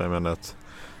friluftsfrämjandet.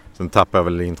 Sen tappade jag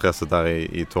väl intresset där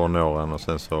i tonåren och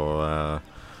sen så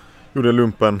gjorde jag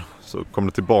lumpen. Så kom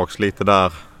det tillbaks lite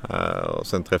där och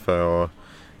sen träffade jag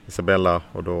Isabella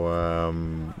och då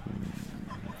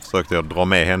försökte jag dra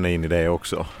med henne in i det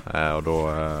också. Och då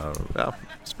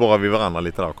spårade vi varandra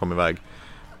lite där och kom iväg.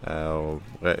 Och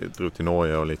drog till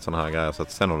Norge och lite sådana här grejer. Så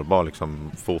att sen har det bara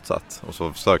liksom fortsatt. Och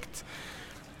så försökt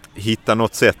hitta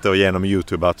något sätt då genom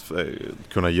YouTube att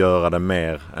kunna göra det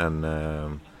mer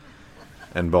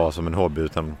än bara som en hobby,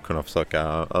 utan kunna försöka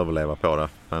överleva på det.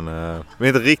 Men vi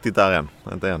är inte riktigt där än.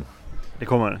 Inte än. Det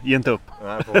kommer, ge inte upp.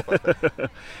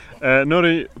 Nej, nu har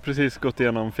du precis gått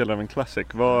igenom Fjällräven Classic.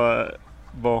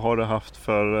 Vad har du haft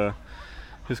för...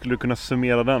 hur skulle du kunna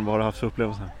summera den? Vad har du haft för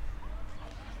upplevelse?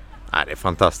 Nej, det är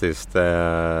fantastiskt.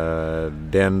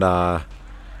 Det enda...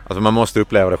 Alltså man måste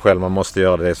uppleva det själv. Man måste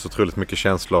göra det. Det är så otroligt mycket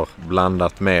känslor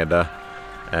blandat med det.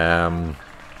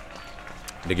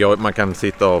 Man kan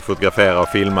sitta och fotografera och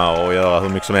filma och göra hur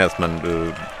mycket som helst, men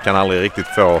du kan aldrig riktigt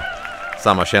få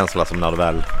samma känsla som när du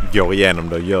väl går igenom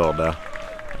det och gör det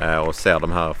och ser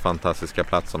de här fantastiska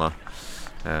platserna.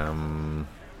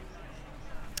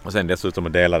 Och sen dessutom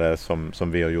att dela det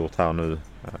som vi har gjort här nu.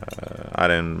 Är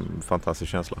det en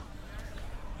fantastisk känsla.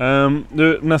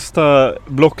 Nästa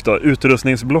block då,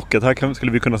 utrustningsblocket. Här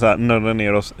skulle vi kunna nörda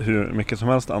ner oss hur mycket som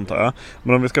helst, antar jag.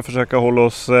 Men om vi ska försöka hålla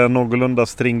oss någorlunda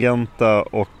stringenta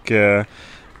och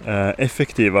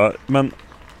effektiva. Men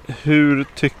hur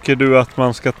tycker du att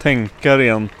man ska tänka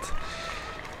rent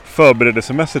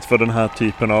förberedelsemässigt för den här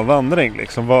typen av vandring?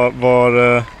 Liksom?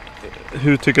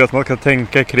 Hur tycker du att man ska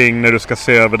tänka kring när du ska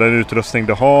se över den utrustning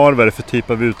du har? Vad är det för typ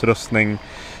av utrustning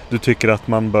du tycker att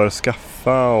man bör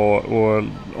skaffa? Och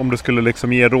om du skulle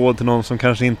liksom ge råd till någon som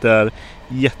kanske inte är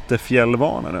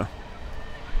jättefjällvan nu?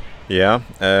 Ja,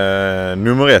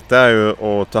 nummer 1 är ju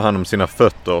att ta hand om sina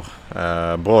fötter.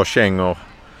 Bra kängor.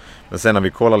 Men sen när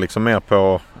vi kollar liksom mer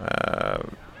på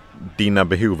dina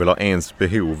behov eller ens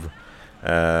behov,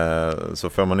 så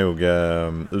får man nog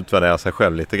utvärdera sig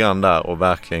själv lite grann där och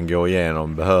verkligen gå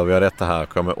igenom. Behöver jag detta här?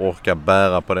 Kommer jag orka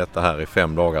bära på detta här i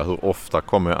 5 dagar? Hur ofta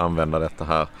kommer jag använda detta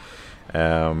här?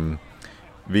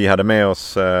 Vi hade med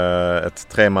oss ett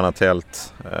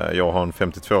 3-mannatält. Jag har en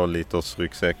 52 liters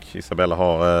ryggsäck. Isabella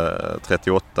har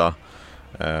 38.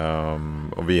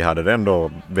 Och vi hade det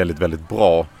ändå väldigt, väldigt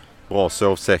bra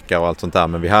sovsäckar och allt sånt där.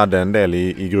 Men vi hade en del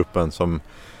i gruppen som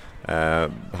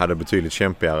hade betydligt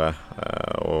kämpigare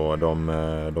och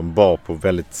de bar på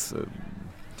väldigt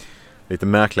lite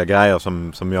märkliga grejer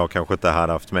som jag kanske inte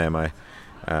hade haft med mig.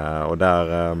 Och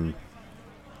där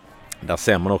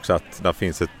ser man också att där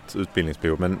finns ett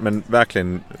utbildningsbehov. Men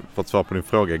verkligen, för att svara på din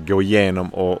fråga, gå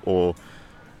igenom och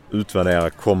utvärdera.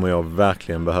 Kommer jag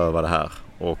verkligen behöva det här?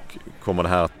 Och kommer det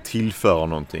här tillföra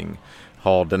någonting?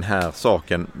 Har den här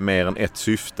saken mer än ett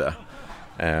syfte?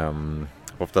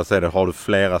 Oftast är det, har du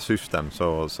flera syften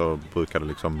så brukar det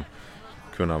liksom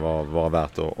kunna vara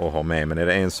värt att ha med. Men är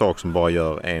det en sak som bara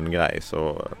gör en grej,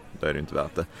 så då är det inte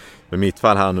värt det. Men i mitt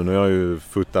fall här nu har jag ju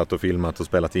fotat och filmat och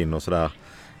spelat in och sådär.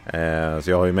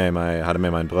 Så jag har ju hade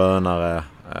med mig en drönare,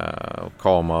 och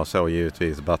kamera och så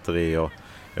givetvis, batteri, och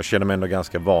jag känner mig ändå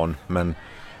ganska van. Men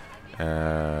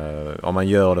om man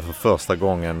gör det för första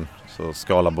gången, så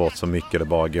skala bort så mycket det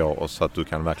bara går, och så att du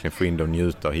kan verkligen få in det och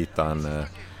njuta och hitta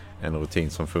en rutin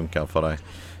som funkar för dig.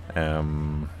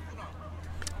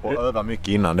 Och öva mycket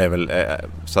innan, det är väl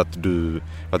så att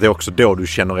det är också då du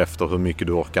känner efter hur mycket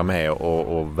du orkar med,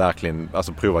 och verkligen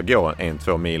prova gå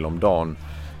 1-2 mil om dagen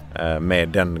med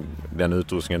den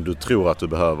utrustningen du tror att du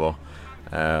behöver,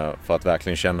 för att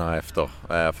verkligen känna efter.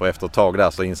 För efter ett tag där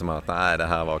så inser man att nej, det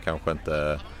här var kanske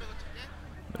inte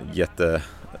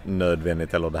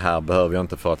jättenödvändigt, eller det här behöver jag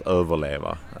inte för att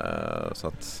överleva. Så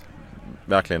att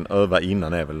verkligen öva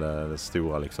innan är väl det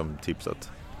stora liksom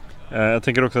tipset. Jag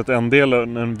tänker också att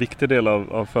en viktig del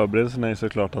av förberedelsen är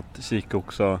såklart att kika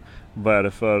också, vad är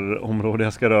det för område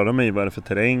jag ska röra mig i, vad är det för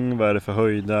terräng, vad är det för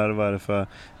höjder, vad är det för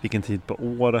vilken tid på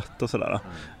året och sådär.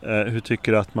 Hur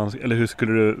tycker du hur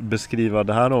skulle du beskriva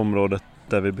det här området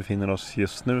där vi befinner oss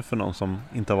just nu för någon som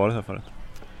inte har varit här förut?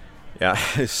 Ja,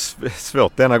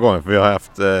 svårt denna gången, för vi har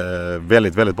haft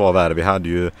väldigt, väldigt bra väder. Vi hade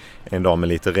ju en dag med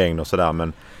lite regn och sådär,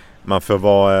 men man får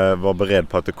vara beredd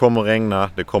på att det kommer regna,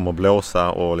 det kommer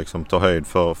blåsa, och liksom ta höjd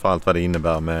för allt vad det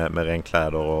innebär med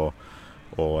regnkläder och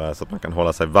så att man kan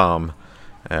hålla sig varm.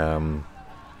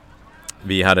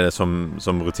 vi hade det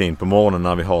som rutin på morgonen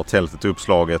när vi har tältet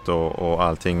uppslaget och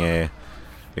allting är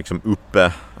liksom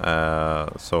uppe,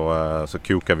 så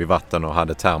kokar vi vatten och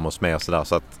hade termos med så där,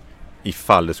 så att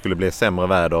ifall det skulle bli sämre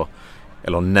väder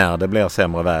eller när det blir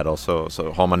sämre väder så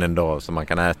har man ändå så man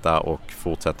kan äta och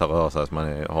fortsätta röra sig så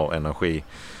man har energi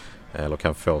eller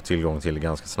kan få tillgång till det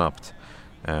ganska snabbt.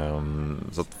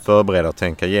 Så att förbereda och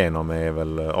tänka igenom är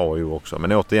väl A och O också.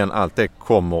 Men återigen, allt det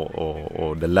kommer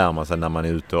och det lär man sig när man är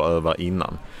ute och övar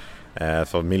innan.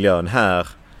 För miljön här,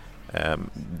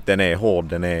 den är hård,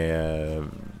 den är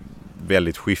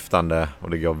väldigt skiftande och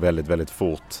det går väldigt, väldigt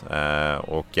fort.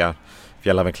 Och ja,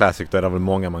 Fjällräven Classic, då är det väl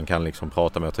många man kan liksom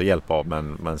prata med och ta hjälp av,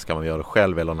 men ska man göra det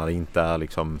själv eller när det inte är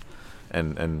liksom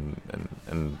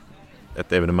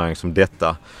ett evenemang som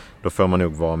detta, då får man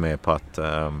nog vara med på att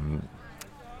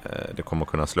det kommer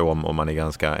kunna slå om man är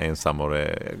ganska ensam och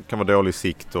det kan vara dålig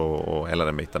sikt och hela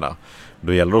den biten där.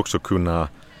 Då gäller det också att kunna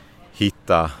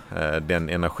hitta den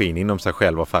energin inom sig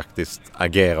själv och faktiskt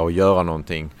agera och göra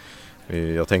någonting.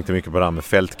 Jag tänkte mycket på det här med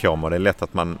fältkamera. Det är lätt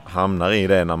att man hamnar i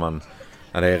det när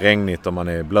det är regnigt och man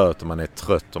är blöt och man är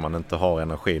trött och man inte har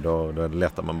energi. Då är det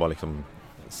lätt att man bara liksom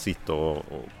sitter och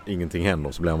ingenting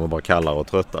händer, så blir man bara kallare och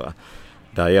tröttare.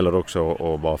 Där gäller det också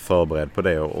att vara förberedd på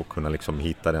det och kunna liksom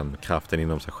hitta den kraften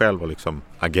inom sig själv och liksom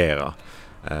agera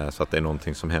så att det är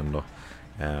någonting som händer.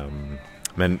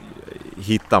 Men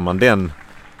hittar man den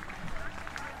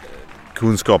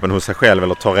kunskapen hos sig själv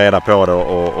eller tar reda på det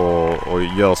och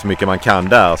gör så mycket man kan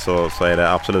där, så är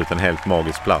det absolut en helt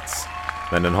magisk plats.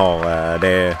 Men den har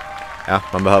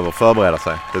man behöver förbereda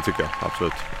sig, det tycker jag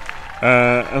absolut.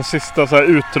 En sista så här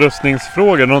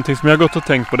utrustningsfråga, någonting som jag har gått och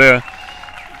tänkt på det.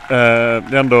 Jag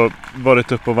har ändå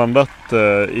varit uppe och vandrat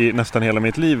i nästan hela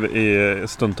mitt liv i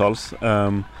stundtals.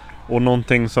 Och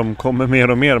någonting som kommer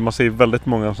mer och mer, man ser väldigt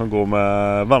många som går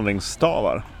med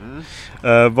vandringsstavar.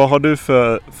 Vad har du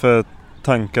för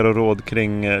tankar och råd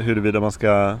kring huruvida man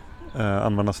ska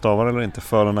använda stavar eller inte,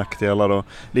 för- och nackdelar? Och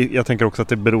jag tänker också att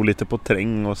det beror lite på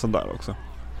terräng och sånt där också.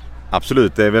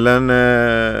 Absolut, det är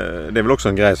väl också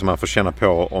en grej som man får känna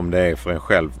på om det är för en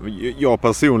själv. Jag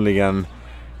personligen,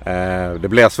 det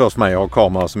blir svårt för mig, jag har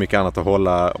kamera och så mycket annat att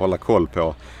hålla koll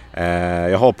på.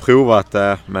 Jag har provat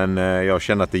det, men jag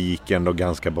känner att det gick ändå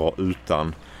ganska bra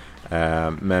utan.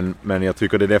 Men jag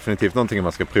tycker det är definitivt någonting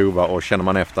man ska prova, och känner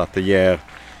man efter att det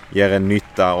ger en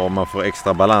nytta och man får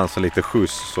extra balans och lite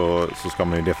skjuts, så ska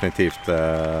man ju definitivt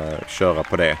köra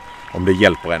på det om det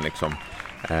hjälper en liksom.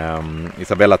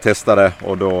 Isabella testade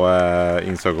och då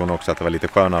insåg hon också att det var lite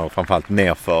skönare och framförallt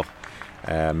nerför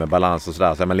med balans och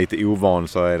sådär. Så är man lite ovan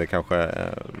så är det kanske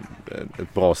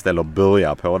ett bra ställe att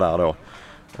börja på där då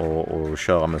och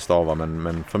köra med stavar.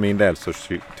 Men för min del så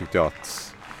tyckte jag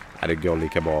att det går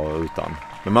lika bra utan.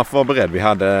 Men man får vara beredd. Vi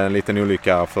hade en liten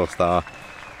olycka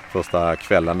första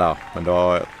kvällen där, men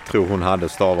då tror hon hade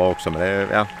stavar också.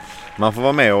 Men man får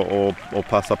vara med och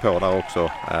passa på där också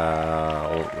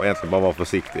och egentligen bara vara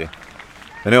försiktig.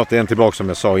 Men återigen tillbaka som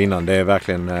jag sa innan, det är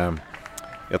verkligen,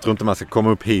 jag tror inte man ska komma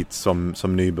upp hit som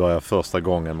nybörjare första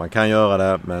gången. Man kan göra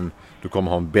det, men du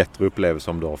kommer ha en bättre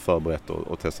upplevelse om du har förberett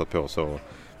och testat på så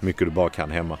mycket du bara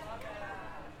kan hemma.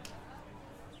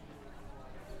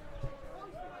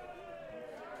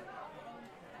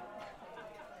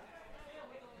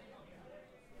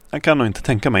 Jag kan nog inte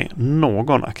tänka mig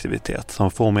någon aktivitet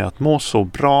som får mig att må så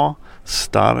bra,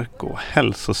 stark och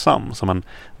hälsosam som en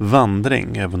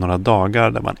vandring över några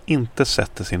dagar där man inte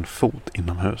sätter sin fot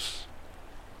inomhus.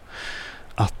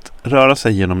 Att röra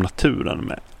sig genom naturen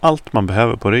med allt man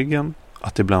behöver på ryggen,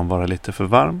 att ibland vara lite för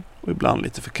varm och ibland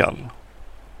lite för kall.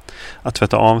 Att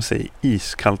tvätta av sig i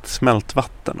iskallt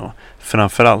smältvatten och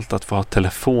framförallt att få ha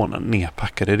telefonen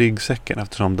nedpackad i ryggsäcken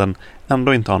eftersom den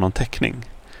ändå inte har någon täckning.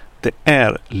 Det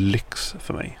är lyx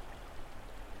för mig.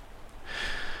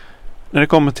 När det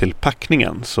kommer till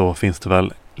packningen så finns det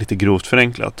väl lite grovt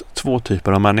förenklat 2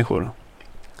 typer av människor.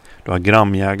 Du har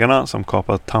gramjägarna som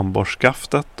kapar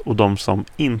tandborstskaftet och de som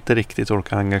inte riktigt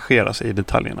orkar engagera sig i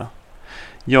detaljerna.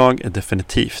 Jag är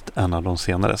definitivt en av de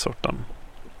senare sorten.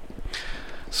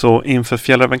 Så inför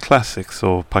Fjällräven Classic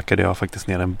så packade jag faktiskt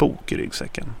ner en bok i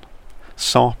ryggsäcken.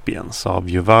 Sapiens av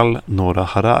Yuval Noah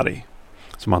Harari,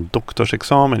 som har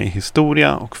doktorsexamen i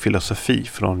historia och filosofi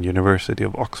från University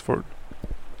of Oxford.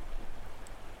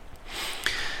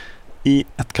 I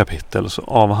ett kapitel så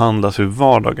avhandlas hur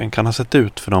vardagen kan ha sett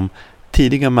ut för de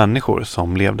tidiga människor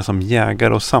som levde som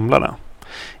jägare och samlare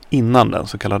innan den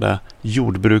så kallade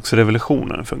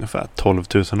jordbruksrevolutionen för ungefär 12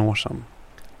 000 år sedan.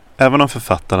 Även om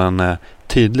författaren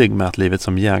tydlig med att livet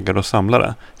som jägare och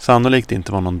samlare sannolikt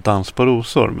inte var någon dans på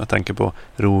rosor med tanke på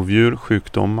rovdjur,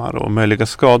 sjukdomar och möjliga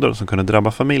skador som kunde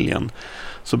drabba familjen,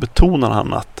 så betonar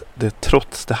han att det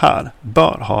trots det här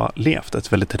bör ha levt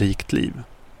ett väldigt rikt liv.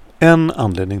 En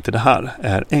anledning till det här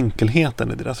är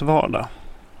enkelheten i deras vardag.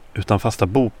 Utan fasta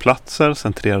boplatser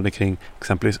centrerade kring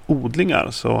exempelvis odlingar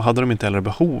så hade de inte heller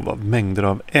behov av mängder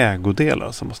av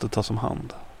ägodelar som måste tas om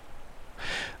hand.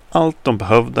 Allt de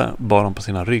behövde bar de på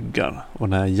sina ryggar, och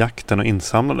när jakten och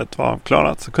insamlandet var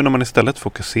avklarat så kunde man istället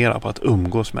fokusera på att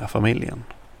umgås med familjen.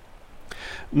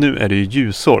 Nu är det ju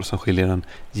ljusår som skiljer en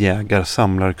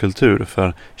jägar-samlarkultur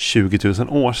för 20 000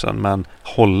 år sedan med en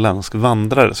holländsk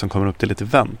vandrare som kommer upp till ett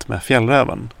event med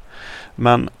fjällräven.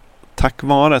 Men tack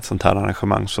vare ett sånt här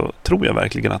arrangemang så tror jag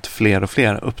verkligen att fler och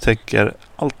fler upptäcker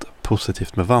allt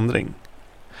positivt med vandring.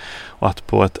 Och att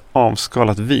på ett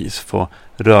avskalat vis få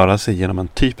röra sig genom en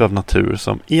typ av natur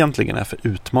som egentligen är för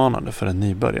utmanande för en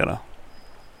nybörjare.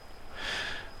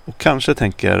 Och kanske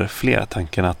tänker fler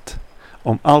tanken att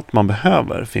om allt man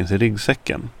behöver finns i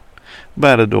ryggsäcken,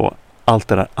 vad är det då allt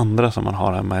det där andra som man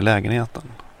har hemma i lägenheten?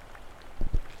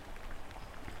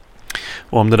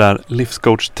 Och om det där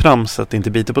livscoach-tramset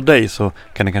inte biter på dig så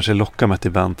kan det kanske locka med ett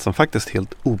event som faktiskt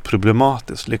helt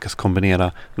oproblematiskt lyckas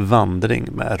kombinera vandring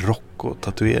med rock och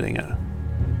tatueringar.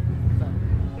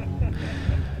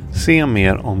 Se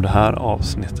mer om det här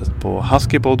avsnittet på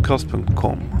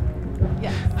huskypodcast.com.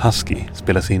 Husky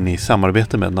spelas in i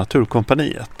samarbete med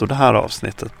Naturkompaniet och det här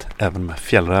avsnittet även med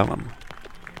Fjällräven.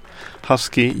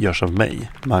 Husky görs av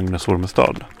mig, Magnus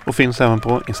Ormestad, och finns även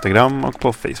på Instagram och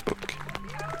på Facebook.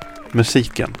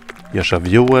 Musiken görs av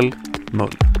Joel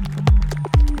Mull.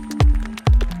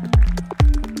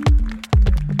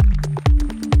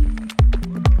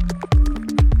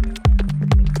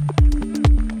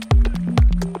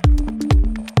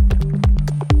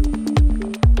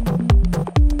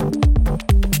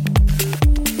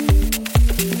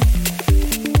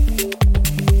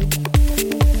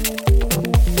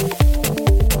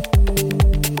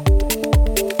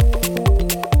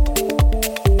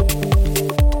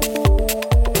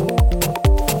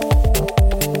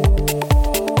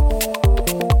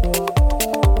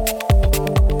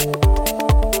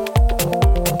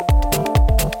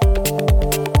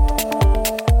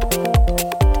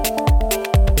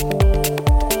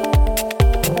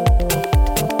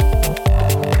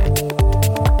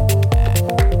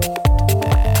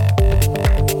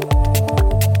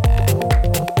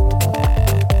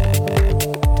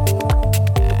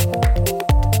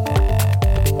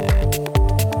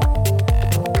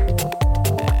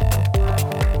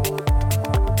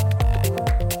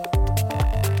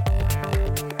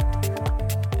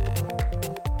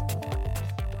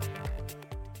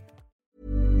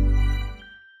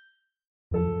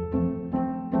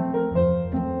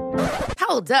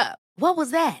 Hold up. What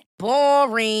was that?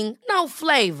 Boring. No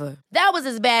flavor. That was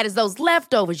as bad as those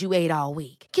leftovers you ate all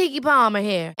week. Keke Palmer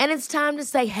here, and it's time to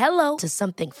say hello to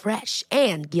something fresh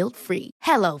and guilt-free.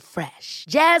 Hello Fresh.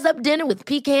 Jazz up dinner with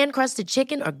pecan-crusted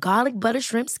chicken or garlic butter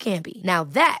shrimp scampi. Now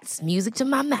that's music to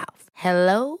my mouth.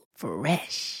 Hello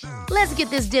Fresh. Let's get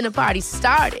this dinner party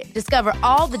started. Discover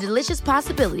all the delicious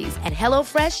possibilities at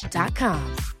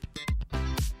hellofresh.com.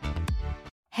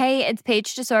 Hey, it's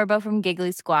Paige DeSorbo from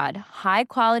Giggly Squad. High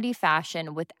quality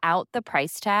fashion without the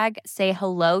price tag. Say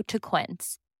hello to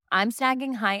Quince. I'm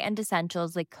snagging high-end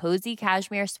essentials like cozy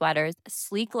cashmere sweaters,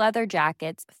 sleek leather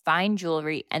jackets, fine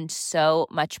jewelry, and so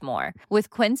much more. With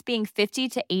Quince being 50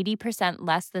 to 80%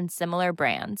 less than similar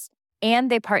brands.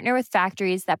 And they partner with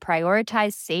factories that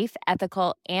prioritize safe,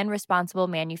 ethical, and responsible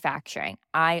manufacturing.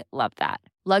 I love that.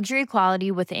 Luxury quality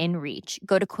within reach.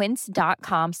 Go to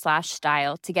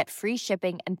quince.com/style to get free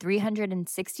shipping and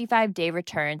 365-day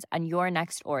returns on your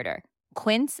next order.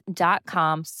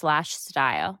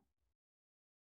 Quince.com/style.